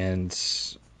 and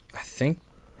I think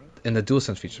in the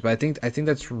DualSense features. But I think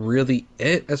that's really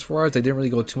it as far as they didn't really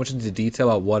go too much into detail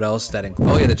about what else that.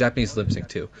 Oh yeah, the Japanese lip sync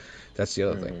too. That's the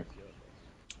other thing.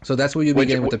 Mm-hmm. So that's what you'll be Which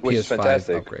getting with the which is PS5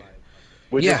 fantastic. upgrade.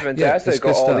 Which is Yeah, yeah, it's fantastic.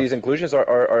 good All these stuff. inclusions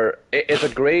it's a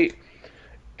great.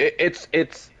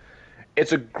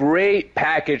 It's a great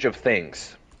package of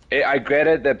things. I get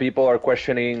it that people are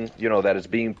questioning, that it's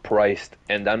being priced,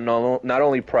 and then not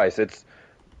only priced, it's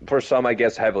for some, I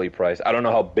guess, heavily priced. I don't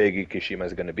know how big Ikishima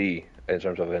is going to be in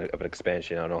terms of an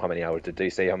expansion. I don't know how many hours. Did they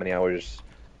say how many hours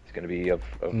it's going to be of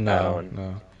No, add-on?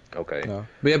 no, Okay. no.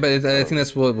 But yeah, but I think Um,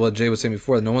 that's what Jay was saying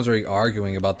before. No one's really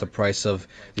arguing about the price of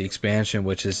the expansion,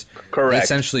 which is Correct.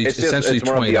 essentially It's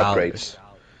more of the upgrades. $20.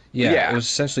 Yeah, it Yeah, was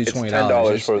essentially it's $20.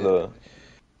 $10 for the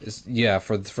Yeah,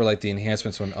 for like the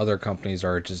enhancements when other companies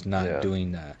are just not yeah.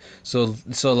 doing that. So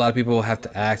a lot of people have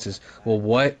to ask is, well,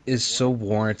 what is so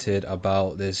warranted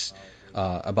about this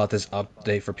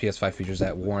update for PS5 features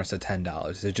that warrants the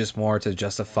 $10? Is it just more to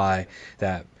justify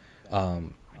that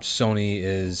Sony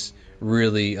is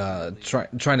really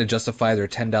trying to justify their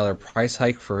 $10 price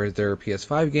hike for their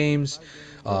PS5 games?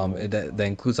 Hmm. That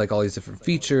includes like all these different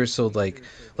features. So like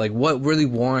what really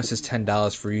warrants this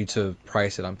 $10 for you to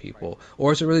price it on people,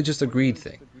 or is it really just a greed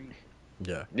thing?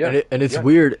 Yeah, Yeah, and it's yeah.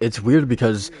 weird. It's weird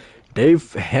because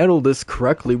they've handled this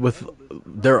correctly with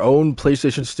their own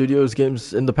PlayStation Studios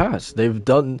games in the past. They've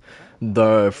done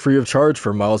the free of charge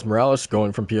for Miles Morales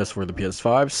going from PS4 to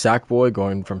PS5, Sackboy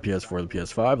going from PS4 to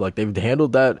PS5. Like they've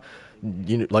handled that,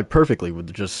 like perfectly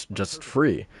with just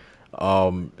free.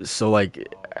 So like,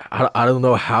 I don't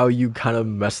know how you kind of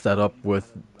mess that up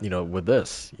with with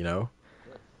this.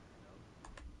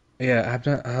 Yeah,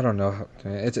 I don't know.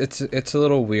 It's a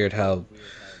little weird how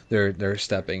they're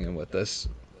stepping in with this,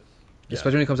 Yeah.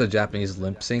 especially when it comes to Japanese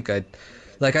lip sync. I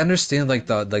understand like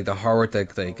the hard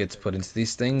work that gets put into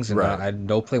these things, and Right. I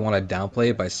no play want to downplay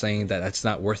it by saying that that's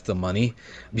not worth the money,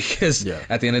 because Yeah.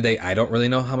 at the end of the day, I don't really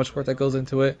know how much work that goes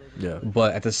into it. Yeah.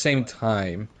 But at the same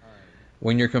time,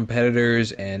 when your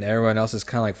competitors and everyone else is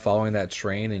kind of like following that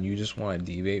train, and you just want to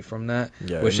deviate from that,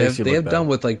 Yeah. It which makes you they look have done bad.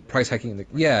 with like price hiking.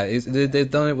 Yeah, they've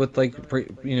done it with like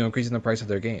increasing the price of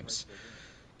their games.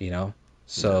 You know, Yeah.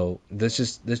 so this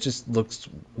just looks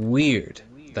weird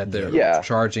that they're Yeah. Yeah.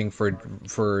 charging for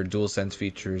DualSense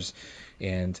features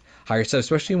and higher stuff,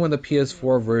 especially when the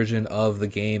PS4 version of the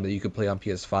game that you could play on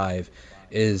PS5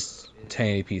 is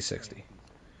 1080p 60.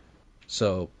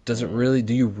 So do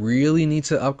you really need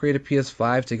to upgrade a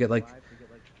PS5 to get like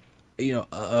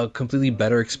a completely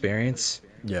better experience?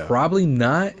 Yeah. Probably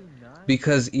not,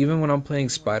 because even when I'm playing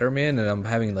Spider-Man and I'm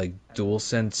having like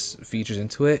DualSense features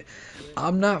into it,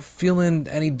 I'm not feeling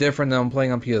any different than I'm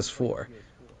playing on PS4.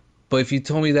 But if you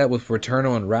told me that with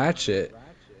Returnal and Ratchet,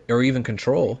 or even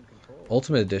Control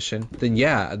Ultimate Edition, then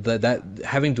yeah, that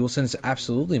having DualSense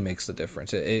absolutely makes the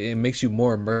difference. It makes you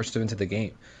more immersive into the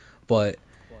game. But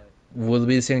will it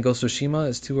be the same in Ghost of Tsushima?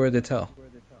 It's too early to tell.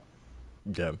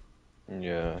 Yeah.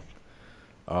 Yeah.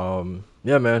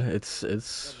 Yeah, man. It's.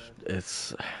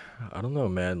 I don't know,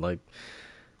 man. Like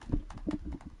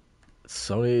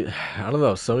Sony, I don't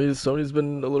know. Sony's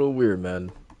been a little weird,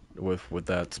 man, with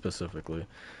that specifically.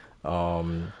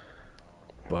 Um,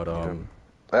 but Yeah.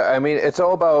 I mean, it's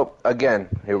all about, again,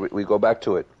 here we go back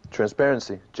to it.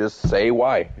 Transparency. Just say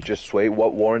why. Just say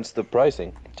what warrants the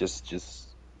pricing. Just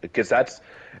because that's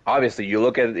obviously you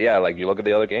look at like you look at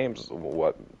the other games,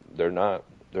 what they're not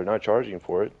charging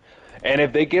for it. And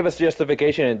if they give us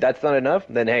justification and that's not enough,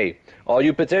 then hey, all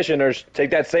you petitioners,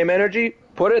 take that same energy,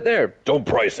 put it there. Don't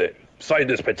price it. Sign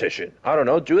this petition. I don't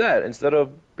know, do that instead of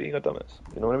being a dumbass.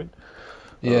 You know what I mean?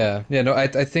 Yeah, no, I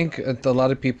think a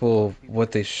lot of people,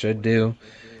 what they should do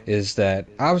is that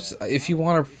if you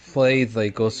want to play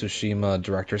like Ghost of Tsushima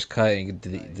Director's Cut and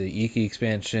the Iki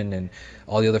expansion and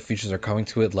all the other features are coming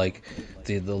to it, like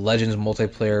the Legends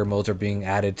multiplayer modes are being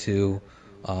added to,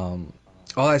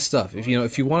 all that stuff. If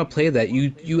you want to play that,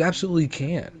 you absolutely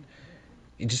can.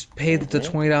 You just pay the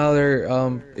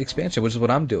 $20 expansion, which is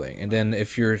what I'm doing. And then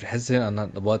if you're hesitant on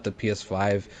what the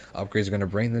PS5 upgrades are going to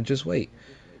bring, then just wait.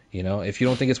 If you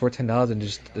don't think it's worth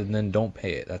 $10, then don't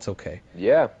pay it. That's okay.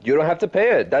 Yeah, you don't have to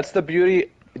pay it. That's the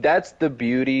beauty. That's the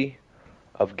beauty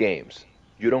of games.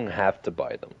 You don't have to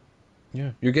buy them.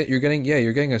 Yeah, you're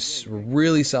getting a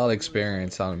really solid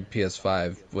experience on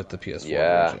PS5 with the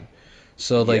PS4 version.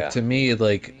 So to me,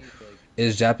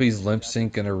 is Japanese lip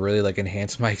sync gonna really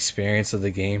enhance my experience of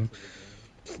the game?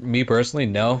 Me personally,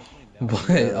 no. But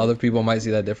other people might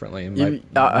see that differently and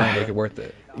might make it worth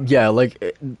it. Yeah, well,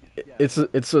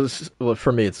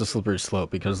 for me it's a slippery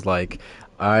slope because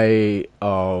I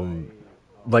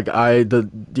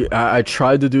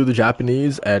tried to do the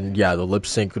Japanese and yeah, the lip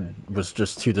sync was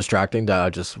just too distracting that I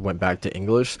just went back to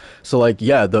English. So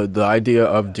the idea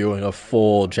of doing a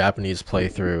full Japanese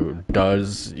playthrough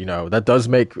does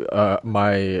make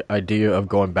my idea of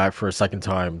going back for a second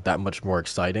time that much more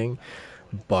exciting.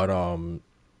 But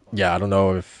yeah, I don't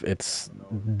know if it's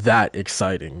that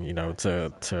exciting,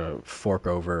 to fork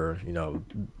over,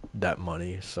 that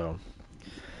money. So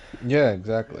yeah,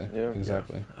 exactly. Yeah.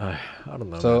 Exactly. I don't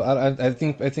know. So man. I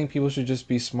think people should just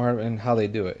be smart in how they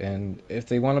do it, and if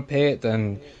they want to pay it,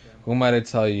 then who am I to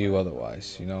tell you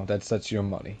otherwise? That's your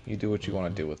money. You do what you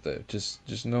want to do with it.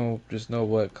 Just know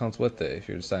what comes with it if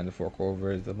you're deciding to fork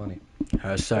over the money.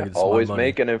 Hashtag it's Always my money.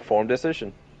 make an informed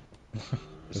decision.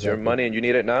 It's your money and you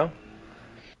need it now.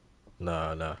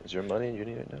 No. It's your money and you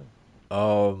need it now.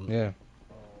 Yeah.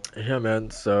 Yeah,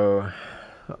 man. So,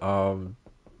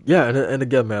 yeah, and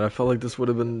again, man, I felt like this would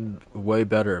have been way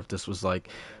better if this was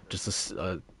just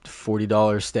a $40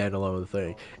 standalone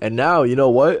thing. And now, you know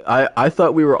what? I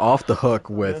thought we were off the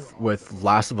hook with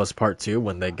Last of Us Part 2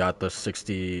 when they got the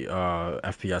 60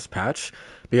 FPS patch.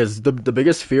 Because the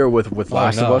biggest fear with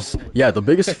Last of Us, the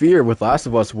biggest fear with Last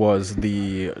of Us was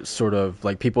the sort of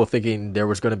people thinking there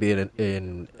was going to be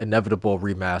an inevitable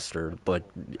remaster,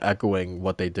 echoing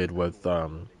what they did with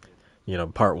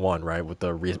part 1, right, with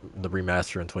the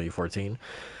remaster in 2014.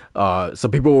 So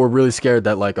people were really scared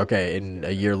that okay, in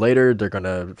a year later they're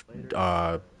gonna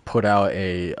put out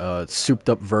a souped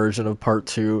up version of part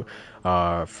 2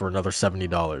 for another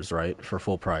 $70, right, for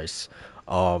full price.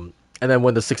 And then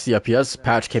when the 60 FPS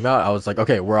patch came out, I was like,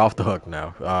 okay, we're off the hook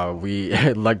now. We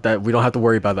that. We don't have to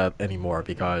worry about that anymore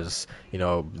because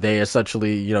they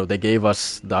essentially they gave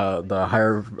us the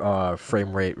higher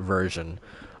frame rate version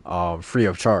free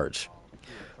of charge.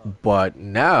 But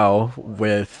now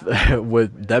with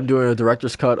with them doing a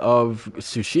director's cut of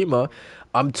Tsushima,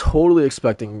 I'm totally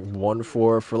expecting one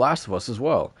for Last of Us as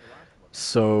well.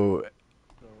 So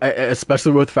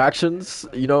especially with factions,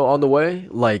 on the way,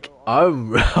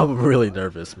 I'm really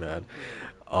nervous, man.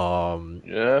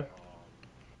 Yeah.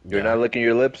 You're not licking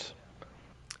your lips.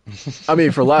 I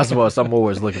mean, for Last of Us, I'm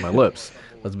always licking my lips.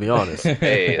 Let's be honest.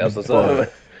 Hey, that's what's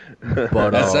up. But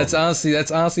that's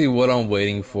honestly what I'm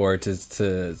waiting for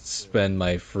to spend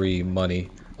my free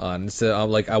money on. So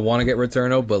I'm I want to get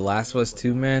Returnal, but Last of Us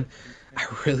 2, man, I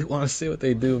really want to see what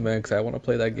they do, man, because I want to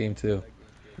play that game too.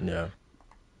 Yeah.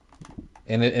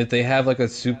 And if they have like a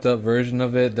souped up version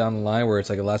of it down the line, where it's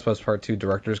like a Last of Us Part Two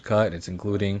director's cut, and it's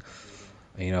including,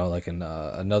 like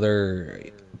another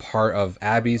part of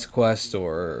Abby's quest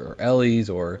or Ellie's,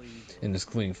 or and it's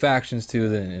including factions too,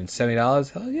 then in $70,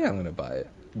 hell yeah, I'm gonna buy it.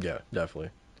 Yeah,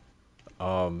 definitely.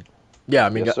 Um, yeah, I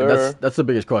mean Yes, that's sir. that's the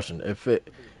biggest question. If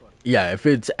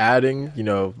it's adding,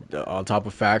 on top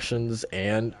of factions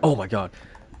and oh my god,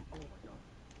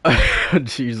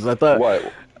 Jesus, I thought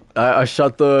What? I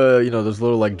shot the those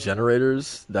little like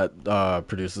generators that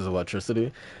produces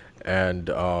electricity, and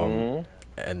Hmm.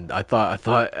 I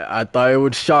thought it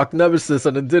would shock Nemesis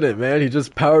and it didn't, man. He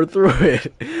just powered through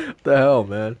it. What the hell,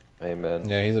 man? Amen.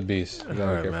 Yeah, he's a beast. You All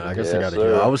gotta be right, man. careful I with him. guess I Yes, gotta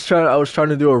heal. I sir. was trying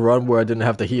to do a run where I didn't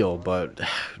have to heal, but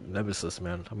Nemesis,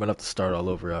 man. I'm gonna have to start all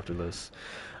over after this.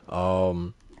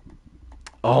 Um,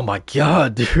 oh my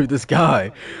god, dude, this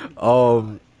guy.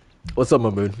 Um, what's up,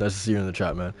 Mahmood? Nice to see you in the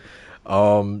chat, man.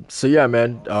 So yeah,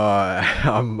 man.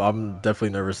 I'm definitely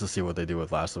nervous to see what they do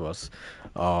with Last of Us.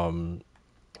 Um,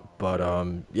 but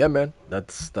yeah, man.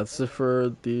 That's it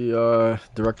for the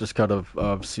director's cut of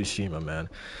Tsushima, man.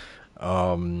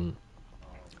 Um,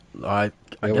 I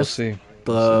I Yeah, we'll guess see.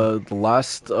 We'll see. the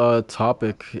last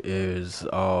topic is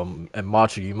and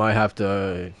Machi, you might have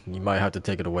to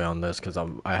take it away on this because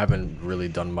I haven't really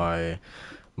done my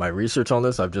research on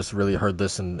this. I've just really heard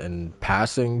this in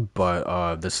passing,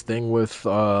 but this thing with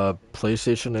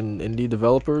PlayStation and indie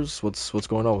developers, what's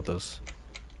going on with this?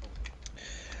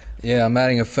 Yeah, I'm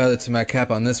adding a feather to my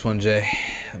cap on this one, Jay.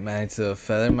 I'm adding to a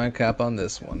feather in my cap on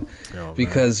this one. Oh man.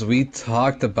 Because we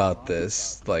talked about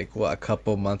this, like, what, a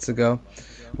couple months ago?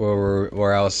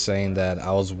 Where I was saying that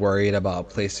I was worried about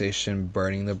PlayStation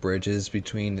burning the bridges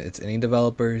between its indie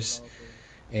developers.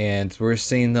 And we're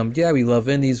seeing them, yeah, we love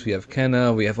indies, we have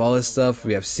Kenna, we have all this stuff,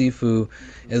 we have Sifu.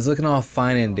 It's looking all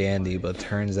fine and dandy, but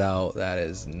turns out that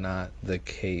is not the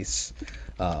case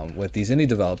with these indie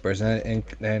developers. And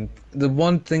the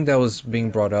one thing that was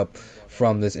being brought up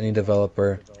from this indie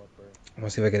developer, I'm gonna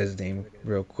see if I get his name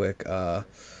real quick.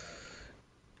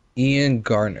 Ian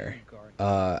Garner.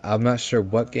 I'm not sure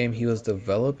what game he was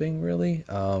developing really.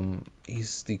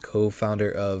 He's the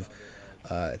co-founder of,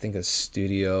 I think, a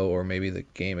studio, or maybe the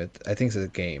game. I think it's a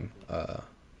game. No,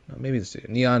 maybe the studio.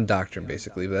 Neon Doctrine,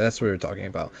 basically. But that's what we're talking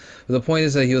about. But the point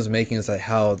is that he was making is like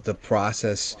how the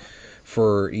process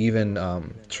for even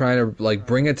trying to like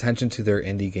bring attention to their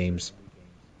indie games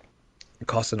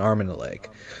costs an arm and a leg,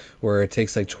 where it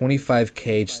takes like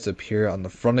 25K just to appear on the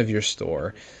front of your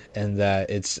store, and that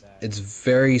it's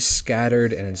very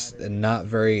scattered and it's not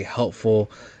very helpful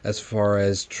as far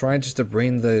as trying just to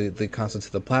bring the console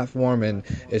to the platform, and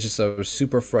it's just a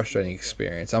super frustrating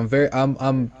experience.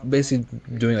 I'm basically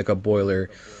doing like a boiler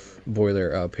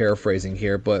paraphrasing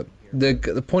here, but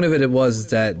the point of it was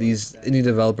that these indie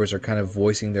developers are kind of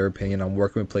voicing their opinion on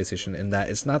working with PlayStation, and that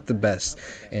it's not the best,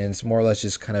 and it's more or less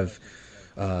just kind of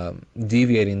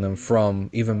deviating them from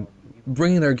even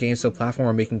bringing their games to the platform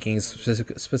or making games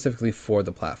specifically for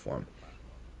the platform.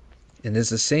 And it's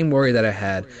the same worry that I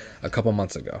had a couple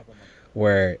months ago,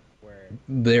 where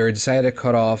they decided to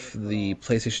cut off the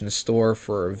PlayStation Store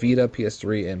for Vita,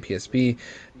 PS3, and PSP,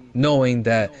 knowing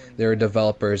that there are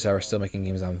developers that are still making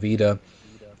games on Vita,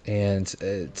 and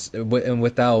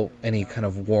without any kind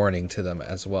of warning to them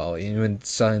as well, even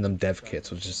selling them dev kits,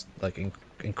 which is like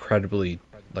incredibly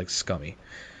like scummy.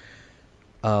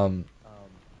 Um,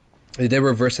 they did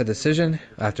reverse that decision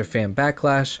after fan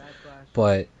backlash,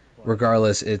 but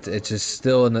regardless, it's just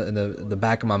still in the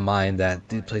back of my mind that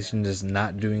the PlayStation is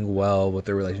not doing well with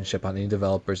their relationship on any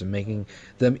developers, and making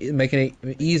it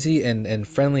easy and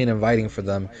friendly and inviting for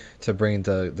them to bring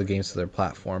the games to their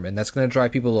platform, and that's going to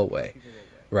drive people away,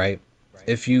 right?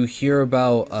 If you hear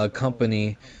about a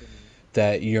company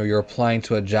that you're applying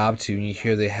to a job to, and you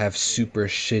hear they have super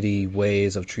shitty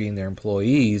ways of treating their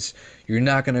employees, you're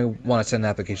not going to want to send an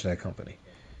application to that company.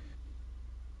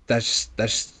 That's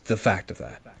the fact of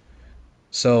that.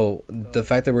 So the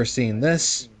fact that we're seeing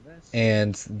this,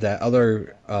 and that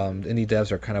other indie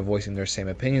devs are kind of voicing their same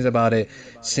opinions about it,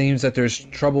 seems that there's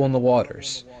trouble in the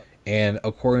waters. And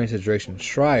according to Jason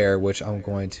Schreier, which I'm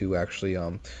going to actually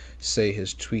say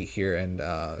his tweet here,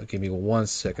 and give me one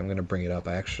sec, I'm going to bring it up.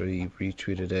 I actually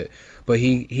retweeted it. But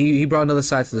he brought another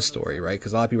side to the story, right?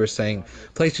 Because a lot of people are saying,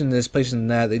 PlayStation this, PlayStation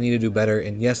that, they need to do better.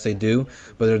 And yes, they do.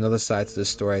 But there's another side to the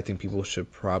story I think people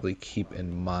should probably keep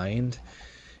in mind.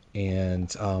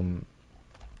 And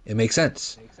it makes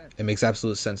sense. It makes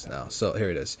absolute sense now. So here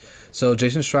it is. So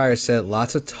Jason Schreier said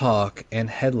lots of talk and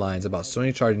headlines about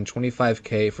Sony charging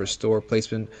 25K for store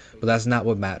placement, but that's not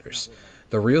what matters.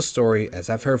 The real story, as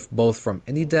I've heard both from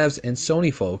indie devs and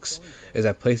Sony folks, is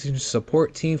that PlayStation's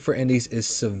support team for indies is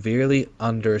severely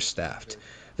understaffed.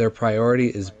 Their priority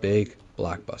is big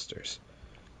blockbusters.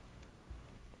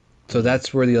 So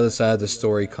that's where the other side of the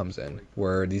story comes in,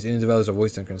 where these indie developers are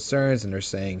voicing concerns and they're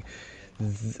saying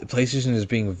PlayStation is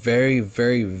being very,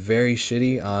 very, very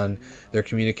shitty on their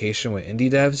communication with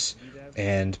indie devs,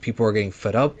 and people are getting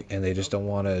fed up and they just don't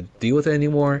want to deal with it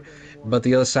anymore. But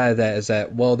the other side of that is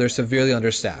that, well, they're severely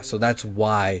understaffed, so that's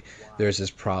why there's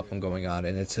this problem going on,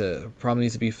 and it's a problem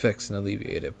needs to be fixed and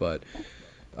alleviated. But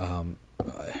um,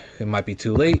 it might be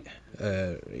too late,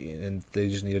 and they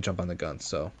just need to jump on the gun.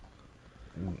 So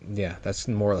yeah, that's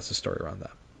more or less the story around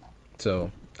that.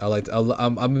 So I've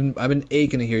been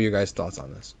aching to hear your guys' thoughts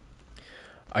on this.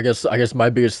 I guess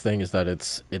my biggest thing is that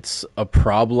it's a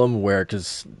problem where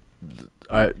because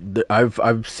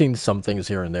I've seen some things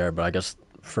here and there, but I guess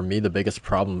for me the biggest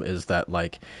problem is that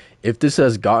like if this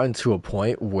has gotten to a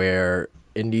point where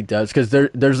indie devs because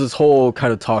there's this whole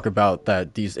kind of talk about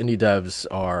that these indie devs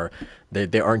are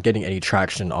they aren't getting any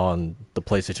traction on the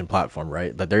PlayStation platform,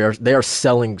 right? That they are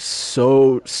selling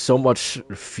so much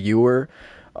fewer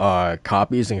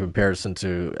copies in comparison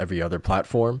to every other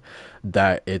platform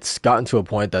that it's gotten to a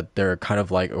point that they're kind of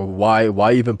like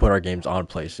why even put our games on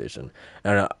PlayStation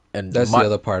and That's the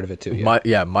other part of it too.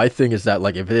 Yeah. my thing is that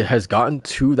like if it has gotten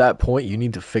to that point you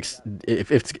need to fix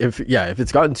if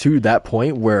it's gotten to that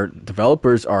point where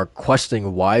developers are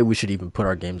questioning why we should even put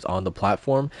our games on the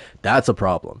platform, that's a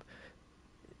problem.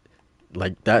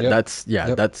 Like that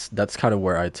Yep. Yep. that's kind of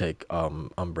where I take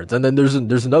umbrage. And then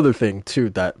there's another thing too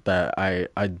that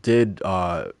I did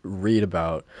read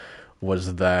about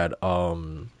was that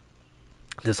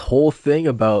this whole thing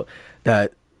about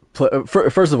that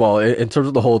first of all in terms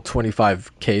of the whole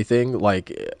 25K thing,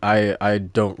 like I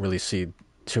don't really see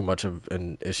too much of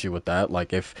an issue with that.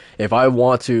 Like if I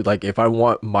want to like if I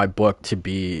want my book to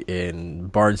be in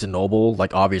Barnes and Noble,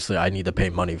 like obviously I need to pay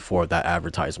money for that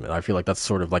advertisement. I feel like that's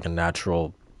sort of like a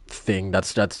natural thing.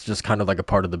 That's just kind of like a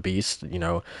part of the beast, you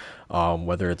know.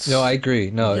 Whether it's No, I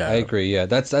agree. No, I yeah, agree. Yeah,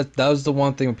 that was the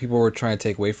one thing people were trying to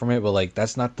take away from it, but like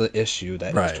that's not the issue that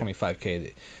it was right.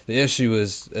 25K. The issue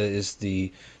is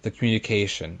the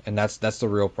communication, and that's the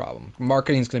real problem.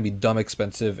 Marketing's going to be dumb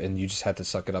expensive, and you just have to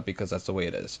suck it up because that's the way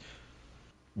it is.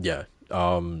 Yeah.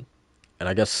 And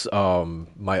I guess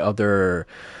my other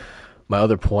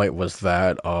point was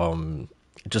that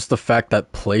just the fact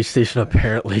that PlayStation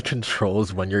apparently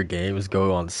controls when your games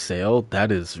go on sale,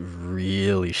 that is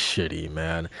really shitty,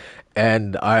 man.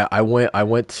 And I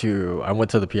went to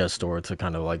the PS store to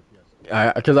kind of like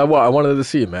I wanted to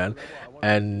see it, man.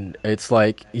 And it's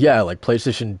like, yeah, like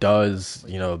PlayStation does,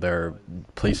 you know, their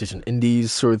PlayStation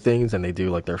Indies sort of things, and they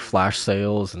do like their flash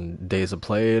sales and days of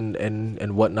play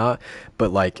and whatnot.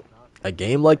 But like a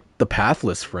game like The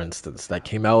Pathless, for instance, that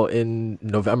came out in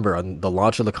November on the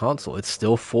launch of the console, it's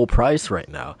still full price right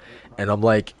now. And I'm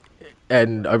like,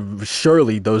 and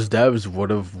surely those devs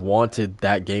would have wanted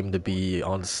that game to be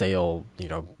on sale, you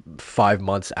know, 5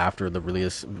 months after the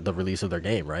release of their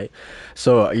game, right?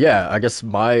 So yeah, I guess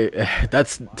my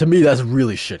that's to me that's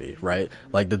really shitty, right?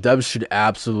 Like the devs should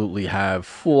absolutely have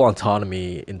full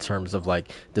autonomy in terms of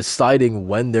like deciding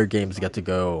when their games get to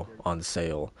go on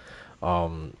sale.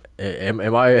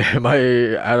 Am I am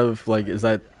I out of like is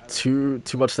that too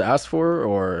much to ask for,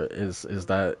 or is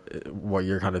that what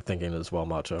you're kind of thinking as well,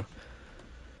 Macho?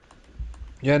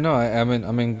 Yeah, no, I'm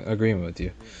in agreement with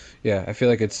you. Yeah, I feel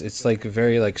like it's like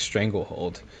very like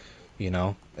stranglehold,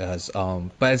 as but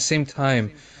at the same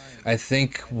time, I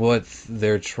think what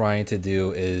they're trying to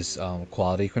do is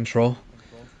quality control,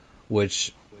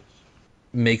 which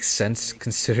makes sense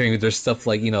considering there's stuff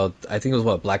like, I think it was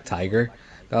what Black Tiger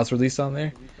that was released on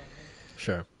there.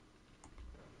 Sure.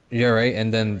 Yeah, right.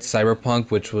 And then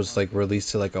Cyberpunk, which was like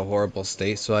released to like a horrible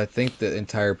state. So I think the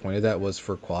entire point of that was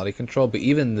for quality control. But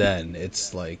even then,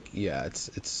 it's like, yeah,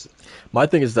 My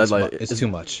thing is that like it's too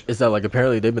much. is that like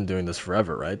apparently they've been doing this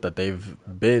forever, right? That they've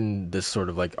been this sort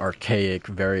of like archaic,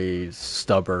 very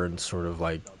stubborn sort of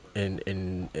like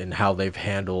in how they've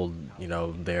handled, you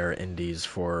know, their indies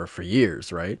for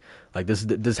years, right? Like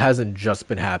this hasn't just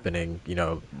been happening, you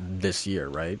know, this year,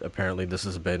 right? Apparently this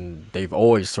has been they've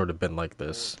always sort of been like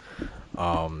this.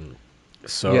 Um Yeah, they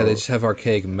so just have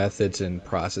archaic methods and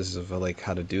processes of like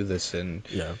how to do this,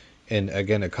 yeah. and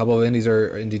again, a couple of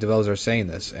indie developers are saying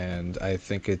this, and I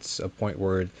think it's a point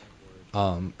where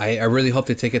I really hope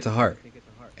they take it to heart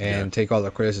Yeah. and take all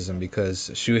the criticism because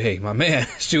Shuhei, my man,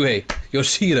 Shuhei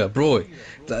Yoshida, bro,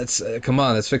 that's come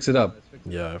on, let's fix it up.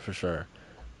 Yeah, for sure.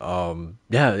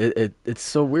 Yeah, it's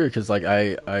so weird because like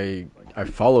I I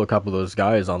follow a couple of those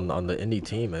guys on the indie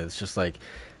team, and it's just like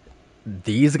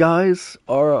these guys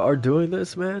are doing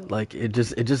this, man. Like it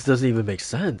just doesn't even make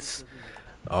sense.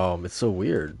 It's so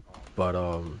weird, but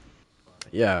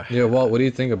yeah. Yeah, Walt, what do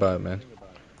you think about it, man?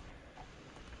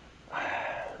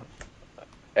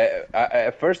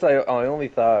 At first, I only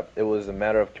thought it was a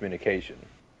matter of communication,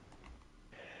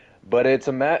 but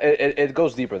it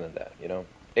goes deeper than that. You know,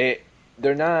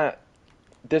 they're not.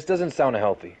 This doesn't sound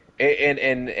healthy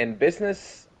in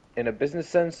business, in a business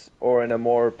sense, or in a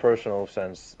more personal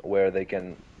sense, where they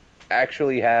can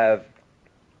actually have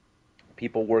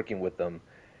people working with them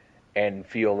and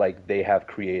feel like they have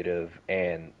creative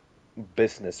and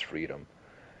business freedom.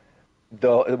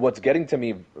 The what's getting to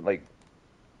me like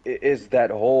is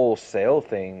that whole sale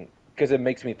thing because it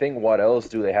makes me think what else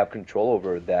do they have control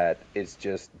over that is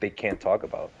just they can't talk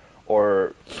about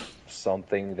or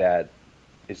something that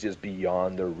is just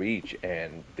beyond their reach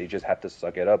and they just have to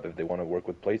suck it up if they want to work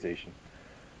with PlayStation.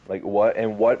 Like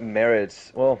what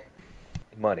merits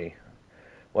money.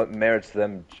 What merits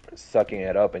them sucking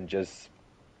it up and just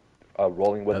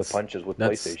rolling with the That's punches with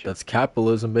that's PlayStation? that's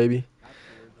capitalism, baby.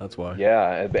 That's why.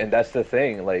 Yeah, and that's the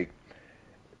thing. Like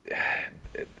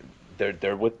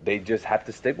they just have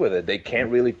to stick with it. They can't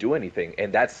really do anything,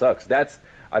 and that sucks.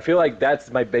 I feel like that's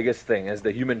my biggest thing is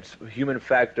the human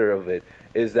factor of it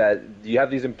is that you have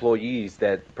these employees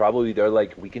that probably they're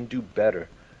like we can do better.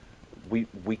 We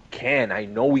can. I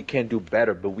know we can do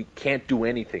better, but we can't do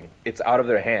anything. It's out of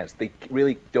their hands. They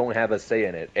really don't have a say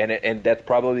in it, and that's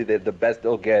probably the best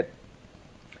they'll get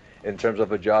in terms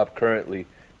of a job currently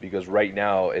because right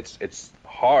now it's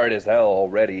hard as hell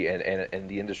already in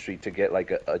the industry to get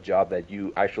like a job that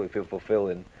you actually feel fulfilled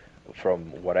in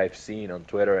from what I've seen on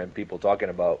Twitter and people talking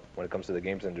about when it comes to the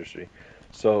games industry.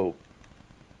 So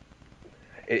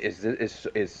is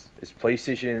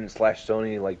PlayStation slash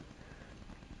Sony like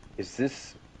is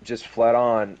this just flat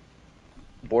on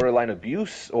borderline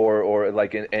abuse or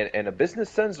like in a business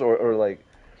sense or like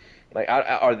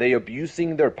are they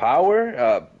abusing their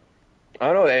power? I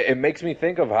don't know. It makes me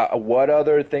think of what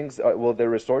other things will they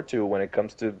resort to when it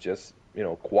comes to just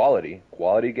quality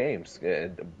games,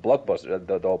 blockbuster.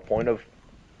 The point of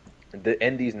the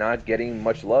indies not getting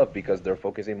much love because they're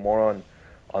focusing more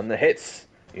on the hits.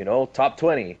 Top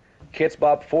 20, Kids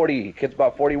Bop 40, Kids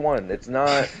Bop 41. It's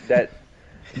not that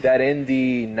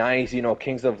indie nice,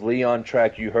 Kings of Leon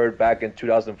track you heard back in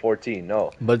 2014.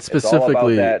 No, But it's all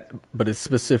about specifically, that. but it's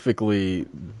specifically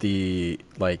the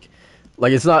like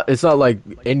it's not like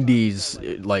indies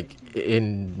like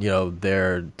in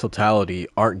their totality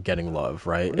aren't getting love,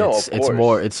 right? No, It's of it's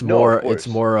more course. it's No, of more it's course.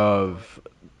 more of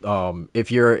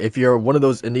if you're one of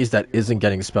those indies that isn't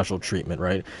getting special treatment,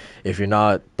 right? If you're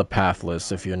not the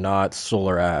Pathless, if you're not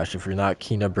Solar Ash, if you're not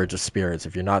Kina Bridge of Spirits,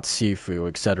 if you're not Sifu,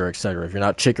 etc., if you're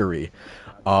not Chicory,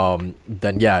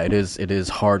 then yeah, it is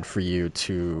hard for you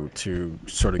to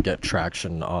sort of get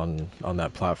traction on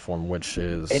that platform, which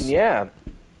And is yeah,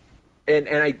 and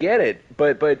I get it,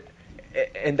 but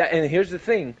and here's the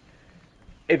thing: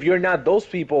 if you're not those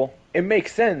people, it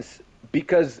makes sense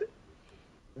because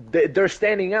they're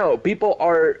standing out. People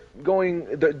are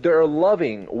they're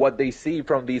loving what they see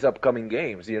from these upcoming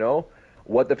games.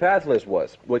 What the Pathless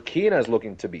was, what Kina is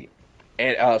looking to be,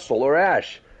 and Solar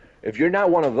Ash. If you're not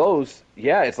one of those,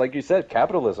 yeah, it's like you said,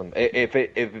 capitalism. If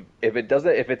it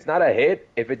doesn't, if it's not a hit,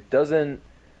 if it doesn't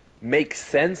make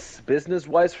sense business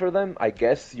wise for them, I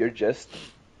guess you're just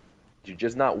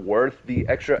not worth the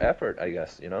extra effort, I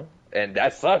guess. And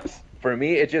that sucks. For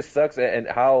me, it just sucks and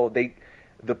how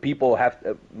the people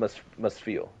must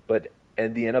feel. But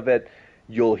in the end of it,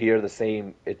 you'll hear the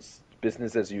same, it's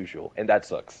business as usual, and that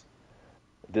sucks.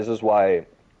 This is why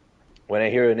when I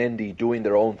hear an indie doing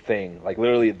their own thing, like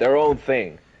literally their own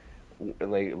thing,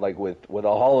 like with a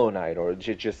Hollow Knight or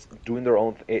just doing their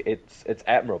own, it's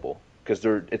admirable because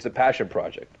it's a passion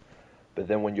project. But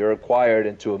then when you're acquired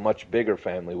into a much bigger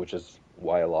family, which is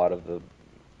why a lot of the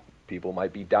people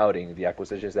might be doubting the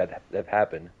acquisitions that have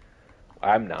happened,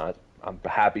 I'm not. I'm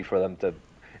happy for them to.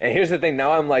 And here's the thing.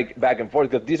 Now I'm like back and forth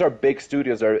because these are big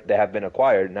studios that have been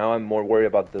acquired. Now I'm more worried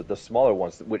about the smaller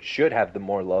ones, which should have the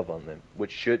more love on them,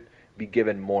 which should be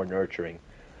given more nurturing,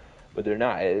 but they're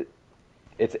not.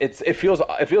 It feels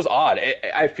odd.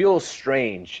 I feel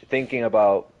strange thinking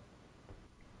about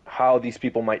how these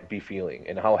people might be feeling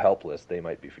and how helpless they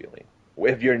might be feeling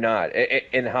if you're not,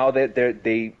 and how there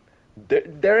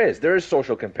is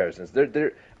social comparisons.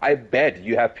 I bet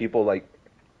you have people like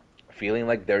feeling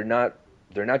like they're not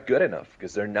good enough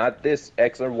because they're not this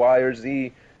X or Y or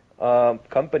Z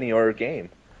company or game.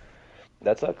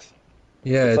 That sucks.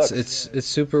 Yeah, It it's sucks. it's it's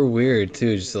super weird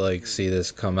too, just to like see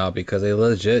this come out because they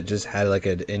legit just had like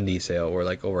an indie sale where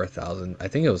like over 1,000. I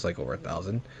think it was like over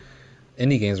 1,000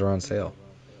 indie games were on sale,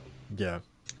 Yeah,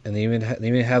 and they even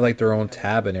have like their own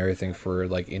tab and everything for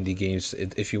like indie games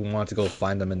if you want to go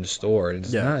find them in the store.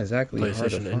 It's yeah. not exactly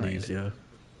hard to PlayStation find. Indies, yeah,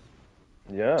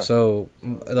 Yeah. So,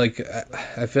 like,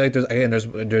 I feel like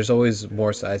there's always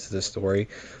more sides to this story,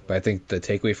 but I think the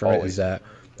takeaway from it is Always. that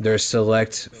there's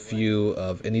select few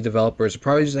of indie developers,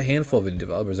 probably just a handful of indie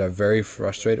developers, are very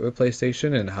frustrated with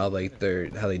PlayStation and how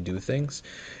they do things,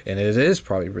 and it is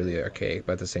probably really archaic.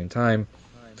 But at the same time,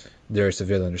 they're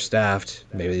severely understaffed.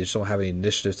 Maybe they just don't have any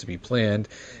initiatives to be planned,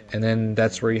 and then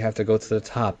that's where you have to go to the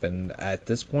top. And at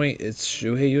this point, it's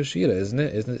Shuhei Yoshida, isn't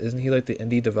it? Isn't he like the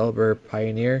indie developer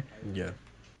pioneer? yeah.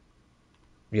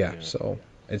 Yeah, Yeah. so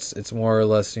it's more or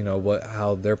less, what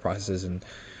how their process is and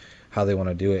how they want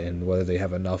to do it and whether they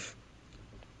have enough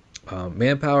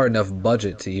manpower, enough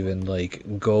budget to even like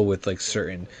go with like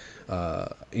certain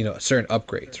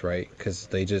upgrades, right? Because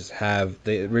they just have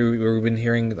we've been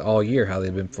hearing all year how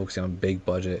they've been focusing on big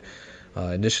budget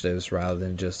initiatives rather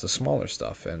than just the smaller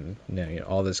stuff, and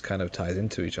all this kind of ties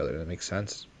into each other. That makes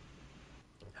sense,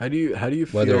 How do you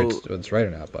whether feel it's right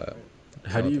or not, but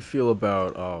it's how do you relative. feel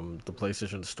about the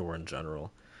PlayStation Store in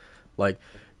general? Like,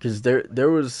 because there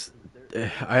was,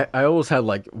 I almost had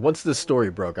like once this story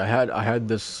broke, I had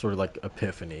this sort of like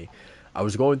epiphany. I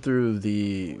was going through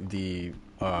the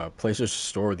PlayStation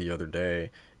Store the other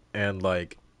day, and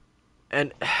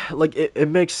and like it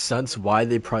makes sense why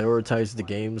they prioritize the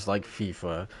games like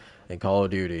FIFA and Call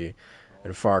of Duty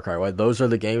and Far Cry. Right? Those are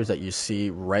the games that you see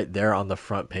right there on the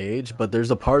front page. But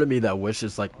there's a part of me that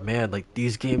wishes like, man, like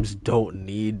these games don't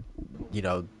need, you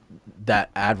know, that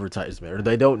advertisement, or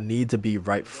they don't need to be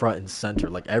right front and center.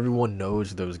 Like everyone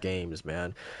knows those games,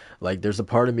 man. Like there's a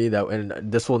part of me that, and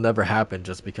this will never happen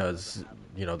just because,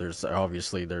 there's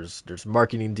obviously there's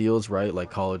marketing deals, right? Like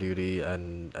Call of Duty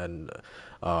and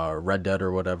Red Dead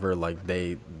or whatever. Like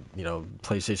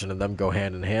PlayStation and them go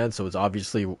hand in hand, so it's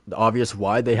obviously obvious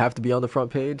why they have to be on the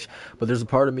front page. But there's a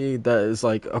part of me that is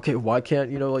like, okay, why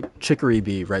can't like Chicory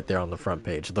be right there on the front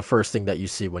page, the first thing that you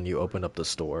see when you open up the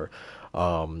store?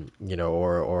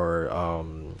 Or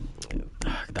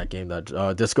that game,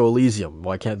 that Disco Elysium.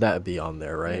 Why can't that be on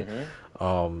there, right? Mm-hmm.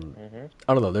 Um, Mm-hmm.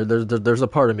 I don't know. There's a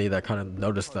part of me that kind of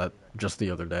noticed that just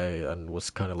the other day and was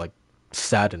kind of like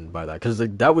saddened by that, because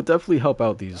that would definitely help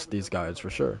out these guys for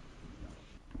sure.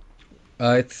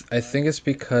 I think it's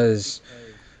because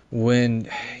when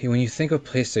you think of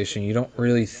PlayStation, you don't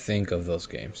really think of those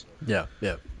games. Yeah,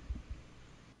 yeah,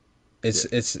 yeah,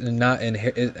 It's not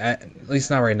at least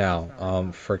not right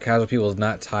now. For casual people, it's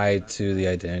not tied to the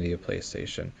identity of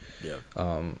PlayStation. yeah,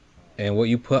 And what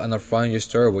you put on the front of your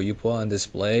store, what you put on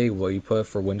display, what you put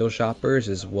for window shoppers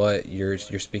is what you're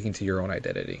speaking to your own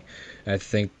identity. And I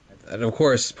think, and of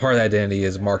course, part of the identity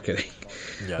is marketing,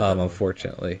 yeah, definitely.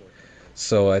 unfortunately.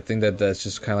 So I think that that's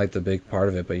just kind of like the big part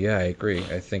of it. But yeah, I agree.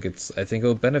 I think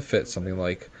it'll benefit something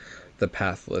like the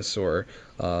Pathless or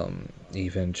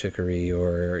even Chicory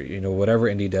or whatever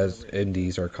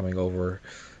indies are coming over,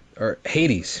 or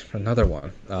Hades, another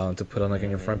one, to put on like on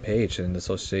your Mm-hmm. front page and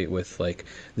associate with like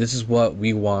this is what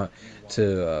we want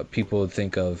to people to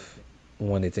think of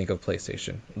when they think of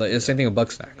PlayStation. Like the Yeah, same thing with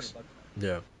Bugsnax.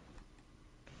 yeah,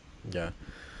 yeah.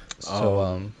 So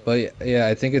Um, but yeah,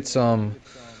 I think it's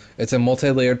a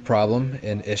multi-layered problem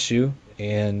and issue,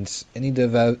 and indie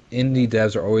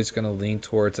devs are always going to lean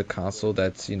towards a console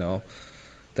that's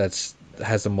that's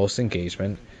has the most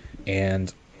engagement,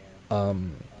 and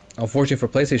um, unfortunately for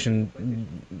PlayStation,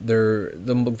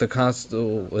 the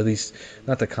console, at least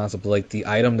not the console, but like the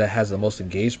item that has the most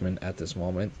engagement at this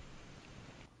moment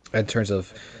in terms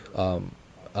of um,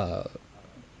 uh,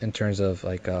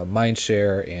 like mind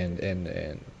share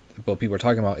and what people are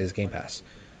talking about is Game Pass.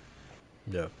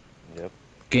 yeah, Yep.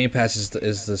 Game Pass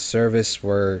is the service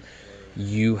where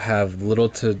you have little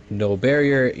to no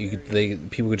barrier.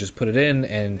 People could just put it in,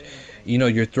 and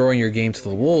you're throwing your game to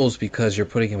the wolves because you're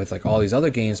putting it with like all these other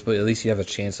games, but at least you have a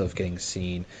chance of getting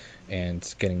seen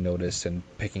and getting noticed and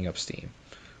picking up steam.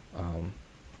 Um,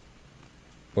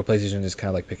 where PlayStation is kind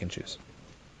of like pick and choose.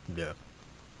 yeah,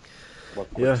 One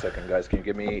quick yeah, second, guys. Can you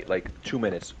give me like 2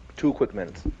 minutes? 2 quick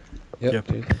minutes. yeah. Yep,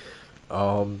 dude.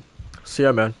 Um, so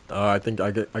yeah, man. I think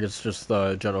I guess just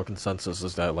the general consensus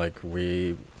is that like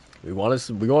we want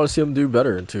to see them do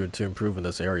better and to improve in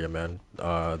this area, man.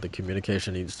 The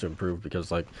communication needs to improve,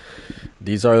 because like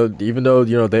these are, even though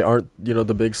they aren't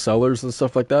the big sellers and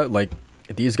stuff like that. Like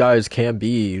these guys can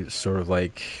be sort of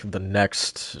like the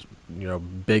next,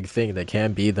 big thing. They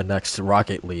can be the next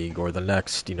Rocket League or the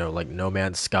next, like No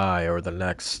Man's Sky or the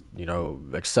next,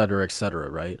 et cetera,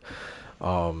 right?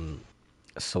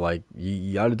 So like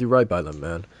you got to do right by them,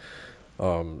 man.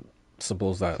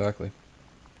 Simple as that. Exactly.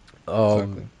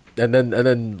 Um, Exactly. and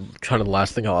then kind of the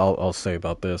last thing I'll say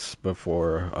about this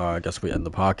before I guess we end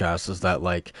the podcast is that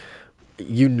like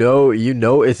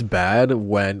it's bad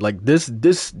when like this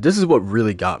is what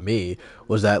really got me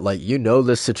was that like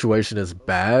this situation is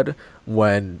bad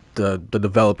when the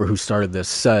developer who started this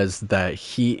says that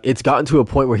it's gotten to a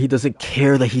point where he doesn't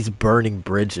care that he's burning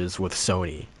bridges with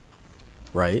Sony,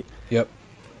 right? Yep.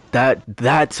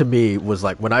 That to me was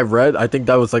like when I read, I think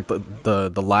that was like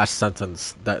the last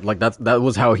sentence that like that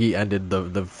was how he ended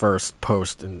the first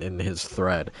post in his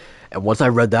thread. And once I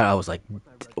read that, I was like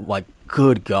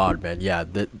good God, man, yeah,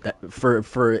 that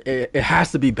for it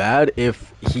has to be bad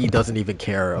if he doesn't even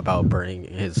care about burning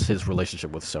his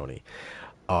relationship with Sony.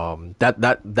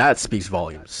 That speaks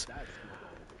volumes.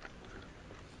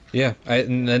 Yeah,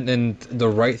 and the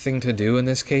right thing to do in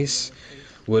this case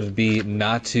would be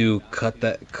not to cut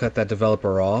that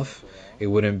developer off. It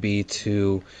wouldn't be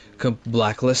to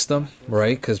blacklist them,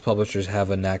 right? Because publishers have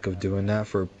a knack of doing that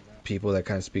for people that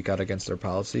kind of speak out against their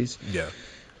policies. Yeah.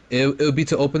 It would be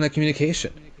to open that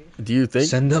communication. Do you think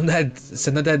Send them that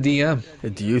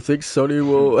DM. do you think Sony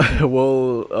will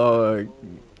will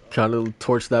kind of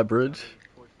torch that bridge?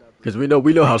 Because we know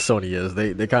how Sony is.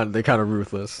 They kind of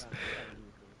ruthless.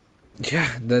 Yeah,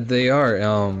 that they are.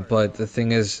 But the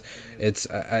thing is,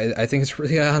 I think it's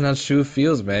really on how Shu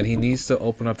feels, man. He needs to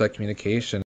open up that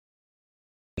communication.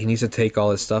 He needs to take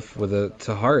all his stuff with it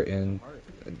to heart and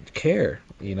care,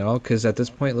 because at this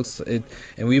point,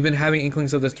 and we've been having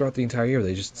inklings of this throughout the entire year.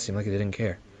 They just seem like they didn't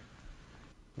care.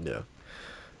 Yeah.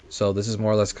 So this is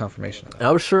more or less confirmation of that.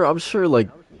 I'm sure like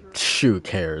Shu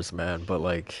cares, man, but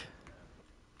like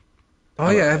Oh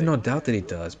I yeah, I don't have know. no doubt that he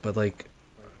does, but like,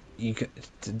 you ca-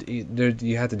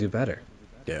 you have to do better.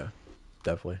 Yeah,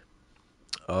 definitely.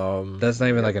 That's not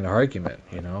even Yeah. like an argument.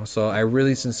 So I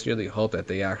really sincerely hope that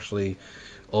they actually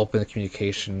open the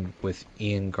communication with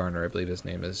Ian Garner, I believe his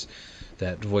name is,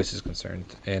 that voice is concerned,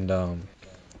 and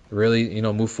really,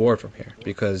 move forward from here.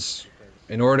 Because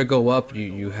in order to go up,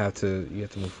 you have to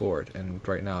move forward, and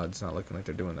right now it's not looking like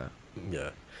they're doing that. Yeah.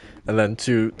 And then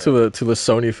to the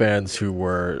Sony fans who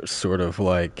were sort of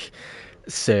like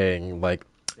saying like,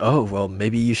 oh well,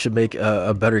 maybe you should make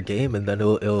a better game and then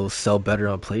it'll sell better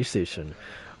on PlayStation,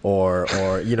 or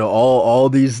all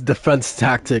these defense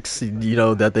tactics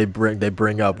that they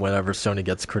bring up whenever Sony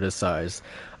gets criticized.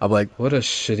 I'm like What a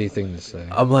shitty thing to say.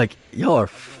 I'm like y'all are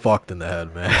fucked in the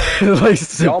head, man. Like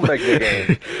Y'all simply, make the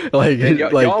game. like Then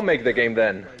like y'all make the game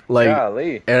then. like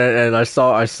Golly. and I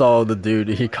saw the dude,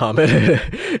 he commented.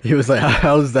 He was like,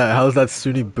 how's that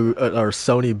Sony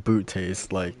boot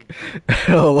taste like?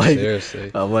 Like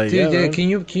Seriously. I'm like, yeah, Dude, yeah, man. can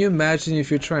you imagine if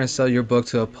you're trying to sell your book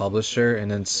to a publisher and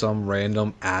then some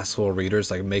random asshole readers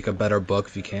like make a better book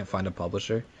if you can't find a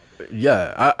publisher?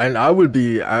 Yeah, and I would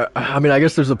be. I mean, I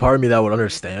guess there's a part of me that would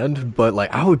understand, but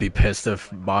like, I would be pissed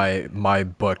if my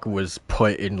book was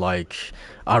put in like,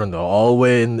 I don't know, all the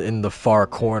way in the far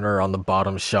corner on the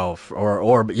bottom shelf,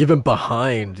 or even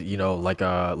behind, like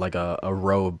a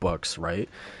row of books, right?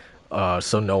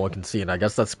 So no one can see, and I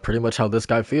guess that's pretty much how this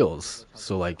guy feels.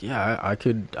 So like, yeah,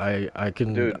 Dude,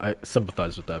 I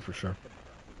sympathize with that for sure.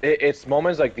 it's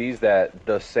moments like these that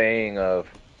the saying of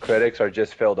critics are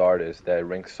just failed artists that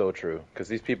rings so true. Because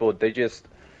these people, they just,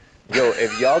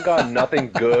 if y'all got nothing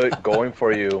good going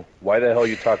for you, why the hell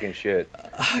you talking shit?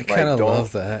 I kind Like, of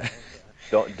love that.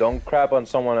 don't crap on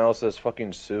someone else's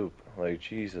fucking soup. Like,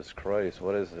 Jesus Christ,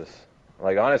 what is this?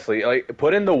 Like, honestly, like,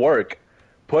 put in the work,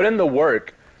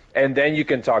 and then you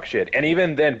can talk shit. And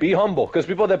even then, be humble. Because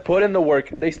people that put in the work,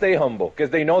 they stay humble. Because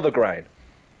they know the grind.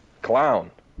 Clown.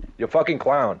 You're fucking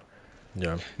clown.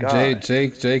 Yeah. God.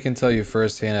 Jay can tell you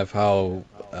firsthand of how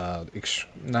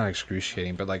not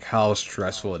excruciating, but like how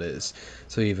stressful it is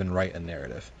to even write a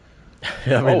narrative.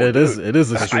 Yeah, I mean, Oh, it is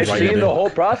a I've street seen the whole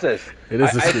process. It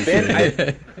is a I've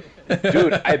street been,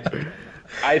 dude.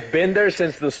 I've been there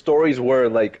since the stories were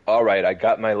like, all right, I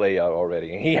got my layout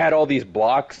already. And he had all these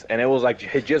blocks, and it was like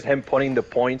just him putting the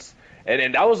points,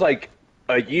 and that was like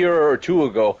a year or two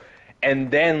ago. And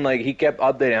then like he kept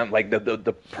updating. I'm like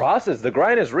the process, the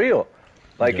grind is real.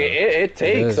 Like Yeah. it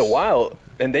takes a is. while,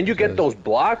 and then you get is. those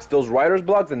blocks, those writer's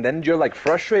blocks, and then you're like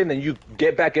frustrated, and then you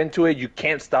get back into it. You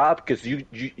can't stop because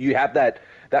you have that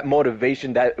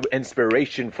motivation, that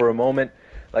inspiration for a moment.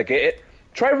 Like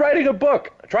Try writing a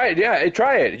book. Try it. Yeah,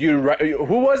 try it.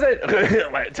 Who was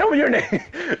it? Tell me your name.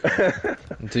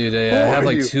 Dude, Who I have are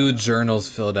like you? 2 journals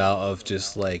filled out of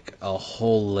just like a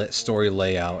whole story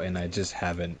layout, and I just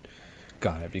haven't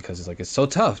got it because it's so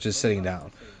tough just sitting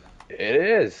down. It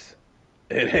is.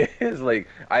 It is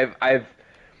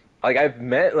I've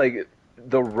met like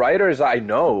the writers I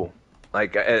know,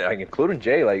 like including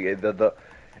Jay. Like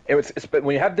but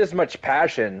when you have this much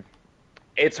passion,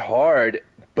 it's hard,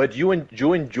 but you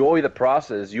enjoy the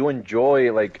process. You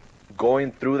enjoy like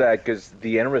going through that because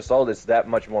the end result is that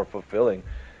much more fulfilling.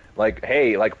 Like,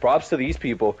 hey, like props to these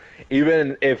people,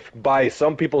 even if by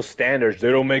some people's standards they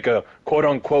don't make a quote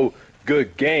unquote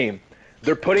good game.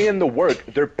 They're putting in the work.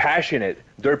 They're passionate.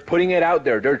 They're putting it out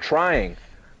there. They're trying.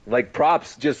 Like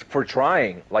props just for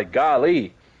trying. Like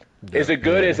golly, is it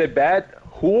good? Yeah. Is it bad?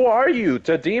 Who are you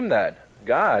to deem that?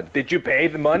 God, did you pay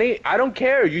the money? I don't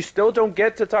care. You still don't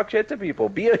get to talk shit to people.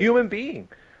 Be a human being.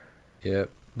 Yep.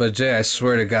 But Jay, I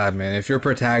swear to God, man, if your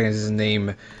protagonist is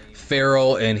named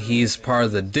Farrell and he's part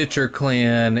of the Ditcher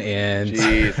clan and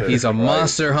Jesus he's a Christ.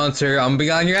 monster hunter, I'm gonna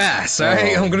be on your ass,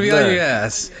 alright? Oh, I'm gonna be on man. your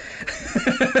ass.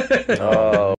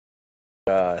 Oh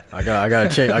God. I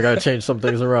gotta change some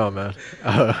things around, man.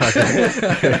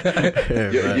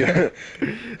 Yeah, You, man.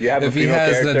 you have a If he female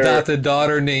has an character. adopted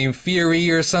daughter named Fury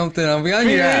or something, I'll be on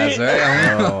your ass,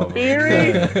 right? Oh,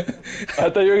 Theory? man. I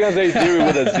thought you were gonna say theory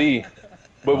with a Z,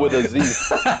 but with a Z,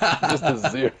 just a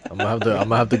Z. I'm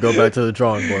gonna have to go back to the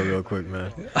drawing board real quick,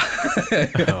 man.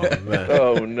 Oh man.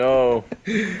 Oh no.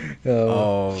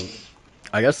 Um,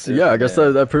 I guess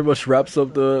that pretty much wraps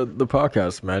up the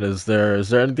podcast, man. Is there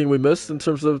anything we missed in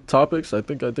terms of topics? I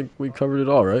think we covered it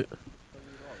all, right?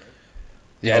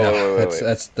 Yeah, Oh, no, wait.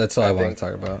 that's all I want think- to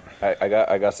talk about.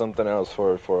 I got something else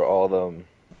for all them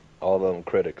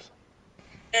critics.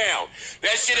 Down.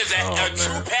 That shit is a man.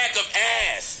 true pack of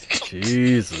ass.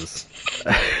 Jesus.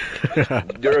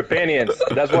 Your opinions.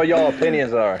 That's what y'all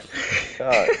opinions are.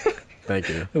 God. Thank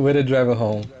you. Way to drive it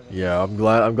home. Yeah, I'm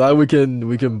glad we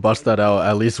can bust that out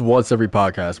at least once every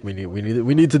podcast. We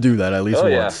need to do that at least Oh,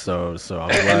 once. yeah. So I'm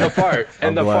And the glad. fart. I'm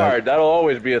And the glad. fart. That'll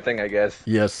always be a thing, I guess.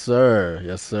 Yes, sir.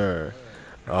 Yes, sir.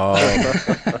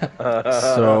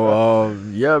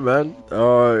 Yeah, man.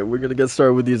 We're gonna get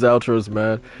started with these outros,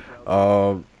 man.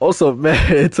 Also,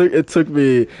 man, it took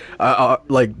me,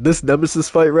 like this Nemesis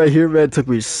fight right here, man. Took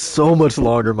me so much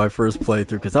longer my first playthrough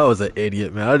because I was an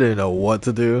idiot, man. I didn't know what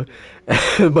to do,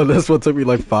 but this one took me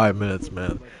like 5 minutes,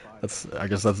 man. I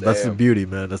guess that's the Damn. beauty,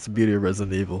 man. That's the beauty of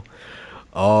Resident Evil.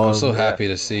 I'm so yeah. happy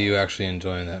to see you actually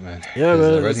enjoying that, man. Yeah, 'Cause,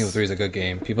 man, Resident Evil 3 is a good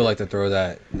game. People like to throw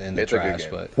that in the It's a good trash,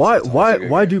 game. but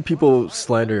why do people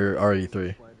slander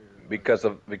RE3? Because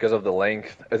of the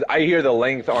length. As I hear the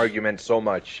length argument so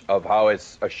much of how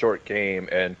it's a short game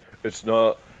and it's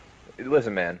not.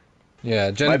 Listen, man.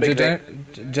 yeah, My big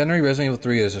generally Resident Evil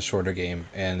 3 is a shorter game,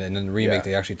 and in the remake Yeah.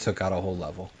 they actually took out a whole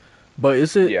level. But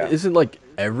Yeah. isn't like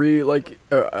every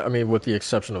I mean, with the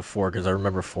exception of 4, because I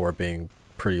remember 4 being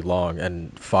pretty long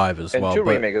and 5 as And well. 2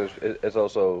 but, remake is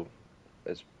also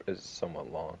is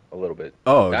somewhat long, a little bit.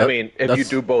 Oh, I mean, if you that's-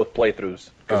 do both playthroughs,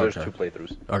 because Oh, there's okay. 2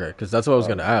 playthroughs. Okay, because that's what I was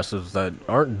gonna ask. Is that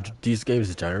aren't these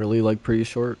games generally like pretty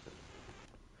short?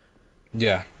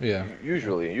 Yeah, yeah.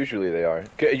 Usually they are.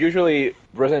 Usually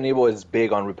Resident Evil is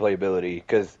big on replayability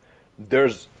because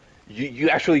you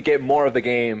actually get more of the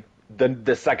game than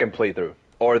the second playthrough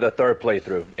or the third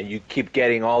playthrough, and you keep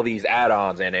getting all these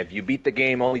add-ons. And if you beat the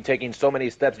game only taking so many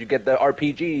steps, you get the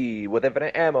RPG with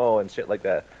infinite ammo and shit like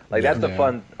that. Like that's the Yeah.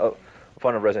 fun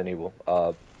of Resident Evil.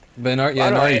 But in, I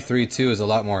don't know, RE3 too is a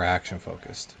lot more action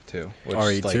focused too, which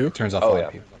RE2? like, turns off Oh, a lot yeah.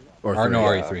 of people. Or Or no,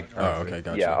 3? RE3. Oh, okay,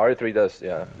 gotcha. Yeah, RE3 does.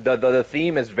 Yeah, the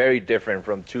theme is very different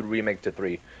from 2 remake to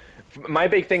 3. My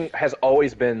big thing has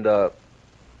always been the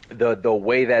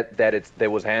way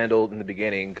that was handled in the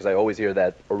beginning, because I always hear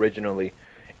that originally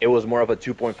it was more of a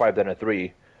 2.5 than a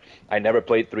 3. I never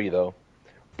played 3 though,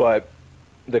 but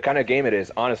the kind of game it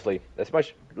is, honestly, that's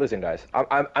much. Listen, guys,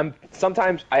 I'm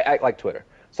sometimes I act like Twitter.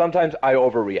 Sometimes I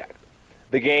overreact.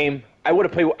 The game, I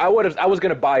was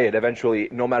gonna buy it eventually,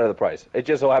 no matter the price. It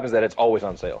just so happens that it's always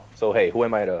on sale. So hey, who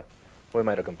am I to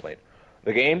complain?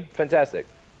 The game, fantastic.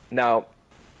 Now,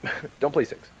 don't play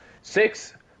 6.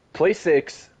 Play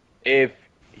 6 if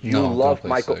you No, don't love play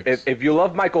Michael. 6. If you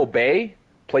love Michael Bay,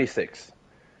 play 6.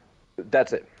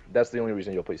 That's it. That's the only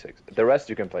reason you'll play 6. The rest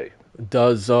you can play.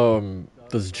 Does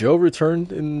Jill return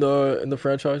in the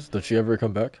franchise? Does she ever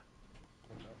come back?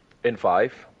 In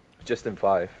 5, just in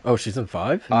 5. Oh, she's in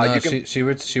 5. No, you can- she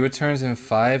returns in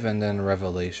 5 and then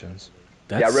Revelations.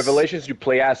 Yeah, Revelations you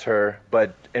play as her,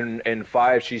 but in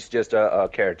 5 she's just a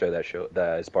character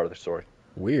that is part of the story.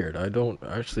 Weird. I don't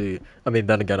actually. I mean,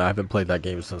 then again, I haven't played that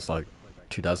game since like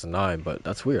 2009, but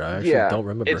that's weird. I actually Yeah, don't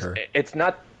remember her. it's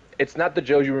not the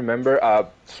Jill you remember.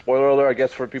 Spoiler alert, I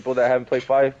guess, for people that haven't played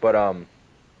five, but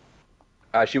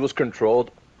she was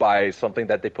controlled by something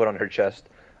that they put on her chest.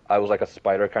 It was like a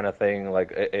spider kind of thing.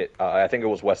 Like I think it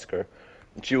was Wesker.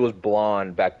 She was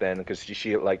blonde back then because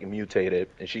she like mutated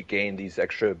and she gained these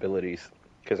extra abilities.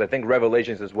 Because I think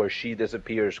Revelations is where she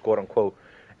disappears, quote unquote,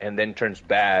 and then turns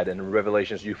bad. And in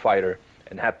Revelations, you fight her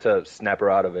and have to snap her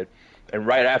out of it. And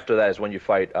right after that is when you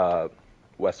fight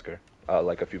Wesker,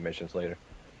 like a few missions later,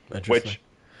 Interesting. which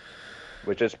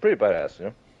which is pretty badass, you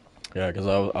know. Yeah, because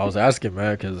I was asking,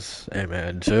 man, because hey,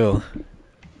 man, Jill.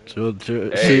 Jill,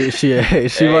 Hey, hey,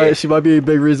 she might be a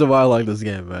big reason why I like this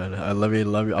game, man. Let me.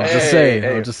 I'm just saying.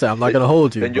 I'm hey. just saying. I'm not gonna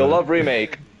hold you, Then you'll but love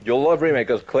remake. You'll love remake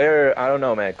because Claire. I don't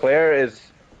know, man.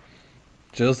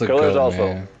 Jill's the Claire's goat, also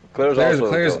man. Claire's also a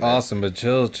Claire's goat, man. awesome, but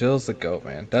Jill's the goat,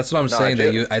 man. That's what I'm Nah, saying. That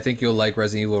Jill. you, I think you'll like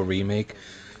Resident Evil remake.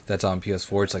 That's on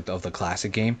PS4. It's like of the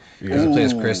classic game because yeah, it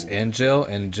plays Chris Ooh, and Jill.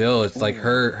 And Jill, it's like ooh.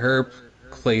 her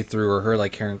playthrough or her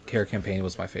like care campaign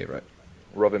was my favorite.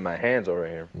 Rubbing my hands over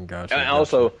here. gotcha, And gotcha.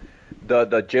 also,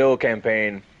 the Jill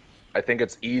campaign, I think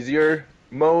it's easier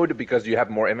mode because you have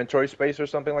more inventory space or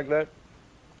something like that.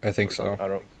 I think Or something. so. I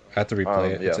don't. I have to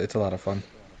replay it. Yeah, It's a lot of fun.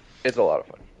 it's a lot of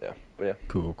fun. Yeah, but yeah.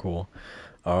 Cool, cool.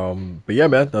 But yeah,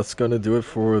 man, that's gonna do it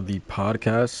for the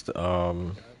podcast.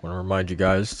 Want to remind you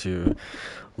guys to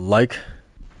like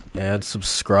and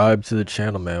subscribe to the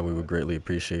channel, man. We would greatly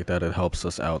appreciate that. It helps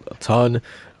us out a ton.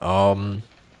 Um,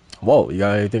 Whoa, you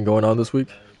got anything going on this week?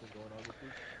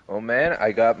 Oh man,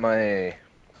 I got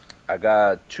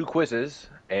two quizzes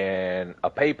and a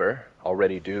paper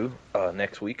already due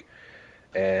next week,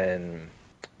 and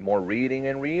more reading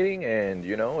and reading, and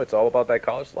you know it's all about that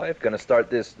college life. Gonna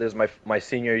start this is my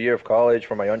senior year of college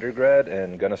for my undergrad,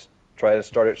 and gonna try to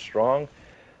start it strong.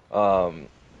 Um,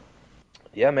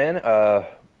 yeah, man.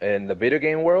 In the video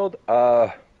game world,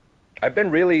 I've been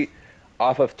really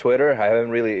off of Twitter. I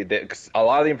haven't really. 'Cause a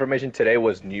lot of the information today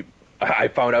was new. I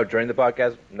found out during the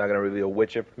podcast. I'm not gonna reveal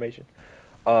which information.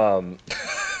 Um,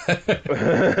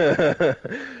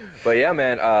 but yeah,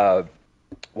 man.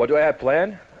 What do I have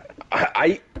planned?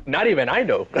 I not even I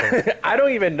know. I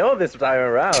don't even know this time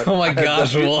around. Oh my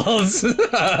gosh, the, Walls.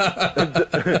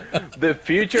 the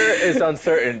future is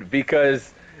uncertain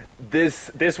because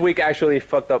this week actually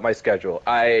fucked up my schedule.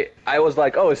 I was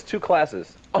like, oh, it's two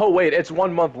classes. Oh wait, it's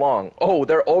 1 month long. Oh,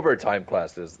 they're overtime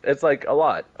classes. It's like a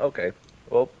lot. Okay,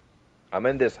 well, I'm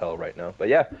in this hell right now. But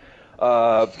yeah,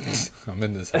 uh, I'm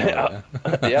in this hell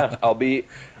right now. yeah,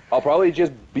 I'll probably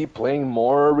just be playing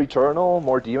more Returnal,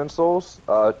 more Demon Souls.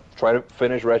 Try to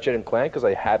finish Ratchet and Clank because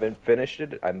I haven't finished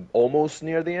it. I'm almost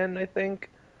near the end, I think.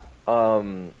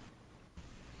 Um,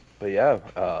 but yeah,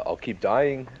 I'll keep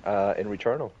dying in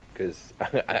Returnal because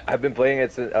I've been playing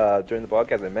it during the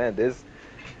podcast, and man, this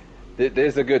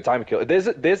is a good time kill.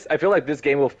 This I feel like this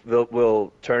game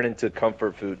will turn into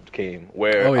comfort food game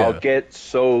where Oh I'll yeah. get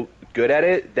so good at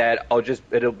it that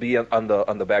it'll be on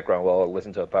the background while I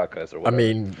listen to a podcast or I whatever.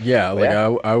 mean, yeah, But like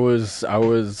yeah, I was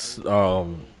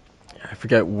I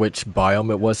forget which biome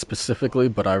it was specifically,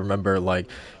 but I remember like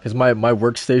because my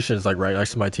workstation is like right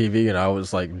next to my TV, and I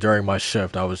was like during my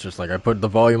shift, I was just like I put the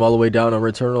volume all the way down on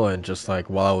Returnal, and just like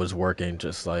while I was working,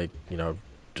 just like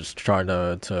just trying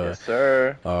to yes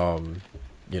sir. um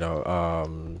you know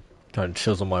kind of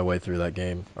chisel my way through that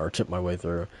game or chip my way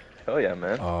through. Hell yeah,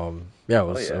 man. Yeah,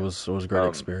 Hell yeah. it was a great Um,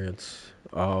 experience.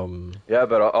 yeah,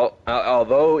 but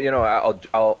although you know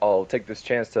I'll take this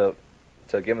chance to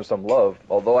give him some love.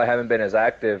 Although I haven't been as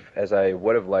active as I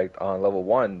would have liked on level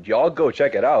one, y'all go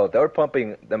check it out. They were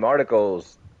pumping them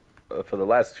articles for the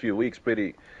last few weeks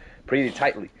pretty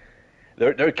tightly.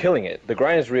 They're killing it. The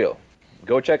grind is real.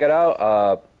 Go check it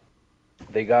out.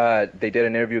 They did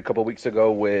an interview a couple weeks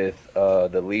ago with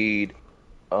the lead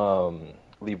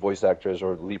voice actors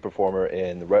or lead performer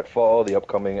in Redfall, the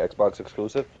upcoming Xbox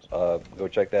exclusive. Go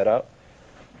check that out.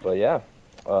 But yeah,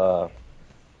 uh,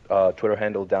 Twitter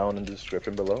handle down in the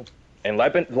description below. And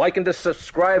like and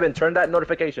subscribe and turn that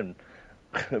notification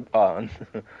on.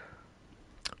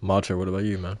 Macho, what about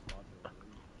you, man?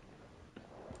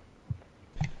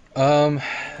 Um,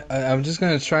 I'm just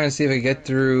gonna try and see if I get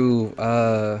through,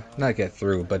 not get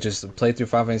through, but just play through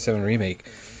Final Fantasy VII Remake.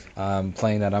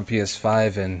 Playing that on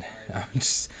PS5, and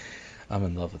I'm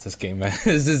in love with this game, man.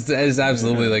 It's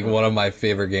absolutely like one of my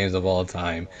favorite games of all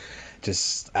time.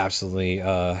 Just absolutely,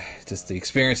 just the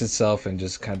experience itself, and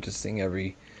just kind of just seeing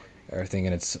everything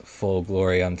in its full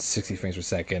glory on 60 frames per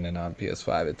second and on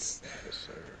PS5. It's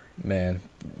man,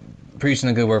 preaching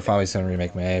the good word, Final Fantasy VII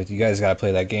Remake, man. You guys gotta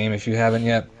play that game if you haven't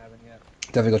yet.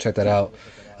 Definitely go check that out.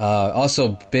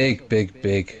 Also, big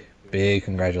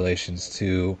congratulations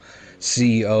to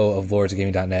CEO of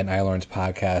LordsGaming.net and iLearn's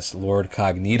podcast, Lord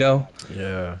Cognito.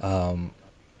 Yeah.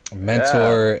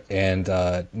 Mentor and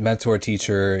mentor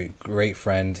teacher, great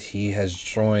friend. He has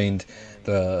joined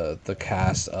the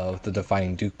cast of the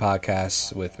Defining Duke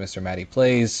podcast with Mr. Matty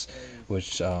Plays,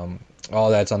 which all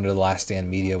that's under the Last Stand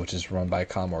Media, which is run by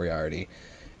Colin Moriarty.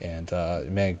 And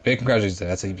man, big congratulations!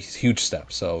 That's a huge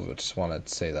step. So I just want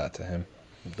to say that to him.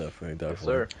 Definitely. Yes,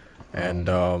 sir. And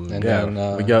and yeah,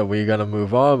 then, we gotta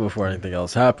move on before anything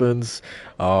else happens.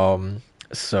 Yeah.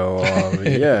 So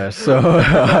as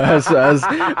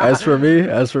for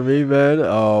me,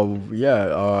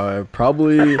 man,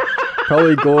 probably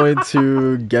going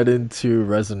to get into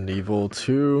Resident Evil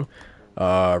 2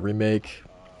 remake.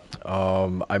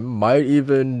 I might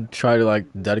even try to like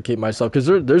dedicate myself because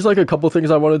there's like a couple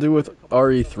things I want to do with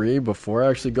RE3 before I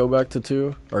actually go back to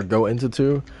 2 or go into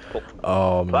 2.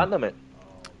 Platinum it.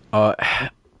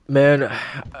 Man,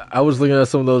 I was looking at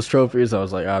some of those trophies. I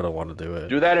was like, I don't want to do it.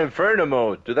 Do that Inferno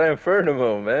mode. Do that Inferno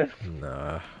mode, man.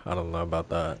 Nah, I don't know about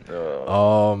that.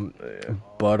 Yeah.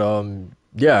 But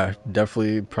yeah,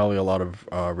 definitely probably a lot of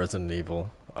Resident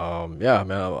Evil. Yeah,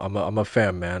 man, I'm a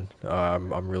fan, man.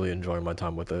 I'm really enjoying my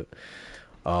time with it.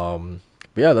 But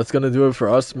yeah, that's gonna do it for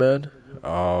us, man.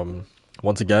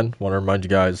 Once again, want to remind you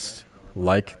guys,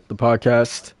 like the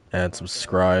podcast and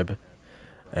subscribe.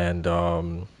 And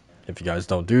if you guys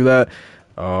don't do that,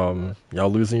 y'all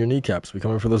losing your kneecaps. We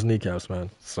coming for those kneecaps, man.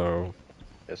 So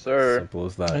Yes, sir. simple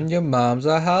as that. and your mom's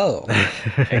a hoe.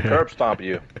 And curb stomp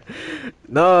you.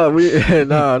 No, not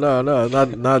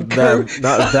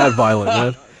that violent,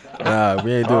 man. Nah,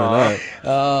 we ain't doing that.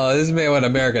 Oh, this man went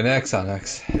American X on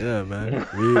X. Yeah, man.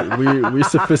 We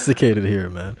sophisticated here,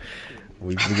 man.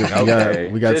 We Okay.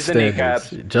 got Just the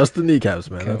standards. kneecaps. Just the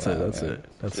kneecaps, man. That's Come it. on, That's man. it.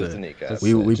 That's Just it. the kneecaps. That's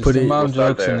We just put the it- mom We'll start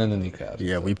jokes there. and then the kneecaps.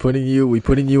 Yeah, we putting you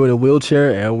in a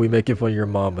wheelchair and we making fun of your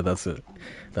mom, but that's it.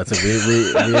 That's it. We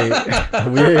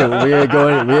ain't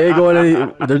going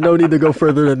any. There's no need to go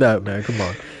further than that, man. Come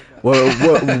on.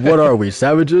 What are we,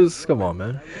 savages? Come on,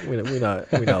 man. We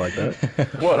not like that.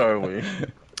 What are we?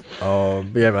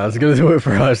 But yeah, man, that's gonna do it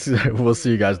for us. We'll see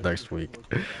you guys next week.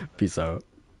 Peace out.